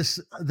 That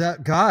is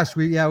that. Gosh,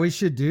 we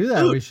should do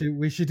that.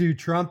 We should do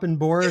Trump and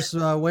Boris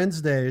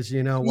Wednesdays.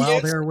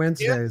 Wild Hair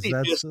Wednesdays. Andy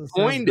just That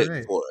coined sounds it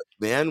great. for us,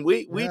 man.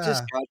 We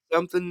just got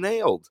something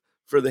nailed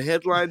for the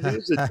headline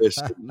news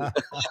edition.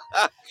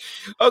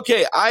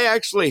 Okay, I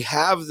actually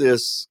have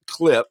this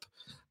clip,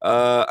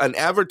 an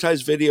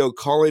advertised video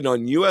calling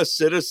on U.S.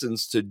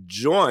 citizens to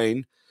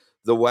join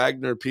the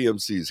Wagner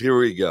PMCs. Here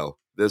we go.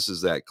 This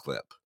is that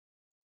clip.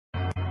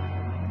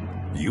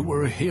 You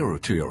were a hero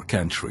to your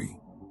country,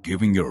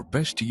 giving your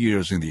best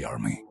years in the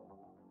army.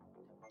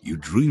 You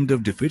dreamed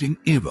of defeating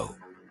evil.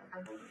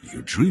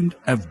 You dreamed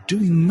of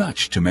doing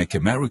much to make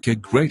America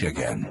great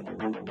again.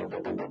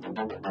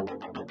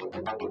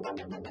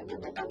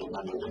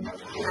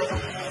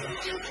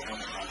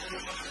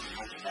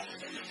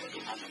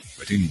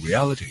 But in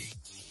reality,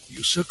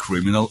 you saw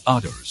criminal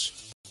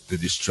others, the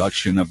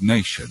destruction of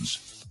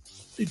nations,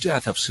 the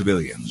death of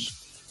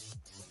civilians,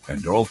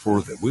 and all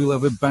for the will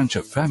of a bunch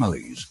of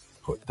families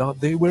who thought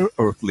they were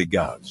earthly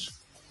gods,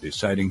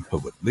 deciding who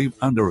would live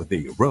under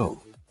their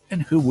rule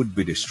and who would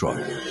be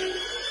destroyed.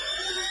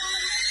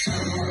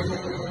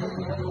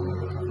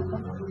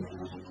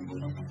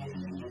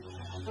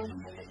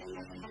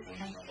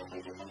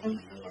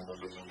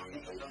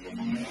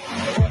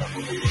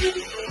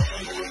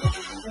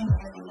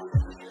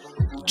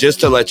 Just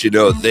to let you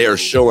know, they are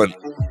showing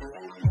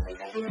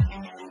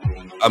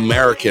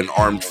American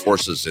armed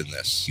forces in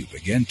this. You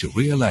began to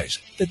realize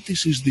that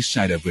this is the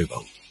side of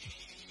evil.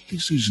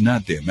 This is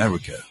not the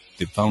America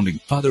the founding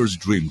fathers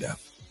dreamed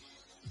of.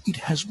 It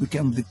has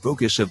become the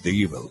focus of the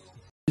evil.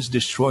 It is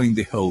destroying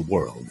the whole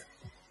world.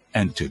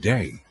 And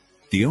today,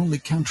 the only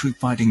country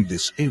fighting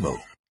this evil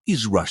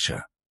is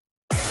Russia.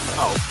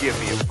 Oh, give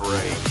me a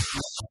break.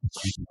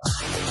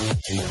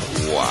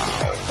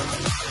 Wow.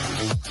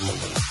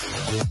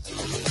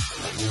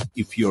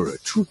 If you're a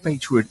true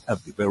patriot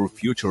of the very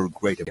future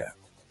great America,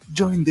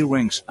 join the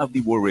ranks of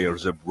the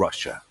warriors of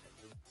Russia.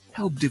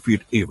 Help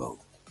defeat evil,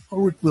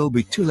 or it will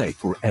be too late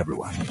for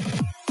everyone.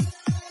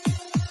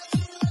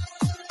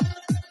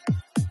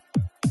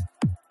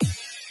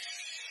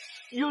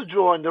 You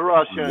join the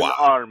Russian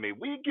army.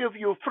 We give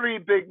you free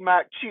Big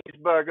Mac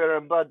cheeseburger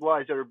and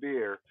Budweiser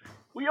beer.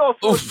 We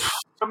also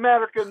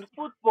American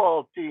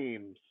football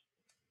teams.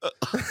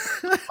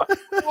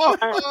 Oh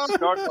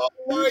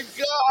my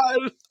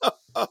God.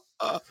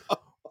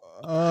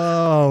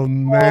 Oh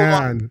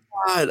man.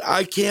 Oh my God.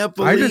 I can't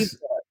believe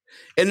that.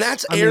 And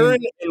that's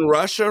airing in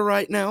Russia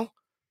right now.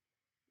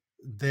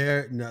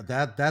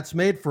 That's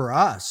made for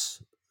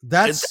us.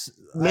 That's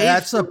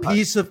a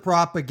piece of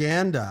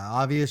propaganda.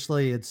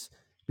 Obviously, it's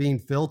being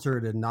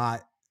filtered and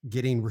not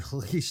getting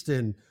released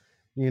in,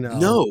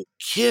 no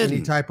kidding,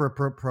 any type of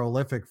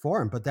prolific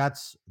form. But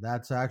that's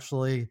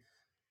actually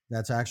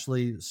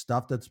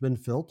stuff that's been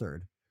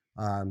filtered.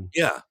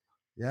 Yeah.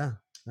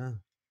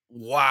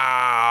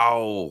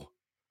 Wow.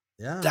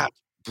 Yeah. That's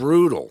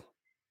brutal.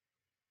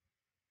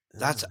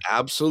 That's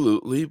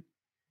absolutely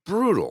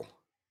brutal.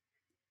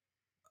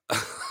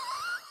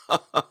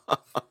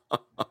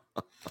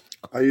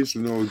 I used to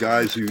know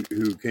guys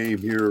who came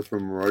here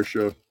from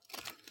Russia.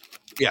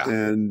 Yeah.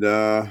 And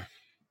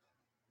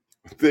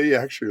they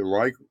actually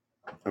like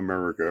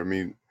America. I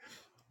mean,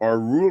 our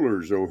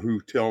rulers are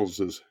who tells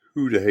us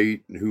who to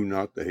hate and who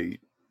not to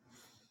hate.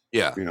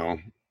 Yeah.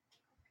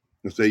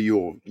 They say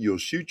you'll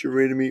shoot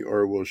your enemy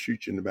or we'll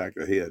shoot you in the back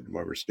of the head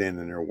while we're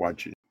standing there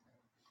watching.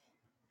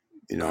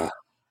 I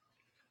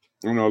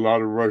know a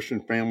lot of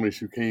Russian families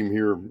who came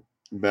here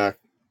back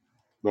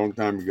a long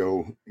time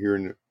ago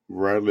here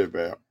where I live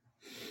at.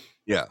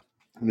 Yeah.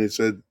 And they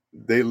said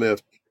they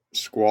left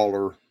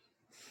squalor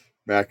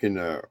back in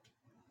the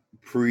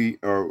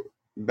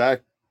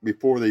back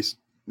before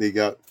they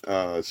got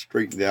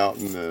straightened out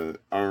and the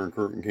Iron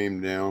Curtain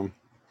came down.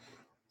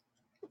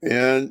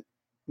 And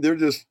they're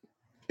just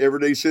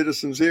everyday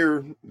citizens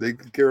here. They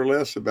could care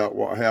less about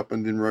what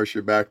happened in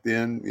Russia back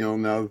then,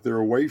 now that they're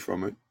away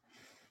from it.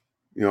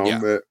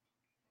 But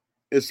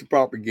it's the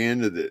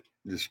propaganda that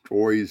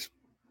destroys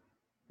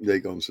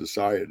daggone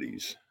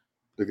societies.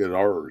 Look at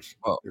ours.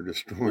 They're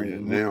destroying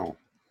it now.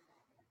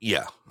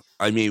 Yeah.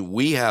 I mean,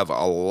 we have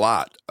a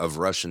lot of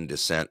Russian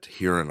descent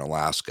here in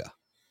Alaska.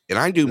 And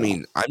I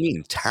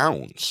mean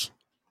towns,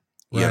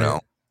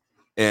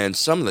 and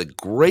some of the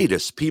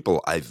greatest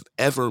people I've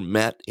ever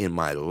met in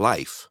my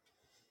life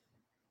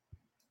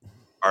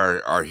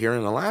are here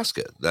in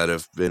Alaska that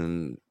have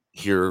been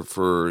here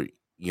for,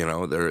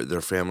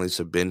 their families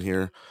have been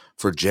here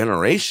for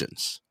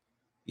generations,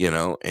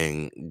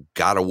 and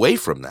got away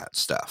from that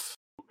stuff.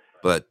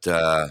 But,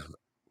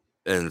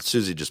 and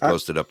Susie just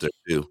posted up there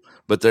too,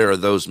 but there are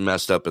those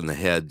messed up in the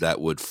head that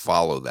would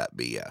follow that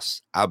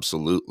BS.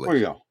 Absolutely. Oh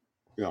yeah.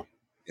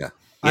 Yeah.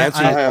 I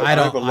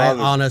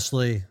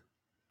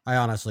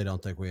honestly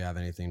don't think we have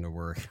anything to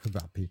worry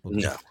about people.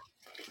 No,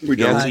 we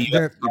don't.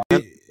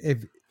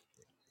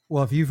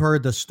 Well, if you've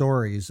heard the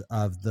stories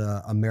of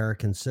the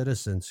American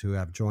citizens who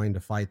have joined to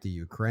fight the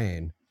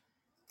Ukraine,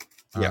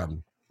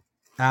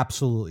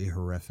 absolutely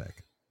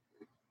horrific.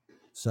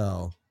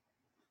 So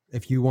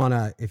if you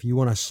wanna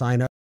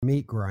sign up for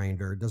meat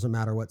grinder, it doesn't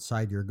matter what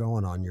side you're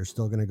going on, you're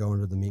still gonna go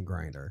into the meat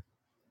grinder.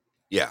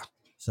 Yeah.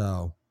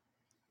 So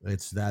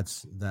that's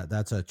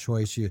a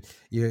choice you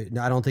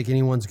I don't think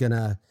anyone's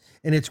gonna.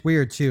 And it's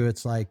weird too.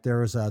 It's like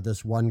there was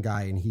this one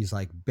guy and he's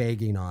like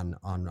begging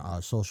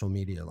on social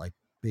media, like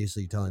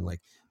basically telling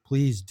like,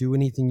 please do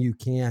anything you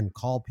can,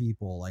 call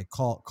people, like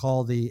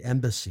call the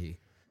embassy,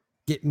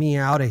 get me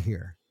out of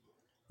here,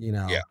 you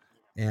know. Yeah.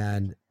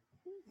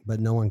 But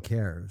no one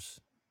cares.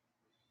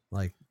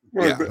 Like,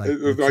 well,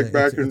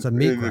 back in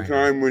the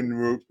time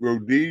when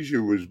Rhodesia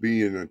was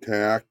being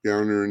attacked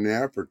down there in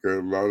Africa,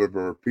 a lot of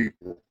our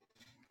people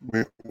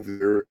went over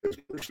there as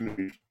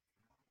mercenaries.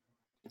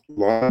 A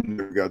lot of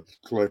them got to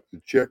collect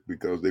the check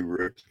because they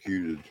were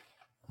executed.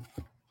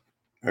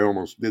 I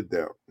almost did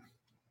that.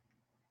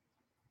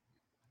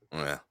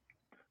 Yeah.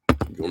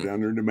 Go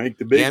down there to make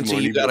the big Nancy,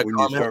 money, but when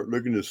you start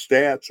looking at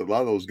stats, a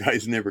lot of those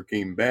guys never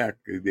came back.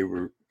 They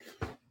were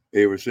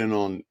sent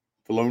on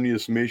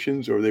felonious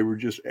missions, or they were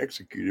just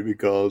executed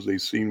because they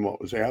seen what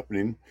was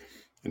happening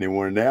and they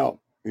wanted out.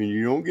 And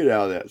you don't get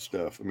out of that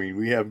stuff. I mean,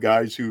 we have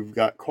guys who've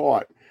got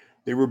caught.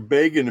 They were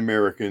begging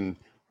American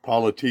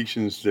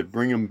politicians to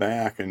bring them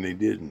back, and they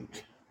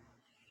didn't.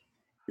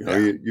 You know,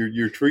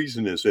 you're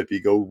treasonous if you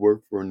go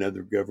work for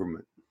another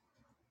government.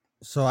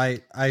 So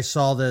I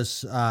saw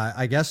this.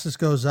 I guess this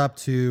goes up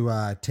to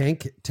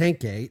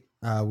Tankgate.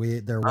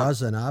 There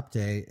was an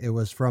update. It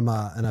was from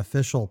an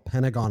official,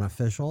 Pentagon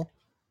official.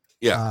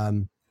 Yeah.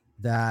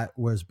 That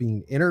was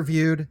being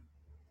interviewed,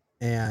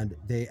 and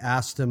they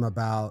asked him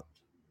about,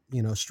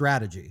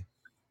 strategy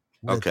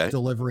with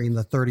delivering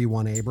the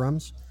 31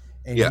 Abrams,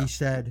 and he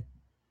said,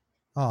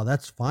 "Oh,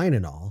 that's fine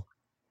and all,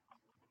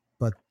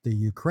 but the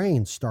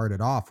Ukraine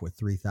started off with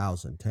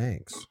 3,000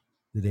 tanks.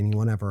 Did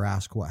anyone ever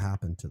ask what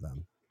happened to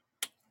them?"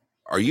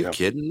 Are you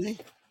kidding me?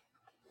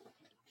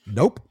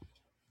 Nope.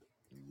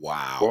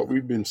 Wow. What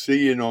we've been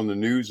seeing on the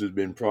news has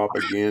been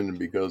propaganda,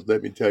 because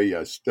let me tell you,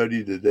 I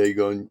studied the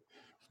Dagon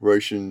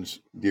Russians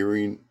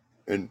during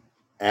and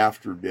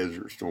after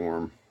Desert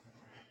Storm,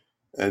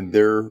 and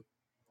their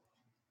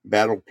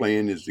battle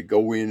plan is to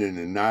go in and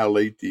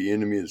annihilate the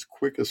enemy as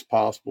quick as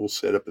possible,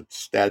 set up a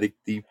static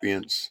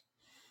defense,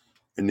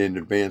 and then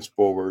advance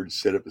forward,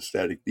 set up a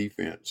static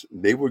defense.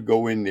 They would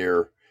go in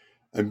there,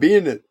 and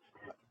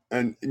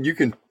and you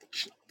can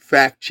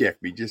fact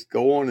check me, just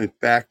go on and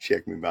fact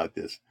check me about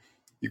this.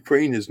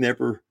 Ukraine has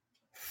never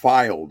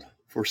filed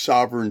for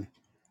sovereign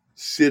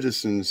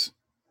citizens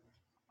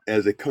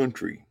as a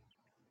country.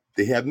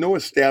 They have no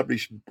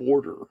established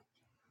border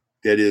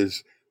that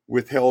is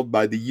withheld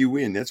by the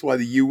UN. That's why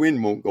the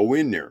UN won't go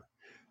in there.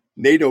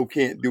 NATO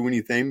can't do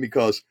anything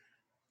because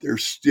they're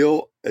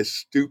still a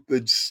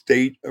stupid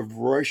state of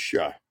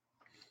Russia.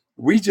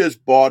 We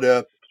just bought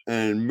up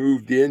and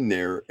moved in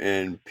there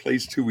and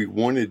placed who we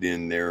wanted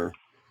in there,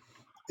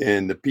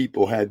 and the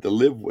people had to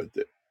live with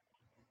it.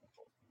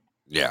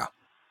 Yeah.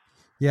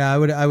 Yeah, I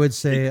would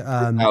say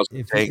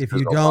if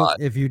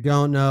you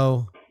don't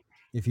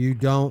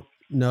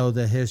know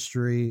the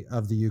history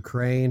of the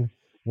Ukraine,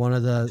 one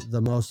of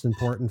the most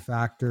important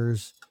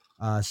factors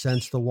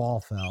since the wall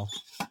fell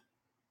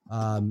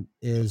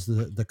is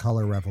the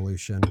color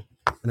revolution,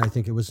 and I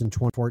think it was in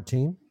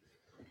 2014.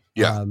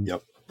 Yeah.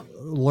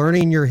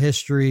 Learning your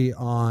history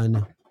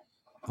on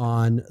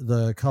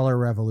the color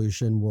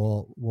revolution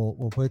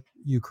will put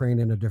Ukraine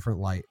in a different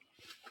light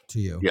to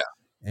you. Yeah.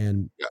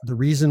 And the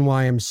reason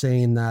why I'm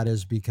saying that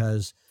is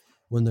because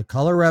when the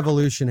color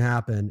revolution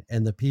happened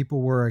and the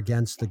people were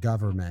against the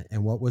government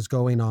and what was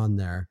going on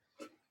there,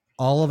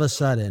 all of a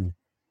sudden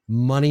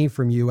money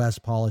from U.S.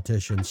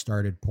 politicians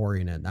started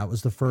pouring in. That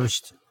was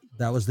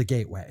the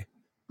gateway.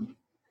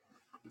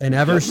 And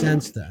ever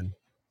since then,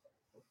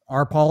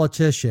 our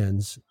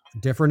politicians,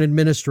 different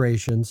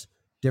administrations,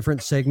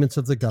 different segments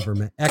of the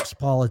government,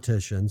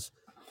 ex-politicians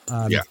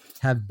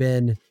have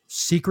been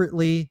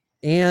secretly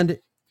and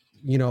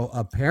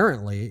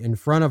apparently in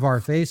front of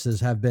our faces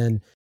have been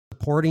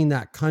supporting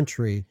that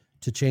country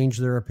to change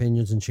their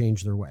opinions and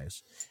change their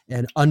ways,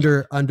 and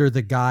under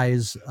the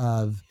guise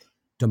of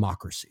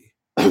democracy.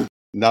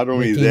 Not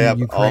only that,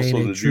 but Ukraine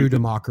also a true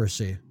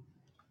democracy.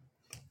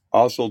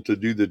 Also, to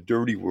do the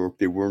dirty work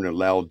they weren't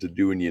allowed to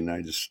do in the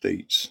United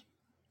States.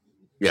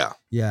 Yeah.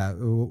 Yeah.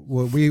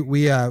 Well,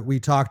 we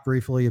talked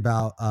briefly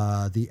about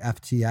the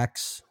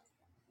FTX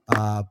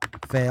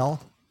fail.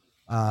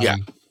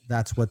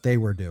 That's what they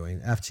were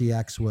doing.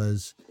 FTX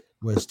was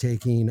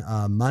taking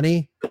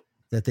money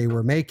that they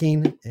were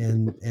making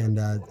and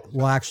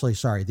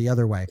the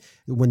other way.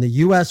 When the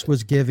U.S.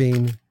 was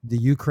giving the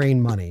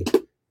Ukraine money,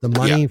 the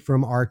money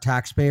from our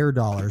taxpayer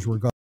dollars were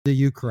going to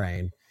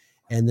Ukraine,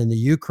 and then the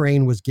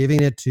Ukraine was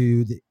giving it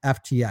to the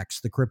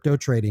FTX, the crypto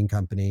trading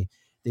company.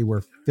 They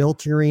were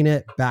filtering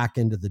it back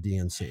into the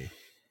DNC.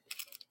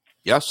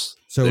 Yes.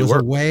 So it was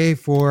a way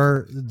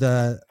for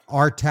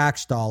our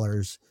tax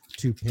dollars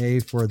to pay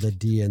for the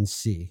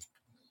DNC.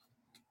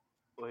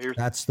 Well,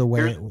 That's the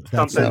way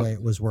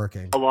it was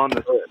working. Along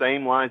the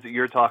same lines that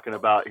you're talking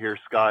about here,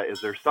 Scott, is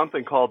there's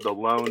something called the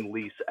Loan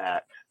Lease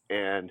Act.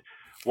 And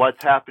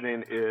what's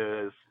happening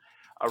is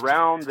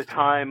around the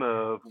time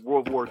of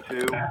World War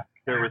II,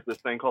 there was this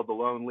thing called the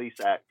Loan Lease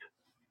Act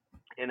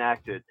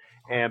enacted.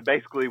 And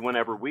basically,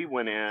 whenever we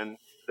went in,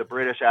 the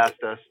British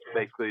asked us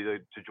basically to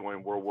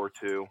join World War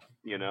II,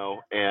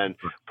 and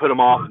put them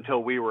off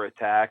until we were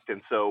attacked.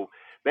 And so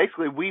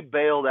basically we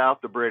bailed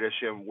out the British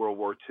in World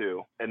War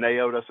II, and they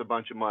owed us a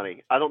bunch of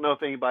money. I don't know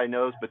if anybody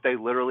knows, but they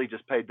literally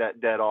just paid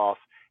that debt off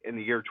in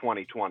the year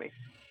 2020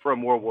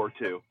 from World War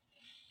II.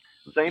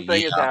 Same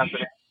thing is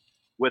happening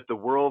with the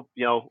world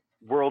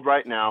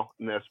right now,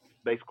 and this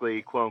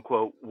basically quote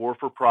unquote war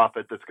for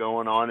profit that's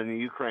going on in the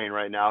Ukraine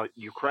right now.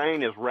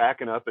 Ukraine is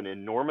racking up an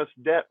enormous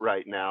debt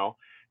right now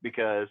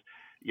because,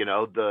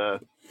 the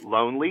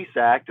Loan Lease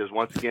Act is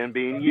once again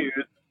being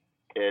used.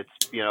 It's,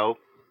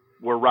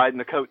 we're riding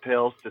the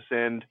coattails to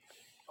send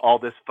all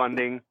this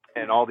funding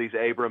and all these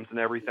Abrams and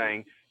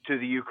everything to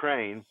the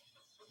Ukraine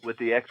with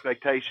the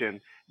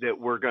expectation that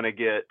we're going to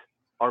get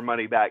our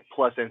money back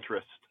plus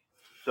interest.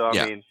 So,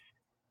 I mean,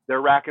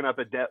 they're racking up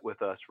a debt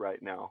with us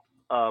right now.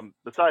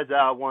 Besides that,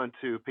 I wanted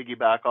to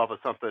piggyback off of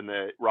something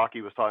that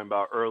Rocky was talking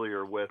about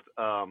earlier with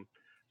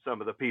some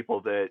of the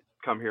people that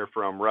come here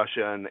from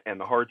Russia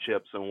and the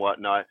hardships and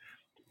whatnot.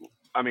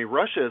 I mean,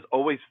 Russia has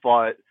always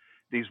fought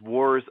these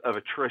wars of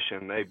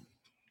attrition.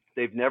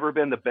 They've never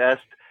been the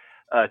best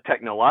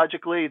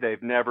technologically.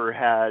 They've never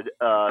had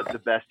the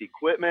best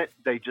equipment.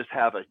 They just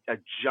have a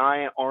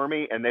giant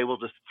army, and they will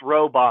just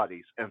throw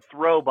bodies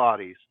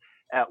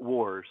at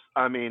wars.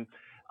 I mean,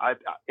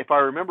 if I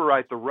remember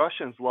right, the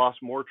Russians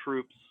lost more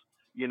troops,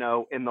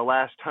 in the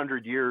last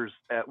 100 years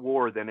at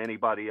war than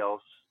anybody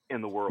else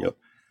in the world. Yep.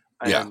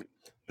 And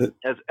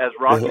as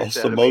Rocky lost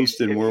said, the most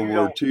in World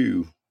War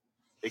II.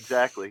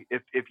 Exactly.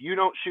 If you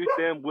don't shoot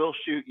them, we'll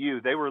shoot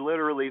you. They were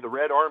literally, the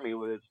Red Army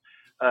was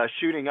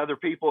shooting other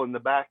people in the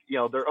back,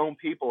 their own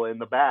people in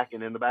the back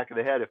and in the back of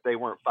the head if they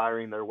weren't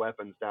firing their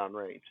weapons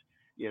downrange.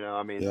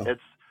 This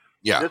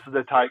is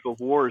the type of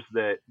wars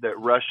that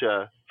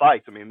Russia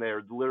fights. I mean,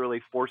 they're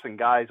literally forcing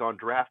guys on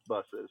draft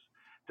buses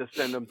to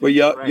send them to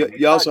Ukraine.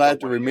 You also have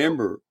to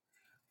remember,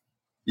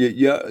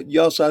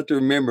 you also have to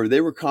remember they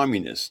were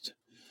communists.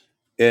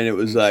 And it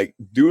was like,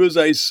 do as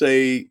I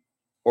say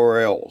or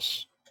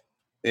else.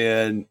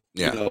 And,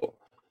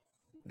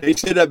 they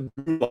set up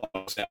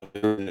laws out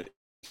there in the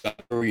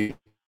South Korean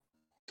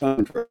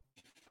country.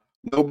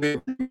 Nobody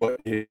knew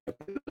what hit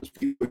those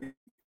people.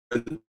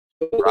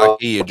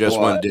 Rocky, you just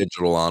went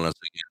digital on us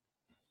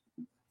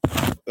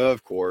again.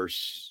 Of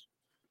course.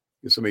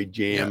 Get somebody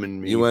jamming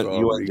me. You went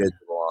digital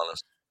on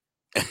us.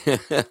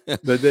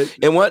 But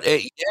and what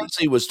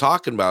Yancey was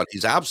talking about,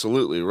 he's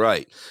absolutely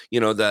right.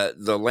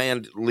 The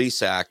Land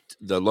Lease Act,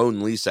 the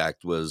Loan Lease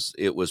Act was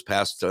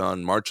passed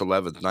on March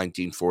 11th,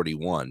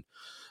 1941.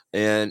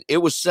 And it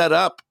was set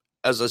up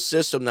as a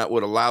system that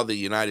would allow the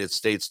United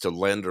States to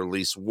lend or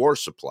lease war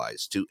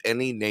supplies to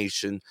any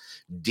nation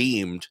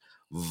deemed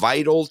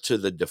vital to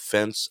the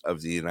defense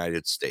of the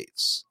United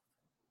States.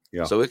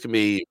 Yeah. So it can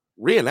be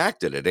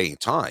reenacted at any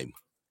time,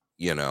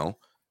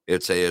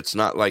 It's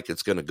not like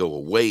it's going to go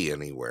away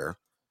anywhere.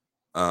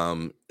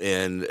 And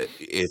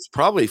it's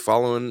probably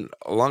following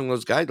along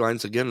those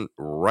guidelines again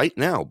right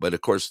now. But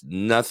of course,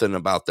 nothing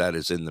about that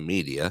is in the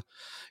media.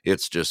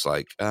 It's just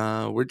like,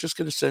 we're just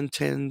going to send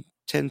 10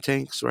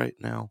 tanks right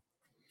now,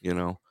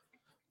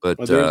 But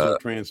there's no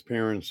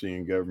transparency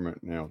in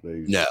government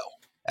nowadays. No,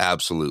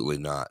 absolutely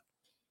not.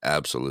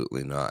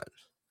 Absolutely not.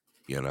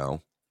 It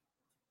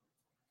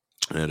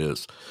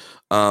is.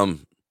 I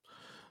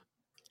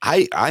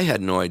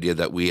had no idea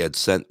that we had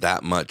sent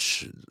that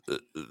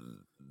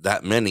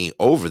many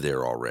over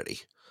there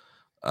already.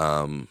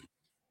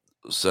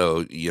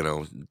 So,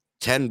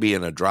 10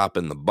 being a drop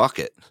in the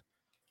bucket,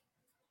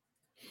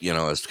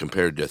 as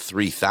compared to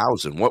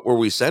 3,000. What were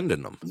we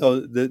sending them? No,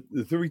 the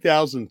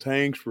 3,000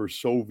 tanks were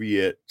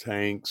Soviet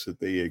tanks that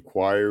they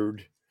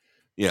acquired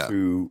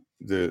through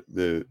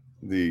the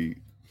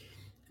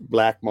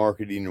black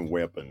marketing of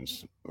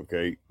weapons.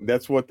 Okay.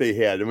 That's what they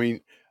had. I mean,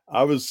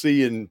 I was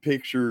seeing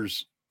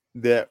pictures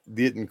that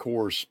didn't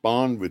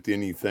correspond with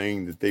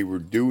anything that they were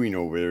doing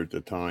over there at the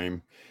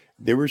time.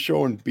 They were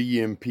showing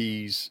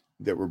BMPs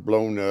that were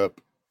blown up.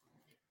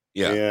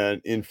 Yeah.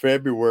 And in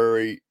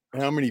February,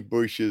 how many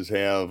bushes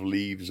have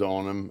leaves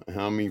on them?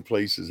 How many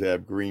places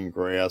have green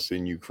grass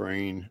in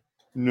Ukraine?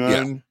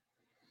 None.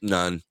 Yeah.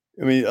 None.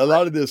 I mean, a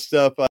lot of this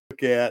stuff I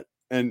look at,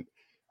 and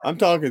I'm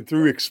talking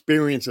through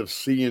experience of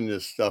seeing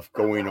this stuff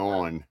going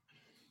on.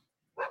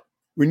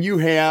 When you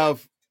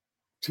have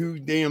 2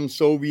 damn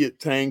Soviet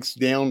tanks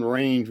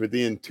downrange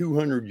within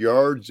 200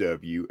 yards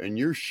of you, and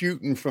you're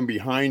shooting from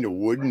behind a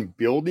wooden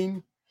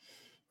building,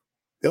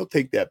 they'll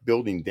take that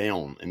building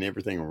down and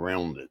everything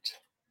around it.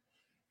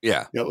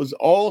 Yeah. It was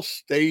all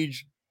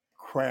staged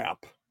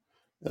crap.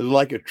 It was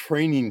like a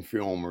training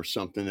film or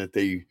something that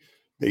they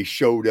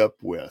showed up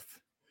with.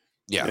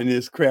 Yeah. And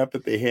this crap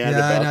that they had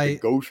about the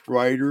Ghost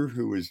Rider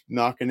who was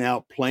knocking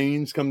out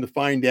planes. Come to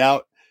find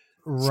out,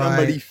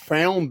 somebody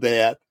found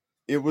that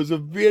it was a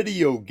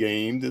video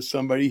game that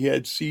somebody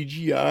had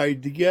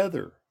CGI'd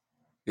together.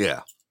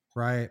 Yeah.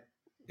 Right.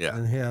 Yeah.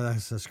 And yeah,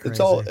 that's just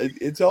crazy.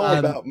 It's all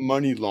about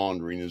money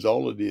laundering is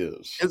all it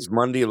is. It's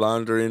money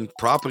laundering,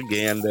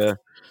 propaganda.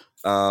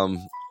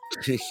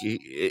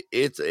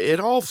 It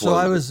all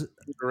flows in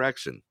the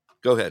direction.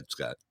 Go ahead,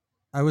 Scott.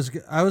 I was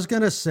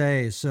going to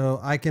say, so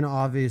I can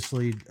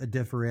obviously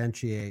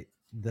differentiate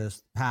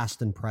this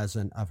past and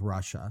present of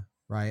Russia,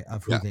 right?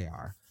 Of who they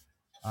are.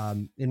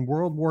 In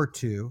World War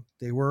II,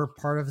 they were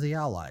part of the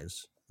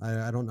Allies.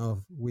 I don't know if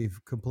we've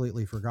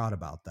completely forgot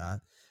about that.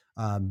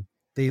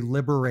 They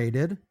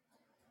liberated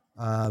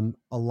a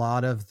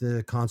lot of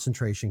the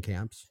concentration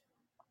camps.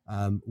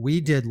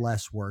 We did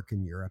less work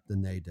in Europe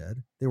than they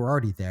did. They were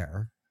already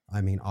there. I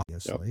mean,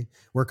 obviously,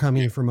 we're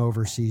coming from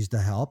overseas to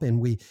help,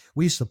 and we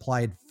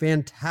supplied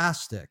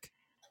fantastic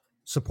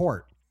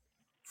support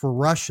for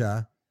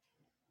Russia,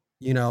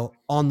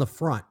 on the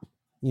front,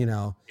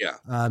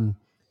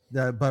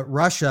 but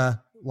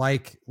Russia,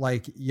 like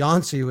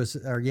Yancey was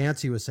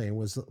saying,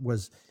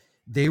 was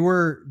they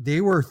went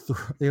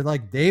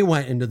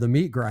into the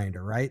meat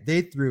grinder, right?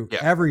 They threw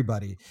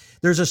everybody.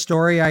 There's a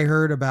story I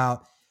heard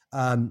about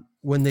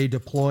when they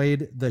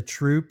deployed the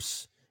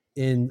troops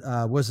in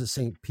was it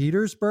St.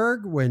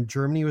 Petersburg when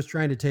Germany was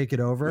trying to take it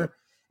over,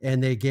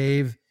 and they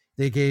gave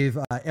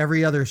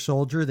every other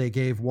soldier, they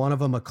gave one of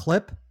them a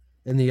clip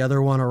and the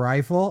other one a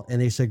rifle, and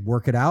they said,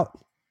 work it out.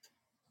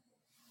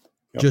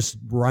 Just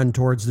run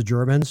towards the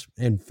Germans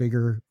and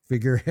figure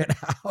it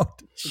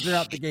out, figure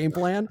out the game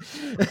plan.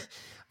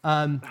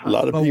 A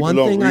lot of but people one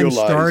don't thing realize.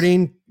 I'm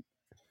starting,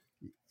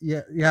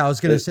 I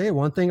was going to say,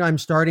 one thing I'm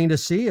starting to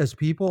see is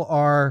people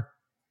are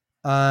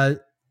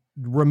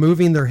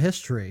removing their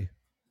history.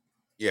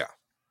 Yeah.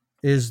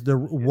 Is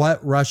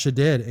what Russia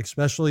did,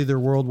 especially their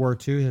World War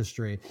II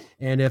history.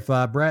 And if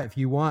Brett, if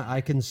you want,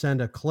 I can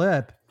send a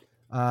clip.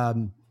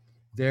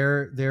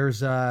 There's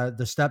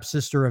the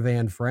stepsister of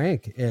Anne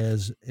Frank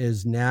is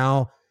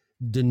now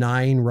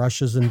denying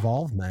Russia's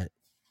involvement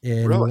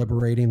in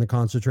liberating the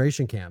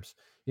concentration camps.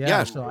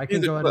 Yeah, so I can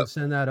go ahead and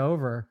send that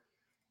over.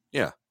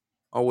 Yeah,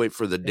 I'll wait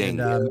for the ding.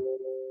 And,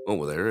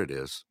 well, there it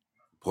is.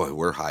 Boy,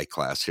 we're high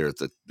class here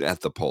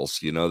at the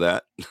Pulse. You know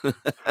that.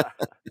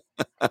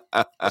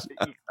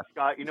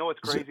 Scott, you know what's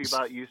crazy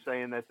about you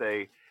saying that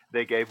they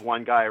gave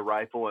one guy a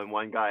rifle and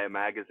one guy a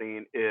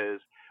magazine is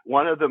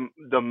one of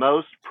the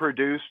most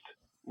produced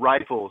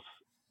rifles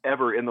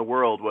ever in the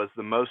world was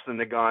the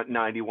Mosin Nagant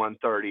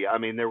 9130. I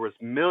mean, there was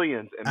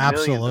millions and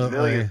millions and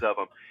millions of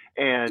them,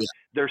 and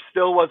there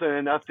still wasn't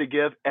enough to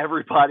give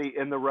everybody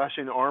in the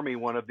Russian army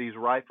one of these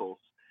rifles.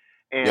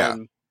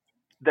 And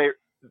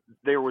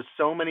there was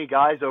so many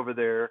guys over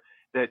there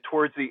that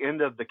towards the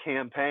end of the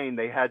campaign,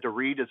 they had to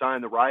redesign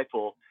the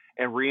rifle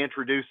and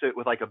reintroduce it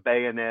with like a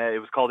bayonet. It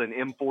was called an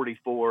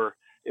M44.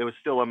 It was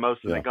still a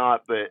Mosin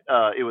Nagant, but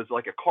it was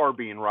like a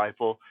carbine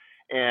rifle.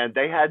 And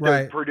they had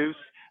to produce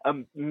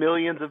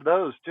millions of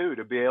those too,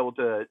 to be able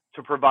to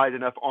provide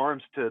enough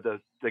arms to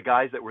the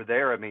guys that were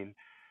there. I mean,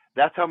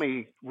 that's how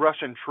many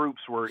Russian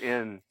troops were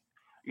in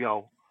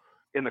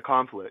the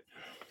conflict.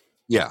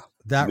 Yeah.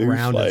 That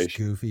round is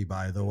goofy,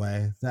 by the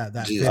way. That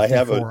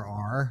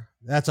 54R.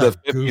 That's a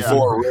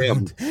 54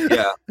 rim.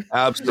 Yeah,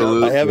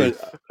 absolutely.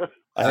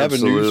 I have a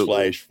news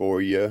flash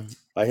for you.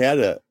 I had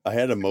a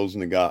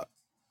Mosin Nagant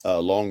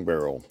long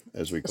barrel,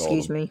 as we call it.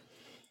 Excuse me.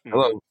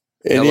 Hello.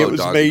 And it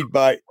was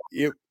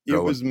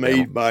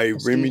made by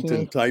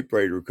Remington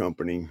Typewriter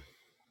Company.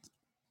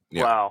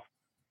 Yeah. Wow.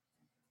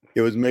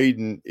 It was made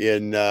in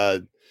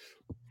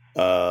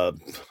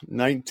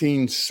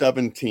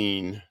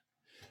 1917.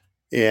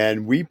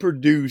 And we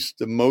produced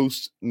the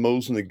most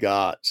Mosin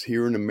Nagants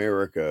here in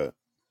America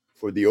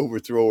for the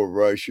overthrow of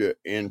Russia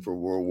and for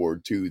World War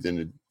II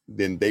than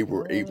they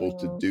were able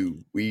to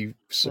do. We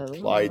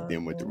supplied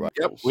them with the rifles.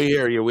 Yep, we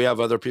hear you. We have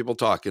other people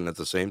talking at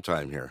the same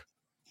time here.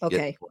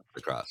 Okay.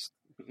 Across.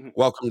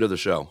 Welcome to the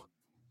show.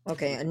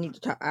 Okay, I need to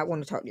talk. I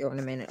want to talk to you in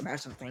a minute about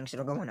some things that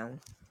are going on.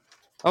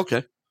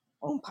 Okay.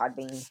 On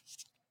Podbean.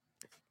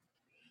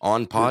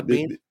 On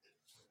Podbean?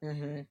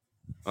 Mm-hmm.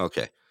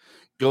 Okay.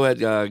 Go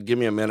ahead. Give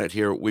me a minute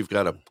here. We've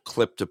got a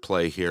clip to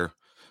play here.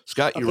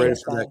 Scott, you ready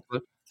for that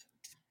clip?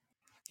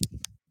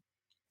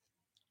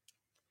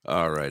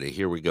 All righty.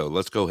 Here we go.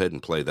 Let's go ahead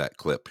and play that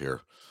clip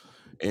here.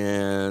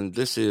 And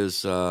this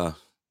is,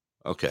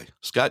 okay.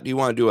 Scott, do you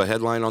want to do a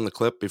headline on the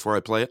clip before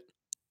I play it?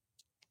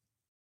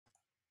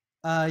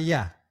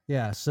 Yeah.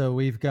 So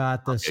we've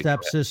got the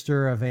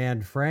stepsister of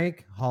Anne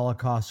Frank,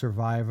 Holocaust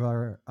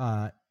survivor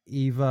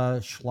Eva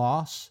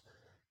Schloss,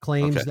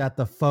 claims that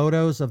the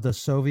photos of the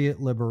Soviet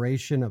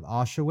liberation of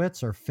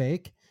Auschwitz are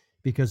fake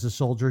because the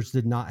soldiers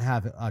did not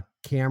have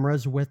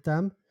cameras with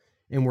them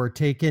and were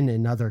taken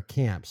in other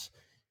camps.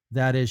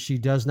 That is, she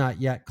does not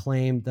yet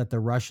claim that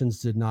the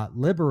Russians did not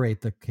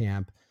liberate the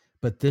camp,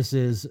 but this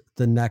is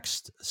the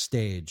next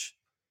stage.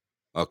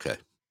 Okay.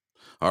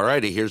 All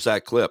righty. Here's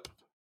that clip.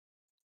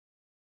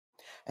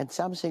 And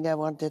something I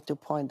wanted to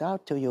point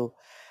out to you,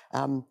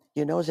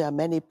 you know, there are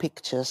many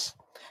pictures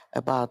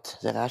about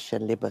the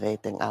Russian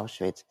liberating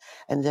Auschwitz,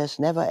 and there's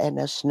never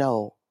any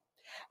snow.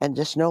 And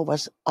the snow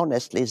was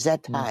honestly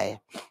that high.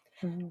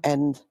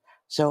 And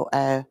so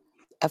I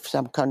have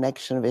some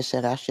connection with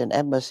the Russian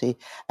embassy,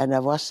 and I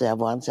was there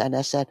once, and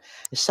I said,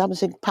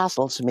 something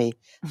puzzles me.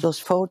 Those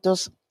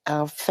photos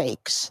are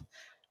fakes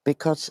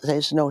because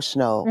there's no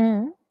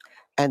snow.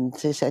 And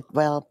they said,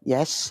 well,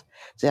 yes,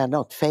 they are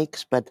not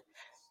fakes, but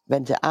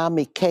when the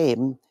army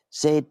came,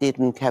 they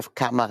didn't have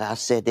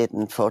cameras, they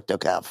didn't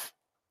photograph.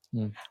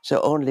 So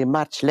only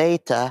much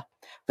later,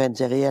 when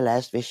they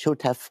realized we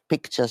should have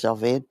pictures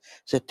of it,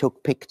 they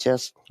took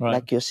pictures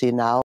like you see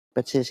now.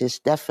 But this is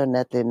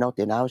definitely not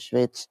in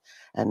Auschwitz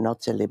and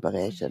not the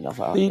liberation of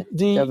Auschwitz.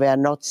 There were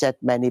not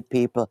that many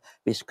people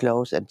with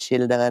clothes and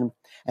children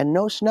and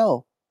no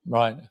snow.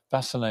 Right,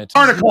 fascinating.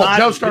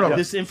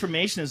 This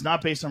information is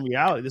not based on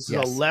reality. This is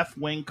a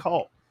left-wing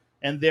cult,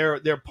 and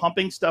they're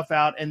pumping stuff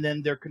out, and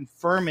then they're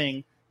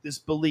confirming this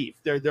belief.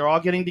 They're all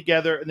getting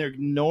together, and they're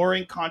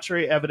ignoring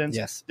contrary evidence.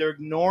 Yes. They're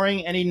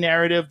ignoring any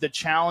narrative that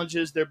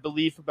challenges their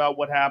belief about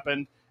what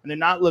happened, and they're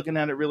not looking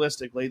at it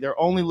realistically. They're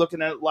only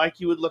looking at it like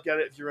you would look at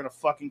it if you're in a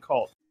fucking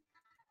cult.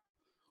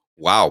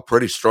 Wow,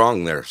 pretty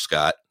strong there,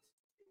 Scott.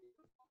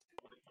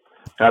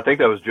 I think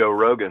that was Joe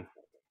Rogan.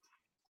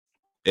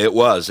 It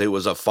was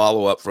a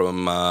follow-up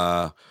from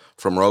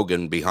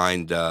Rogan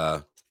behind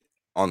on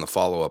the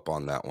follow-up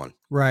on that one.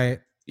 Right.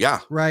 Yeah.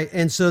 Right.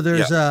 And so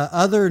there's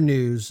other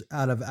news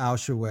out of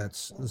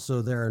Auschwitz.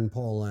 So they're in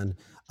Poland.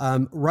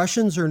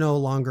 Russians are no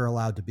longer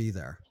allowed to be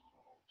there.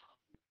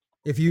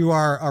 If you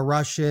are a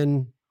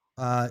Russian,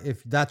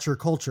 if that's your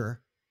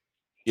culture.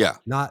 Yeah.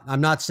 I'm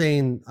not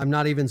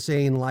even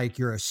saying like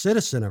you're a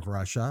citizen of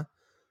Russia.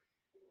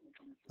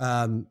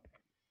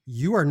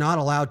 You are not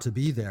allowed to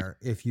be there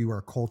if you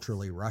are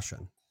culturally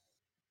Russian.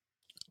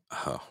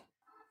 Oh.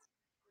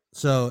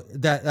 So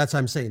that's what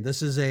I'm saying.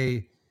 This is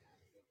a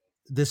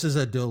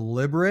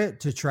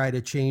deliberate to try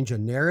to change a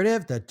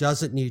narrative that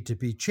doesn't need to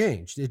be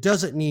changed. It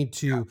doesn't need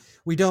to,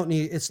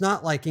 it's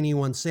not like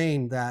anyone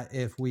saying that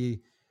if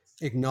we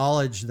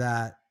acknowledge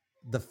that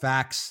the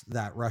facts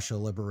that Russia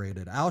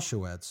liberated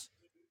Auschwitz,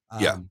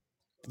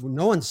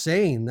 no one's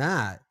saying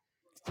that,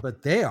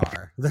 but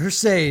they're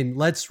saying,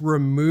 let's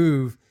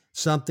remove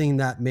something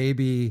that may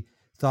be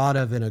thought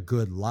of in a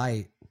good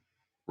light.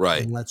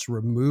 Right. And let's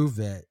remove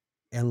it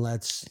and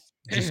let's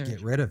just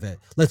get rid of it.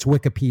 Let's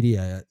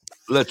Wikipedia it.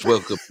 Let's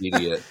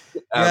Wikipedia it.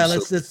 Yeah,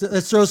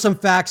 let's throw some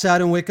facts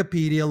out in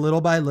Wikipedia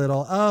little by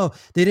little. Oh,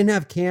 they didn't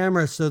have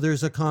cameras, so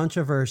there's a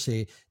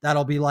controversy.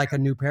 That'll be like a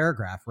new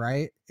paragraph,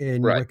 right?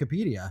 In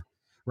Wikipedia,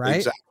 right?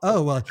 Exactly.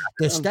 Oh, well,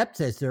 the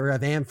stepsister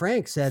of Anne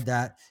Frank said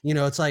that.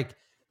 It's like,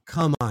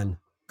 come on.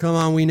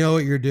 We know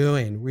what you're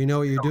doing.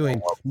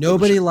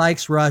 Nobody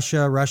likes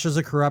Russia. Russia's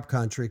a corrupt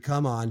country.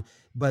 Come on.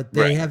 But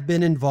they have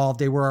been involved.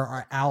 They were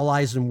our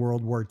allies in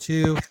World War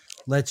II.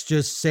 Let's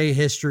just say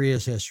history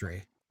is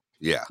history.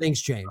 Yeah.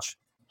 Things change.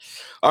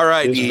 All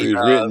right. History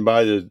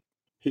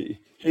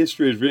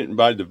is written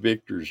by the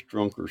victors,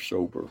 drunk or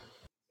sober.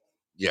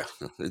 Yeah,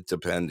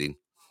 depending.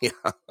 Yeah.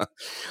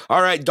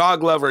 All right,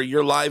 Dog Lover,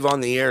 you're live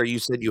on the air. You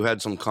said you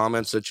had some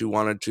comments that you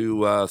wanted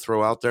to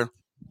throw out there.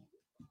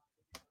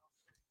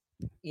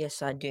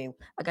 Yes, I do.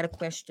 I got a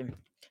question.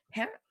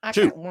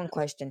 Got one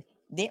question.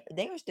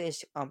 There's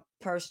this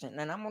person,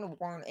 and I'm gonna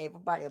warn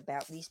everybody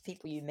about these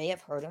people. You may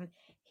have heard them.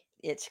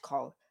 It's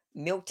called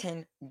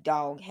Milton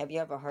Dog. Have you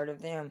ever heard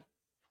of them?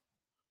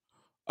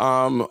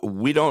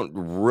 We don't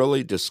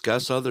really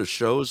discuss other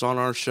shows on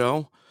our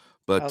show,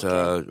 but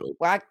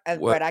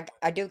but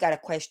I do got a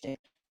question.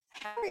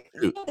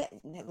 You know that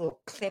little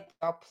clip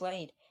y'all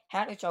played?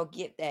 How did y'all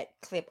get that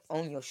clip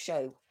on your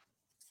show?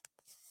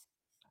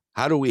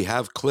 How do we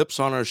have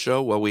clips on our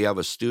show? Well, we have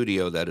a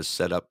studio that is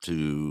set up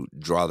to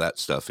draw that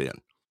stuff in.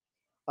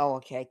 Oh,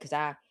 okay. Because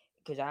I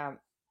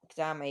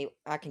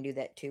can do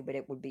that too, but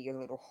it would be a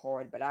little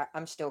hard. But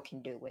I'm still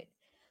can do it.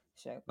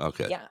 So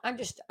okay. Yeah, I'm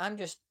just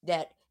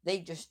that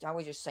I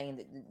was just saying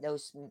that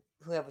those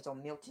whoever's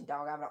on Milton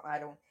Dog, I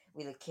don't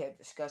really care to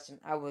discuss them.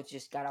 I was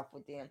just got off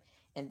with them,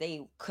 and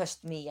they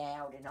cussed me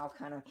out and all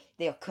kind of.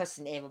 They're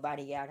cussing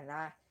everybody out, and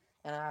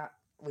I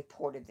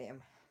reported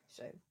them.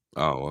 So.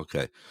 Oh,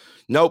 okay.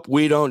 Nope,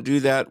 we don't do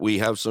that. We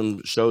have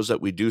some shows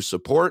that we do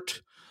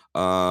support,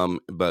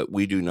 but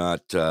we do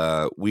not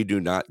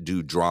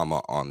do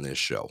drama on this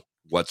show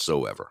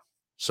whatsoever.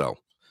 So,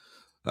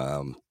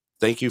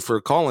 thank you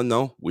for calling,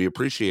 though. We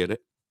appreciate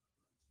it.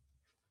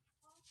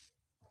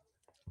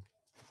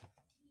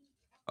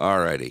 All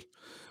righty.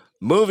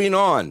 Moving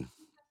on.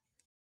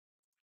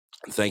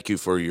 Thank you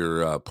for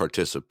your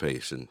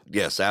participation.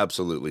 Yes,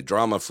 absolutely.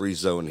 Drama-free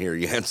zone here,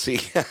 Yancey.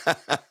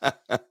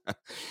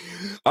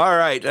 All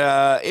right.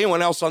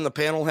 Anyone else on the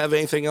panel have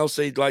anything else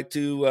they'd like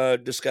to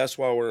discuss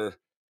while we're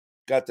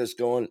got this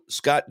going?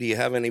 Scott, do you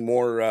have any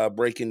more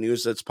breaking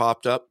news that's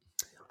popped up?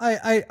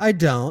 I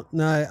don't.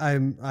 No,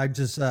 I'm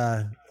just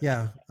I'm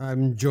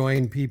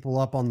enjoying people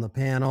up on the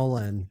panel,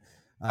 and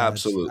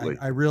Absolutely.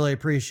 I really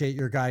appreciate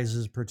your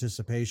guys'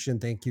 participation.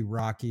 Thank you,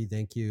 Rocky.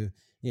 Thank you,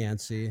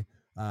 Yancey.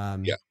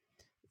 Yeah.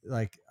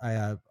 Like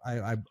I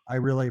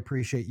really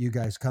appreciate you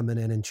guys coming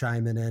in and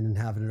chiming in and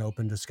having an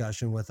open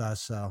discussion with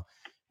us. So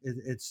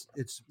it's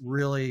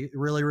really,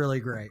 really, really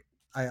great.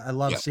 I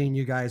love seeing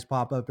you guys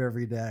pop up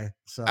every day.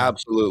 So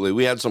absolutely.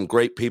 We had some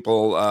great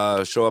people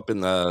show up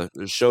in the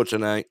show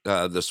tonight,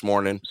 this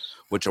morning,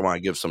 which I want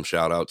to give some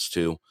shout outs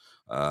to.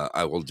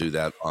 I will do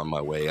that on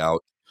my way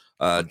out.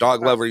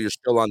 Dog Lover, you're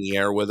still on the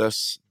air with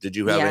us. Did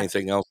you have Yeah.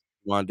 anything else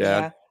you want,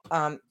 Dad?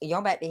 Yeah. Y'all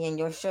about to end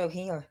your show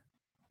here.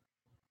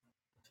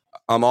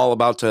 I'm all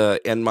about to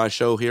end my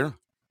show here.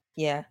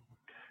 Yeah.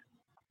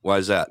 Why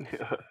is that?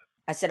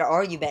 I said,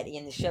 are you about to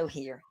end the show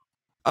here?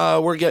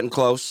 We're getting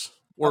close.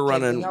 We're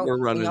running.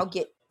 When y'all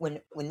get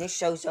when this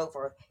show's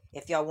over,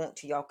 if y'all want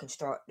to, y'all can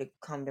start to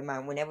come to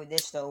mine. Whenever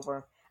this is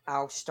over,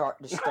 I'll start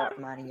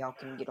mine, and y'all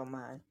can get on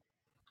mine.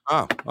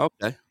 Oh,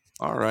 okay.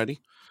 All righty.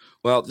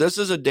 Well, this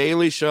is a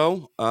daily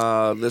show.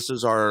 This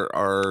is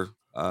our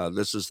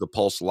this is the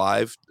Pulse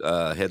Live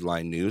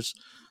headline news.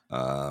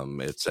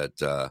 It's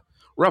at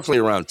roughly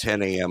around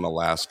 10 a.m.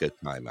 Alaska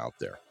time out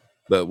there.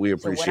 But we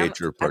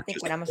appreciate your participation. I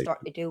think what I'm gonna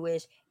start to do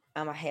is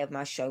I'm gonna have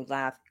my show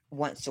live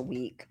once a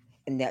week,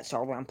 and that's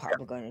all I'm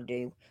probably gonna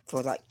do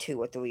for like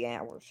 2 or 3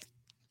 hours.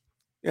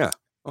 Yeah.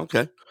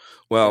 Okay.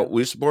 Well,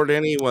 we support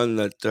anyone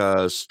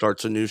that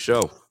starts a new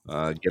show.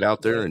 Get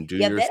out there and do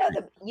your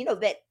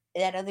thing.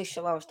 That other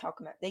show I was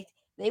talking about,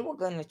 they were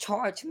going to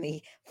charge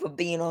me for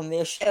being on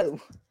their show.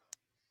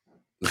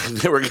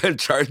 They were going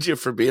to charge you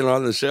for being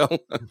on the show.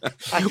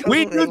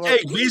 We do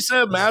take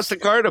Visa,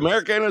 MasterCard,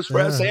 American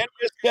Express, and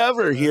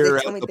Discover here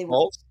at the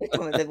Pulse. They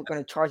told me they were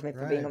going to charge me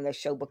for being on their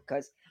show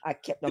because I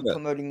kept on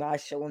promoting my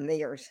show on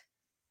theirs.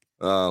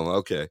 Oh,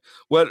 okay.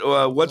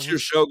 What's your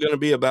show going to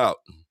be about?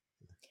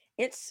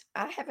 I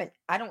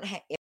don't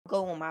have, if I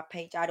go on my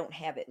page, I don't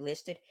have it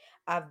listed.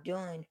 I've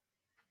done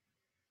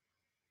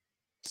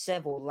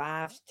several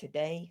lives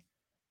today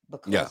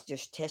because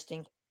just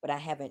testing, but I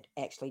haven't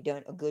actually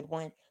done a good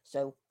one.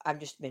 So I've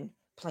just been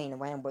playing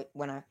around. But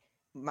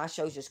my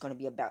show's just going to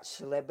be about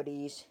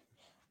celebrities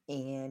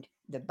and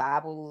the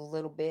Bible a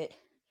little bit.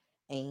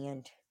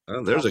 And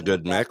there's a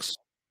good mix.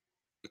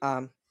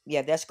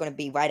 Yeah, that's going to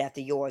be right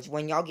after yours.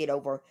 When y'all get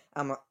over,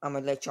 I'm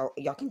gonna let y'all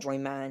can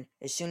join mine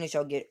as soon as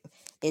y'all get.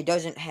 It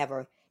doesn't have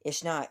a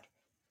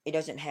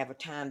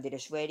time that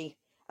it's ready.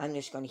 I'm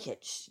just going to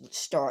hit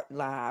start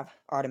live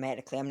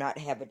automatically. I'm not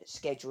having it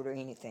scheduled or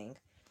anything.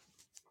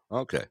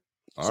 Okay.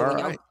 So All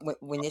right.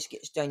 When this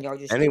gets done, y'all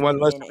just anyone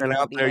listening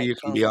out there, you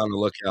can be on the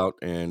lookout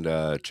and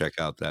check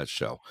out that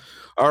show.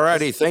 All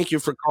righty. Thank you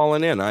for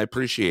calling in. I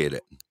appreciate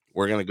it.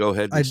 We're going to go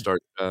ahead and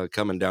start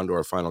coming down to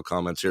our final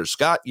comments here.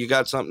 Scott, you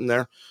got something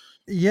there?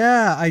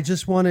 Yeah, I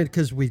just wanted,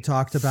 because we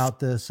talked about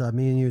this,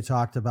 me and you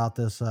talked about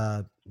this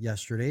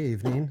yesterday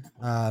evening.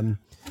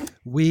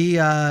 We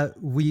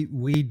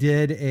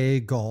did a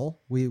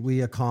goal.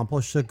 We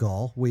accomplished a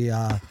goal. We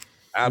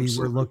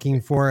were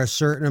looking for a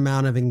certain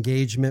amount of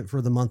engagement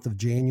for the month of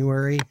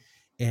January,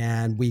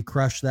 and we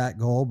crushed that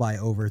goal by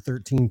over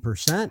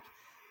 13%.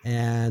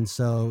 And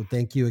so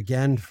thank you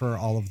again for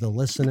all of the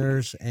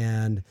listeners.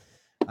 And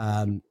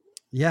we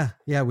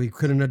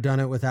couldn't have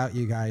done it without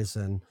you guys.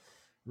 And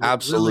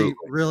absolutely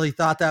really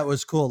thought that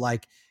was cool.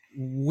 Like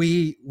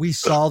we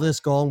saw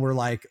this goal and we're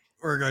like,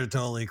 we're going to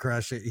totally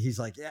crush it. He's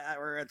like, yeah,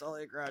 we're going to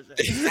totally crush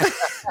it.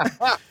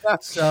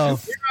 so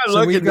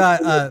we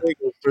got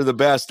for the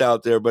best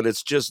out there, but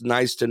it's just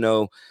nice to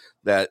know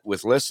that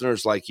with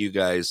listeners like you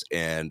guys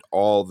and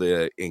all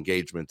the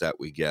engagement that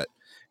we get.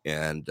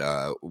 And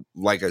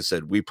like I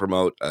said, we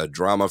promote a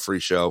drama-free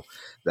show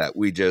that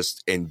we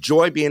just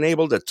enjoy being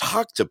able to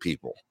talk to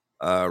people.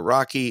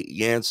 Rocky,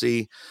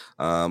 Yancey,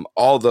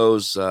 all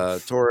those,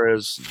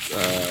 Torres,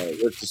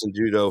 Richardson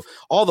Judo,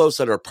 all those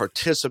that are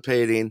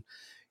participating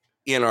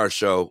in our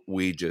show,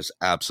 we just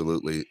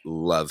absolutely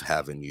love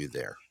having you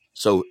there.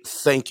 So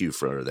thank you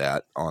for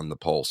that on the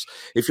Pulse.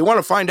 If you want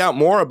to find out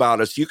more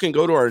about us, you can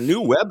go to our new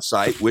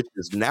website, which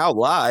is now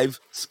live,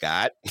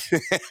 Scott.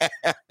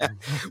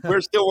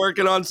 We're still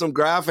working on some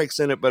graphics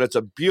in it, but it's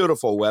a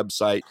beautiful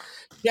website.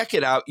 Check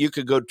it out. You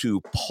could go to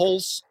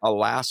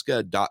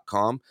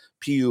pulsealaska.com,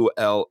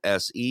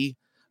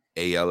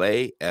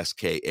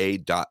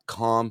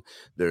 PULSEALASKA.com.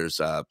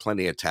 There's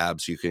plenty of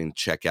tabs you can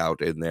check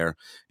out in there,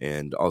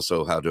 and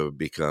also how to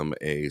become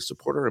a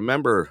supporter, a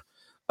member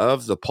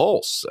of the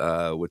Pulse,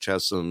 which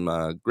has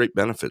some great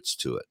benefits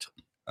to it.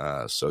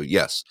 So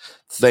yes,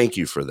 thank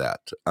you for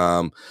that.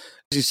 As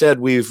you said,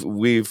 we've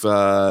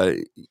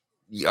we're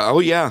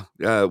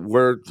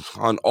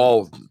on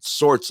all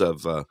sorts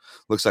of,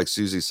 looks like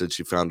Susie said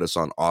she found us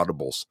on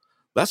Audibles.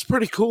 That's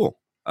pretty cool.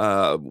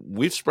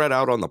 We've spread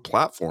out on the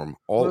platform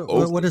all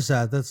over. What is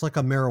that? That's like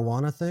a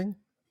marijuana thing?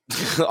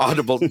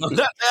 Audible, no,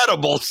 not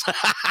edibles.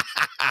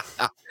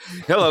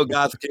 Hello,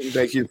 Goth King.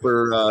 Thank you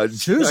for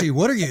Susie,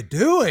 what are you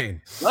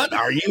doing? What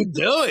are you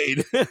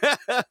doing?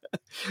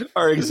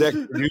 Our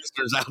executive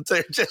producers out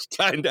there just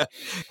kind of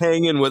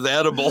hanging with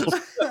edibles.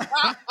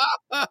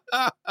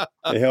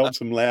 It helps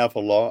them laugh a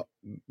lot.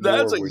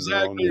 That's more when you're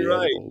on exactly the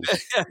right.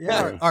 edibles.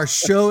 Yeah, our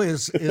show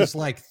is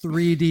like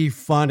 3D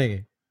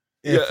funny.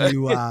 If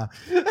you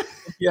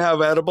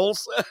have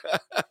edibles.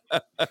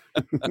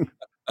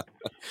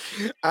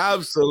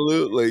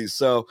 Absolutely.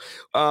 So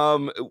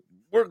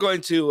we're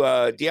going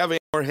to do you have any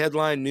more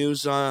headline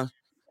news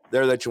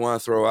there that you want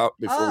to throw out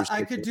before we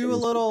I could do a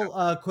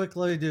little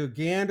quickly do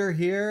gander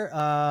here.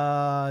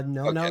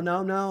 No.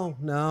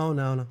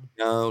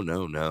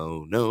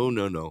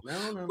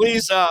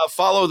 Please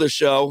follow the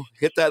show,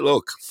 hit that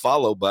little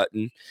follow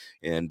button,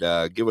 and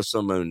give us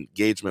some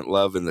engagement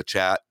love in the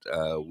chat.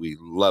 We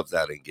love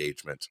that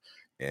engagement,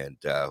 and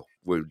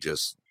we're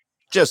just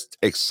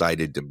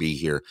excited to be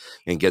here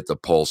and get the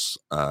Pulse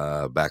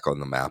back on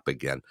the map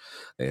again.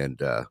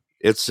 And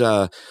it's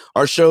our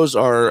shows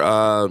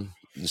are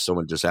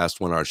someone just asked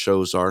when our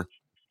shows are.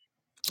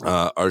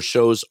 Our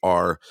shows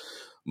are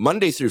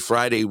Monday through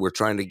Friday. We're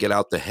trying to get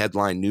out the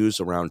headline news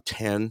around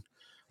 10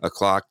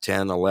 o'clock,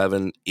 10,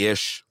 11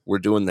 ish. We're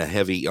doing the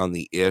heavy on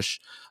the ish.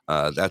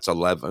 That's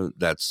 11.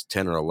 That's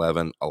 10 or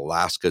 11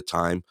 Alaska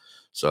time.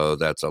 So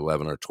that's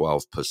 11 or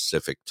 12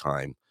 Pacific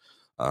time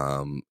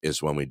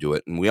is when we do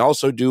it. And we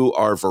also do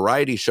our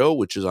variety show,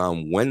 which is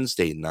on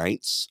Wednesday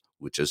nights,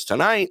 which is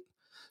tonight,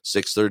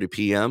 6:30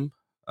 p.m.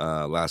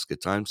 Alaska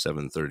time,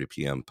 7:30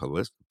 p.m.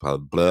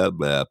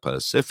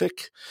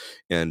 Pacific.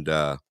 And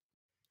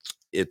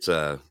it's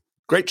a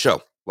great show.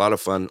 A lot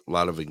of fun, a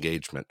lot of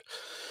engagement.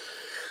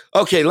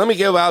 Okay, let me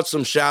give out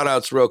some shout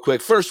outs real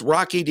quick. First,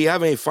 Rocky, do you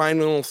have any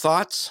final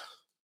thoughts?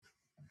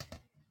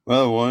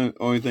 Well,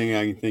 only thing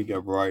I can think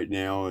of right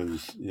now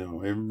is,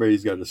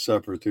 everybody's got to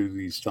suffer through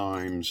these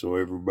times, so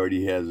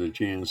everybody has a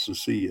chance to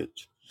see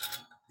it.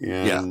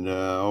 And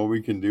all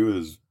we can do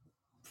is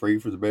pray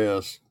for the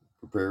best,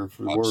 prepare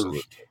for the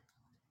worst.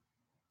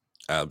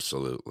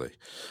 Absolutely.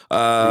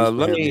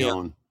 Let me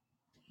on.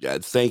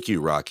 Thank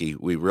you, Rocky.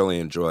 We really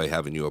enjoy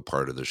having you a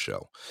part of the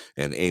show.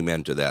 And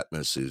amen to that,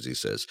 Miss Susie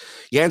says.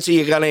 Yancey,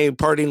 you got any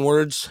parting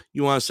words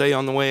you want to say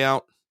on the way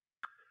out?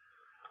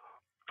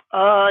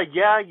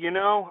 Yeah,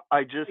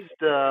 I just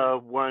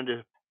wanted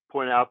to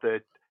point out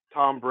that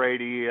Tom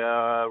Brady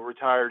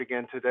retired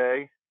again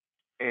today.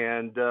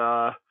 And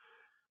I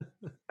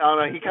don't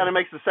know, he kind of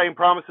makes the same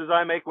promises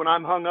I make when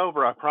I'm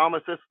hungover. I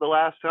promise this is the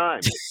last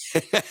time.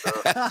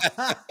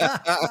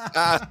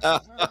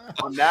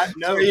 On that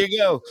note, there you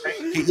go.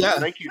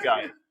 Thank you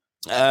guys.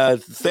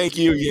 Thank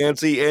you,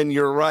 Yancey. And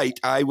you're right.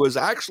 I was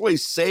actually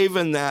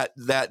saving that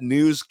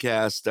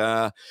newscast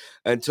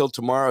until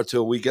tomorrow,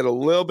 till we get a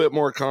little bit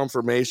more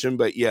confirmation.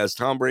 But yes,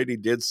 Tom Brady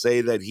did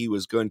say that he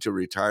was going to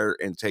retire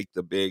and take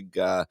the big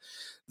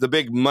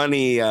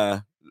money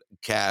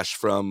cash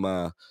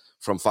from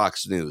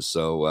Fox News.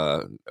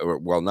 So,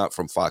 well, not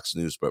from Fox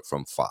News, but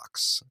from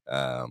Fox.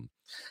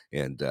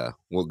 And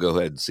we'll go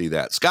ahead and see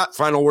that. Scott,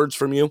 final words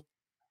from you?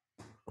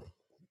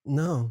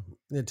 No.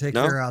 Take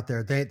care out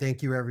there.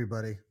 Thank you,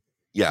 everybody.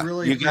 Yeah,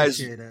 really you guys,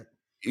 appreciate it.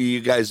 You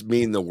guys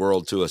mean the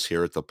world to us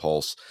here at the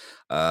Pulse.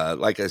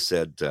 Like I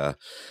said,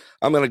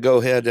 I'm going to go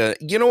ahead.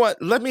 You know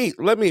what? Let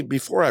me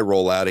before I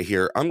roll out of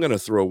here, I'm going to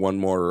throw one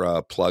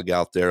more plug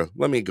out there.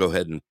 Let me go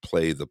ahead and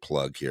play the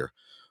plug here.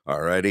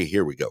 All righty,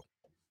 here we go.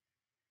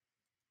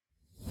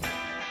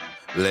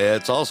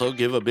 Let's also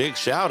give a big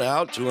shout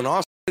out to an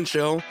awesome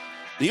show,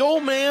 The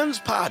Old Man's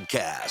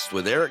Podcast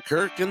with Eric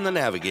Kirk and the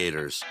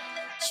Navigators.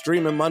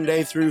 Streaming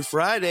Monday through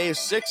Friday,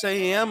 6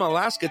 a.m.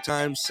 Alaska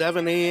time,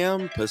 7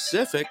 a.m.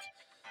 Pacific.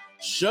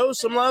 Show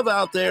some love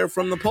out there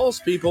from the Pulse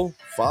people.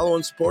 Follow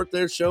and support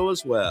their show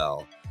as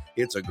well.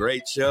 It's a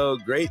great show,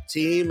 great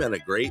team, and a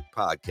great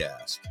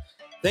podcast.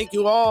 Thank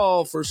you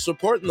all for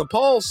supporting the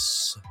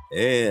Pulse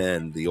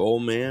and the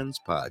Old Man's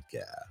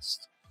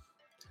Podcast.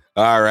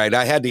 All right,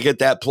 I had to get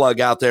that plug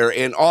out there.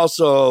 And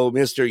also,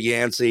 Mr.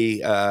 Yancey,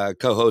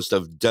 co-host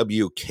of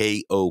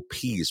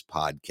WKOP's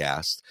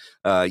podcast.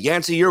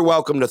 Yancey, you're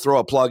welcome to throw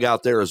a plug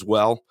out there as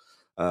well.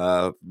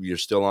 You're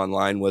still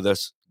online with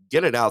us.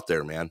 Get it out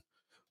there, man.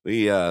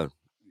 We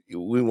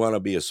want to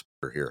be a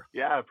supporter here.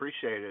 Yeah, I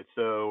appreciate it.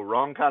 So,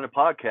 Wrong Kind of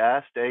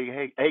Podcast,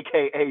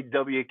 a.k.a.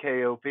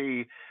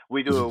 WKOP.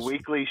 We do a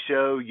weekly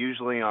show,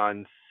 usually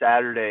on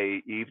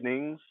Saturday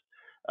evenings.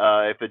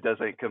 If it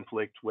doesn't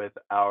conflict with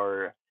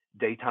our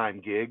daytime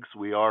gigs,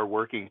 we are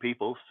working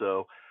people,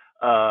 so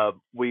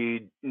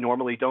we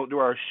normally don't do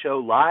our show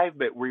live,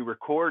 but we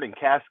record and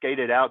cascade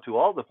it out to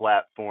all the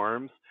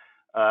platforms,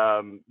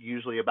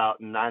 usually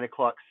about 9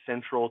 o'clock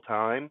Central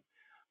Time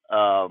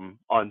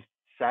on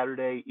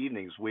Saturday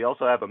evenings. We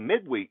also have a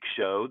midweek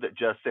show that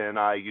Justin and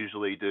I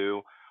usually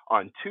do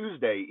on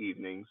Tuesday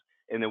evenings,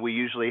 and then we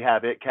usually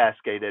have it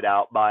cascaded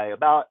out by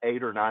about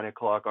 8 or 9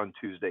 o'clock on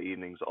Tuesday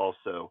evenings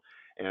also.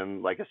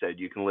 And like I said,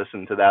 you can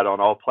listen to that on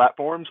all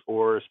platforms,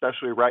 or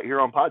especially right here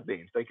on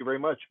Podbean. Thank you very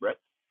much, Brett.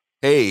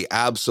 Hey,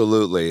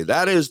 absolutely.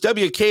 That is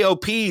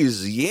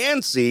WKOP's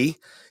Yancey,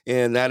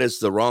 and that is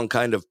the wrong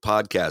kind of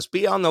podcast.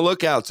 Be on the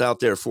lookouts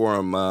out there for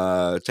them.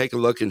 Take a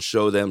look and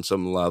show them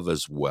some love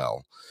as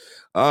well.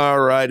 All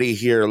righty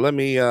here. Let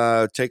me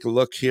take a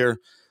look here.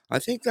 I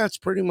think that's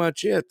pretty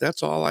much it.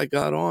 That's all I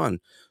got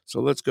on.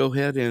 So let's go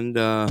ahead and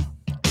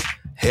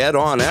head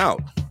on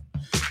out.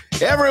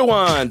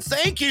 Everyone,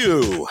 thank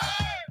you.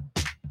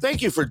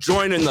 Thank you for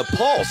joining the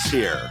Pulse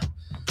here.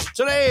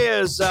 Today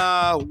is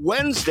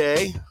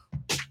Wednesday,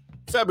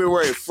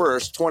 February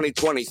 1st,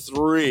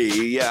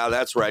 2023. Yeah,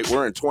 that's right.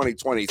 We're in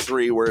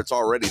 2023 where it's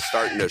already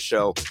starting to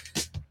show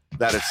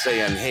that it's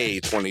saying,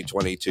 hey,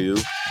 2022,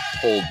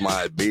 hold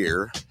my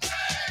beer.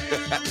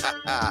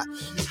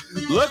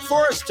 Look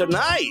for us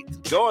tonight,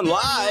 going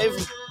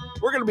live.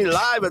 We're going to be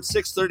live at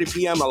 6:30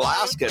 p.m.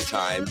 Alaska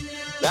time.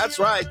 That's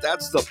right.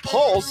 That's the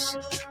Pulse.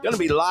 Going to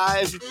be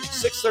live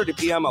 6:30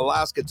 p.m.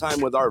 Alaska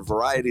time with our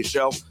variety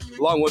show,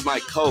 along with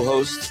my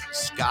co-host,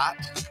 Scott.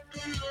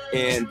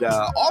 And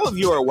all of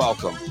you are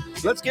welcome.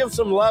 Let's give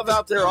some love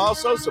out there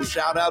also. Some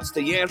shout outs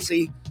to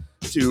Yancey,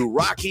 to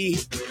Rocky,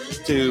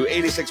 to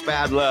 86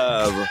 Bad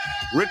Love,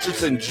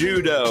 Richardson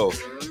Judo,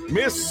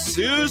 Miss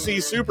Susie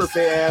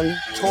Superfan,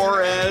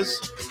 Torres,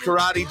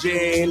 Karate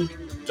Jane,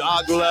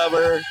 Dog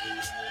Lover.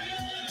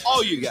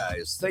 All you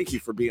guys, thank you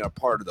for being a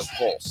part of the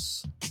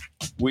Pulse.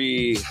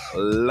 We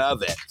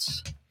love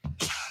it.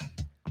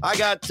 I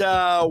got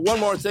one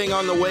more thing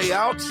on the way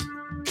out.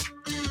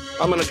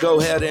 I'm going to go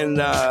ahead and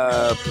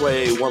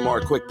play one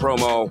more quick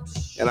promo,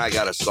 and I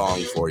got a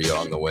song for you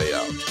on the way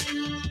out.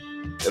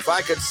 If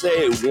I could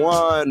say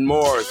one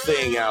more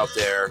thing out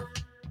there,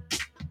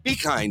 be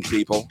kind,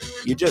 people.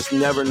 You just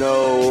never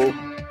know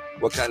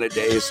what kind of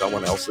day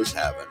someone else is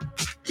having.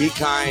 Be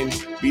kind,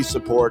 be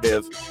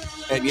supportive,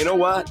 and you know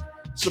what?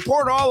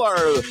 Support all our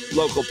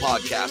local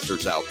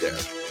podcasters out there.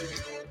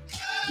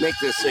 Make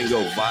this thing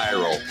go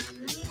viral.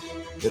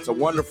 It's a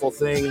wonderful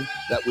thing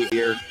that we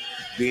hear,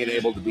 being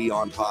able to be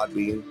on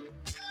Podbean.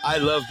 I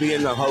love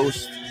being the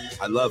host.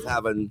 I love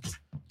having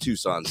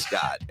Tucson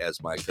Scott as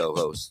my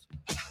co-host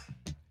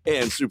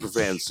and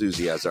Superfan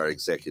Susie as our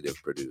executive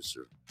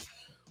producer.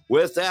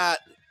 With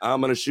that,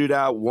 I'm going to shoot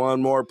out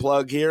one more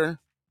plug here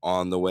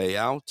on the way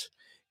out,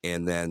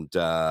 and then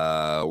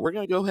we're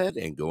going to go ahead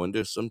and go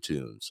into some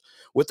tunes.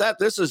 With that,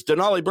 this is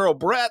Denali Burrow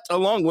Brett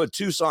along with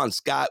Tucson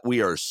Scott.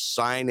 We are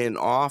signing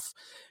off.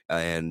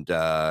 And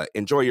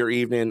enjoy your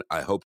evening.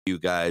 I hope you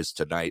guys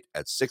tonight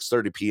at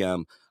 6:30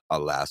 p.m.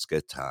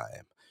 Alaska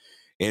time.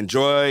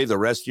 Enjoy the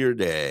rest of your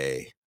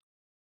day.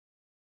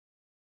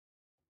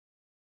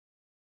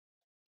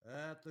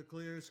 At the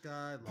Clear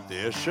Sky Lodge.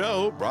 This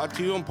show brought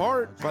to you in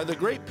part by the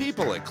great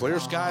people at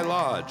Clear Sky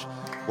Lodge,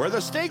 where the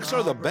steaks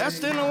are the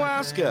best in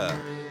Alaska.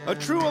 A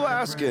true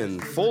Alaskan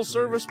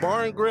full-service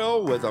bar and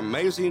grill with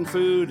amazing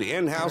food,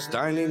 in-house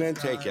dining, and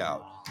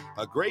takeout.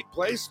 A great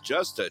place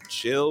just to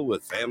chill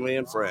with family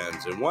and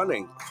friends in one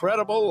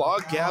incredible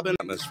log cabin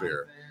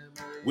atmosphere.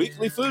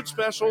 Weekly food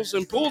specials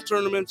and pool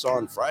tournaments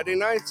on Friday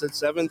nights at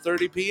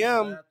 7:30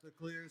 p.m.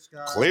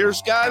 Clear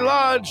Sky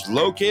Lodge,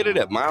 located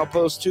at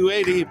Milepost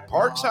 280,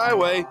 Parks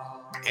Highway,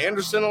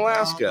 Anderson,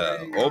 Alaska.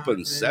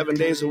 Open 7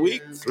 days a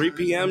week, 3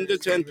 p.m. to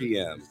 10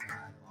 p.m.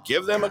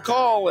 Give them a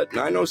call at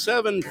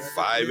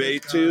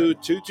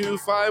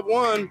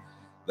 907-582-2251.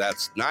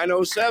 That's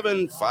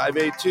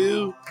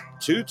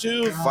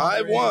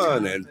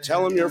 907-582-2251. And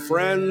tell them your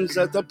friends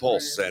at the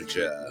Pulse sent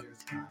you.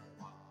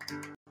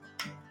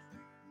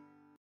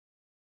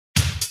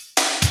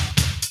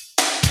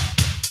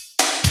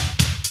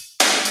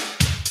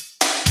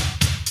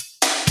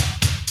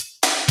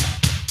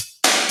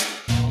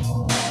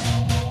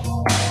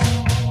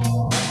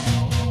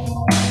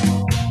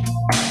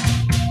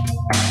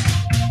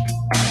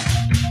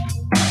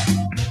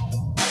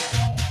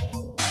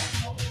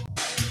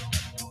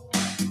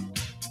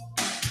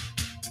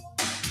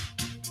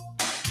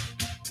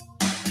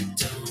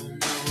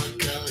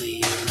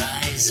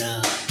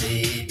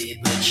 Baby,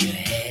 but your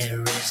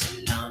hair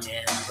is long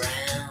and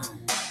brown.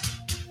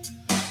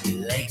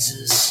 Your legs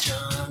are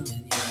strong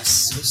and you're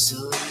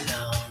so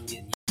long, and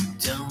you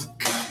don't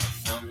come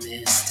from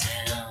this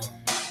town.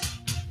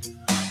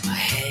 My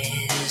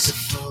head is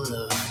full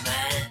of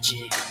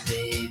magic,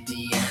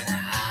 baby, and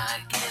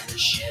I can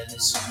share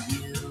this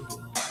with you.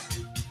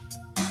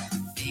 I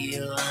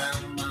feel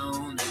I'm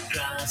on the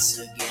grass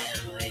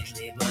again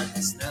lately, but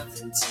there's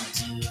nothing to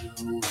do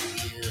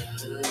with you.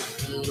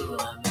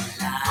 I'm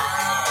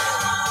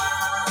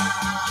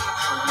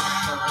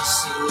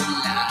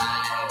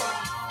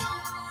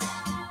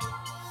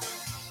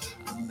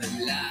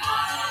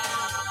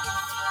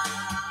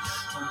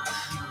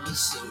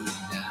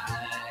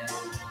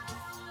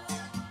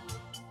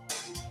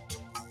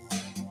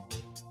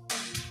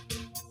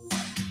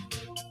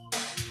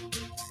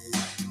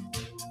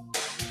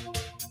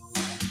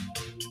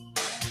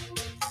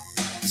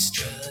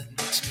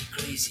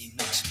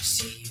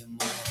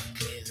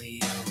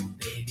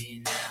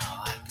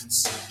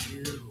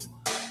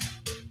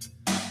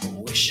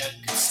wish I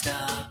could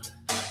stop,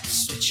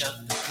 switch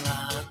up the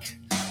clock,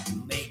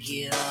 make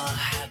it all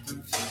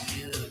happen for you.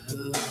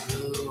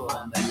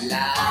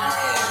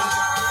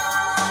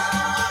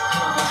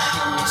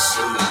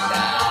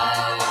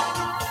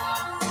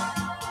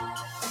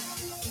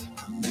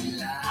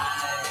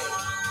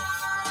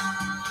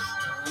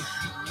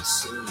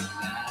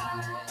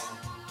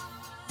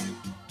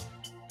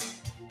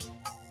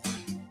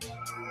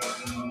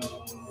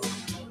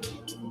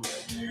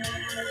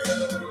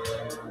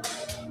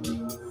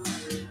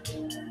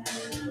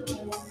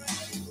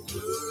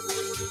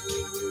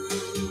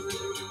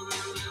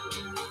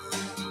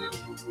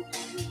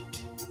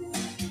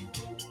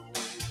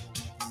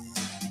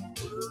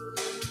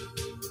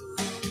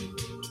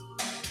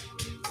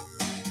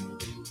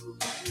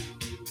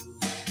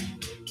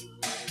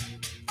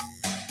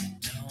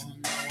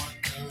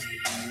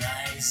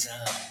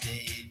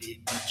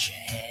 Baby, but your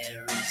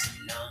hair is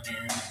long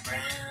and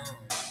brown.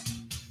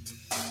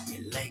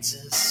 Your legs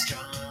are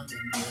strong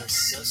and you're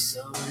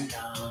so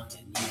long,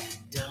 and you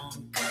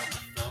don't come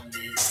from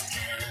this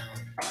town.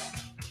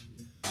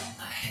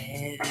 My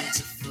head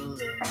is full of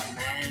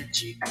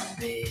magic,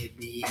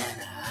 baby,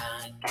 and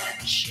I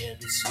gotta share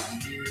this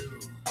with you.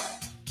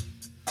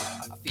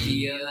 I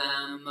feel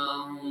I'm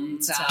on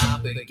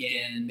top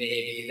again,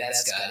 baby.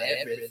 That's got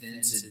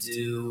everything to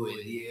do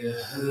with you.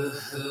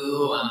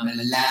 I'm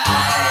alive.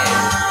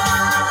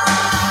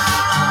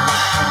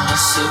 I'm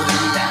so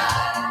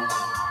alive.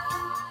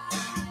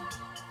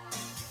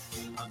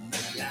 I'm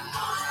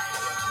alive.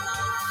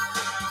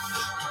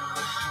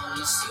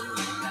 I'm so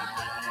alive.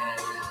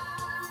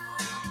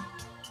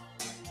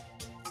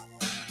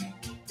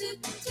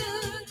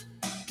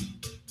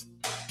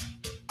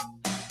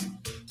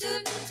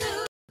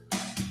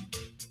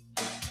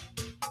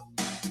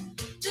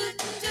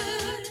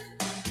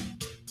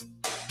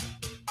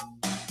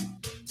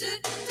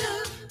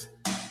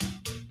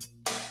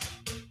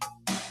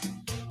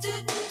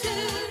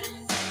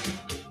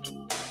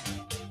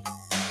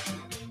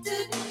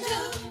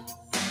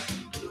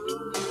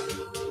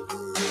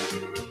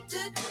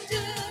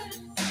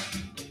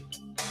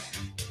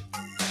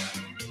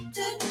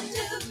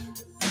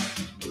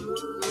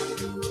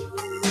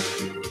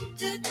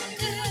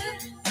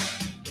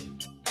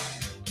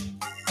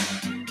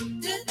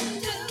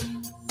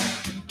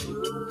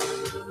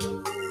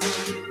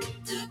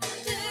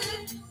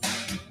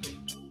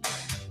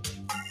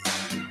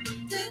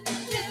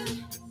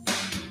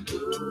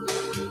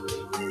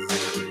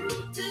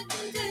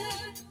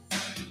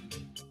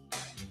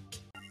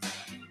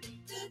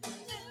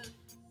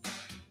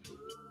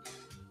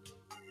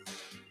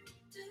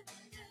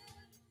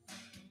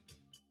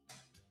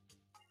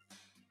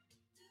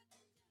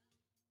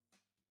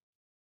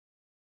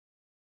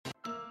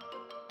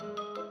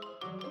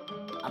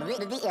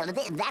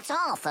 That's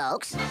all,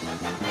 folks.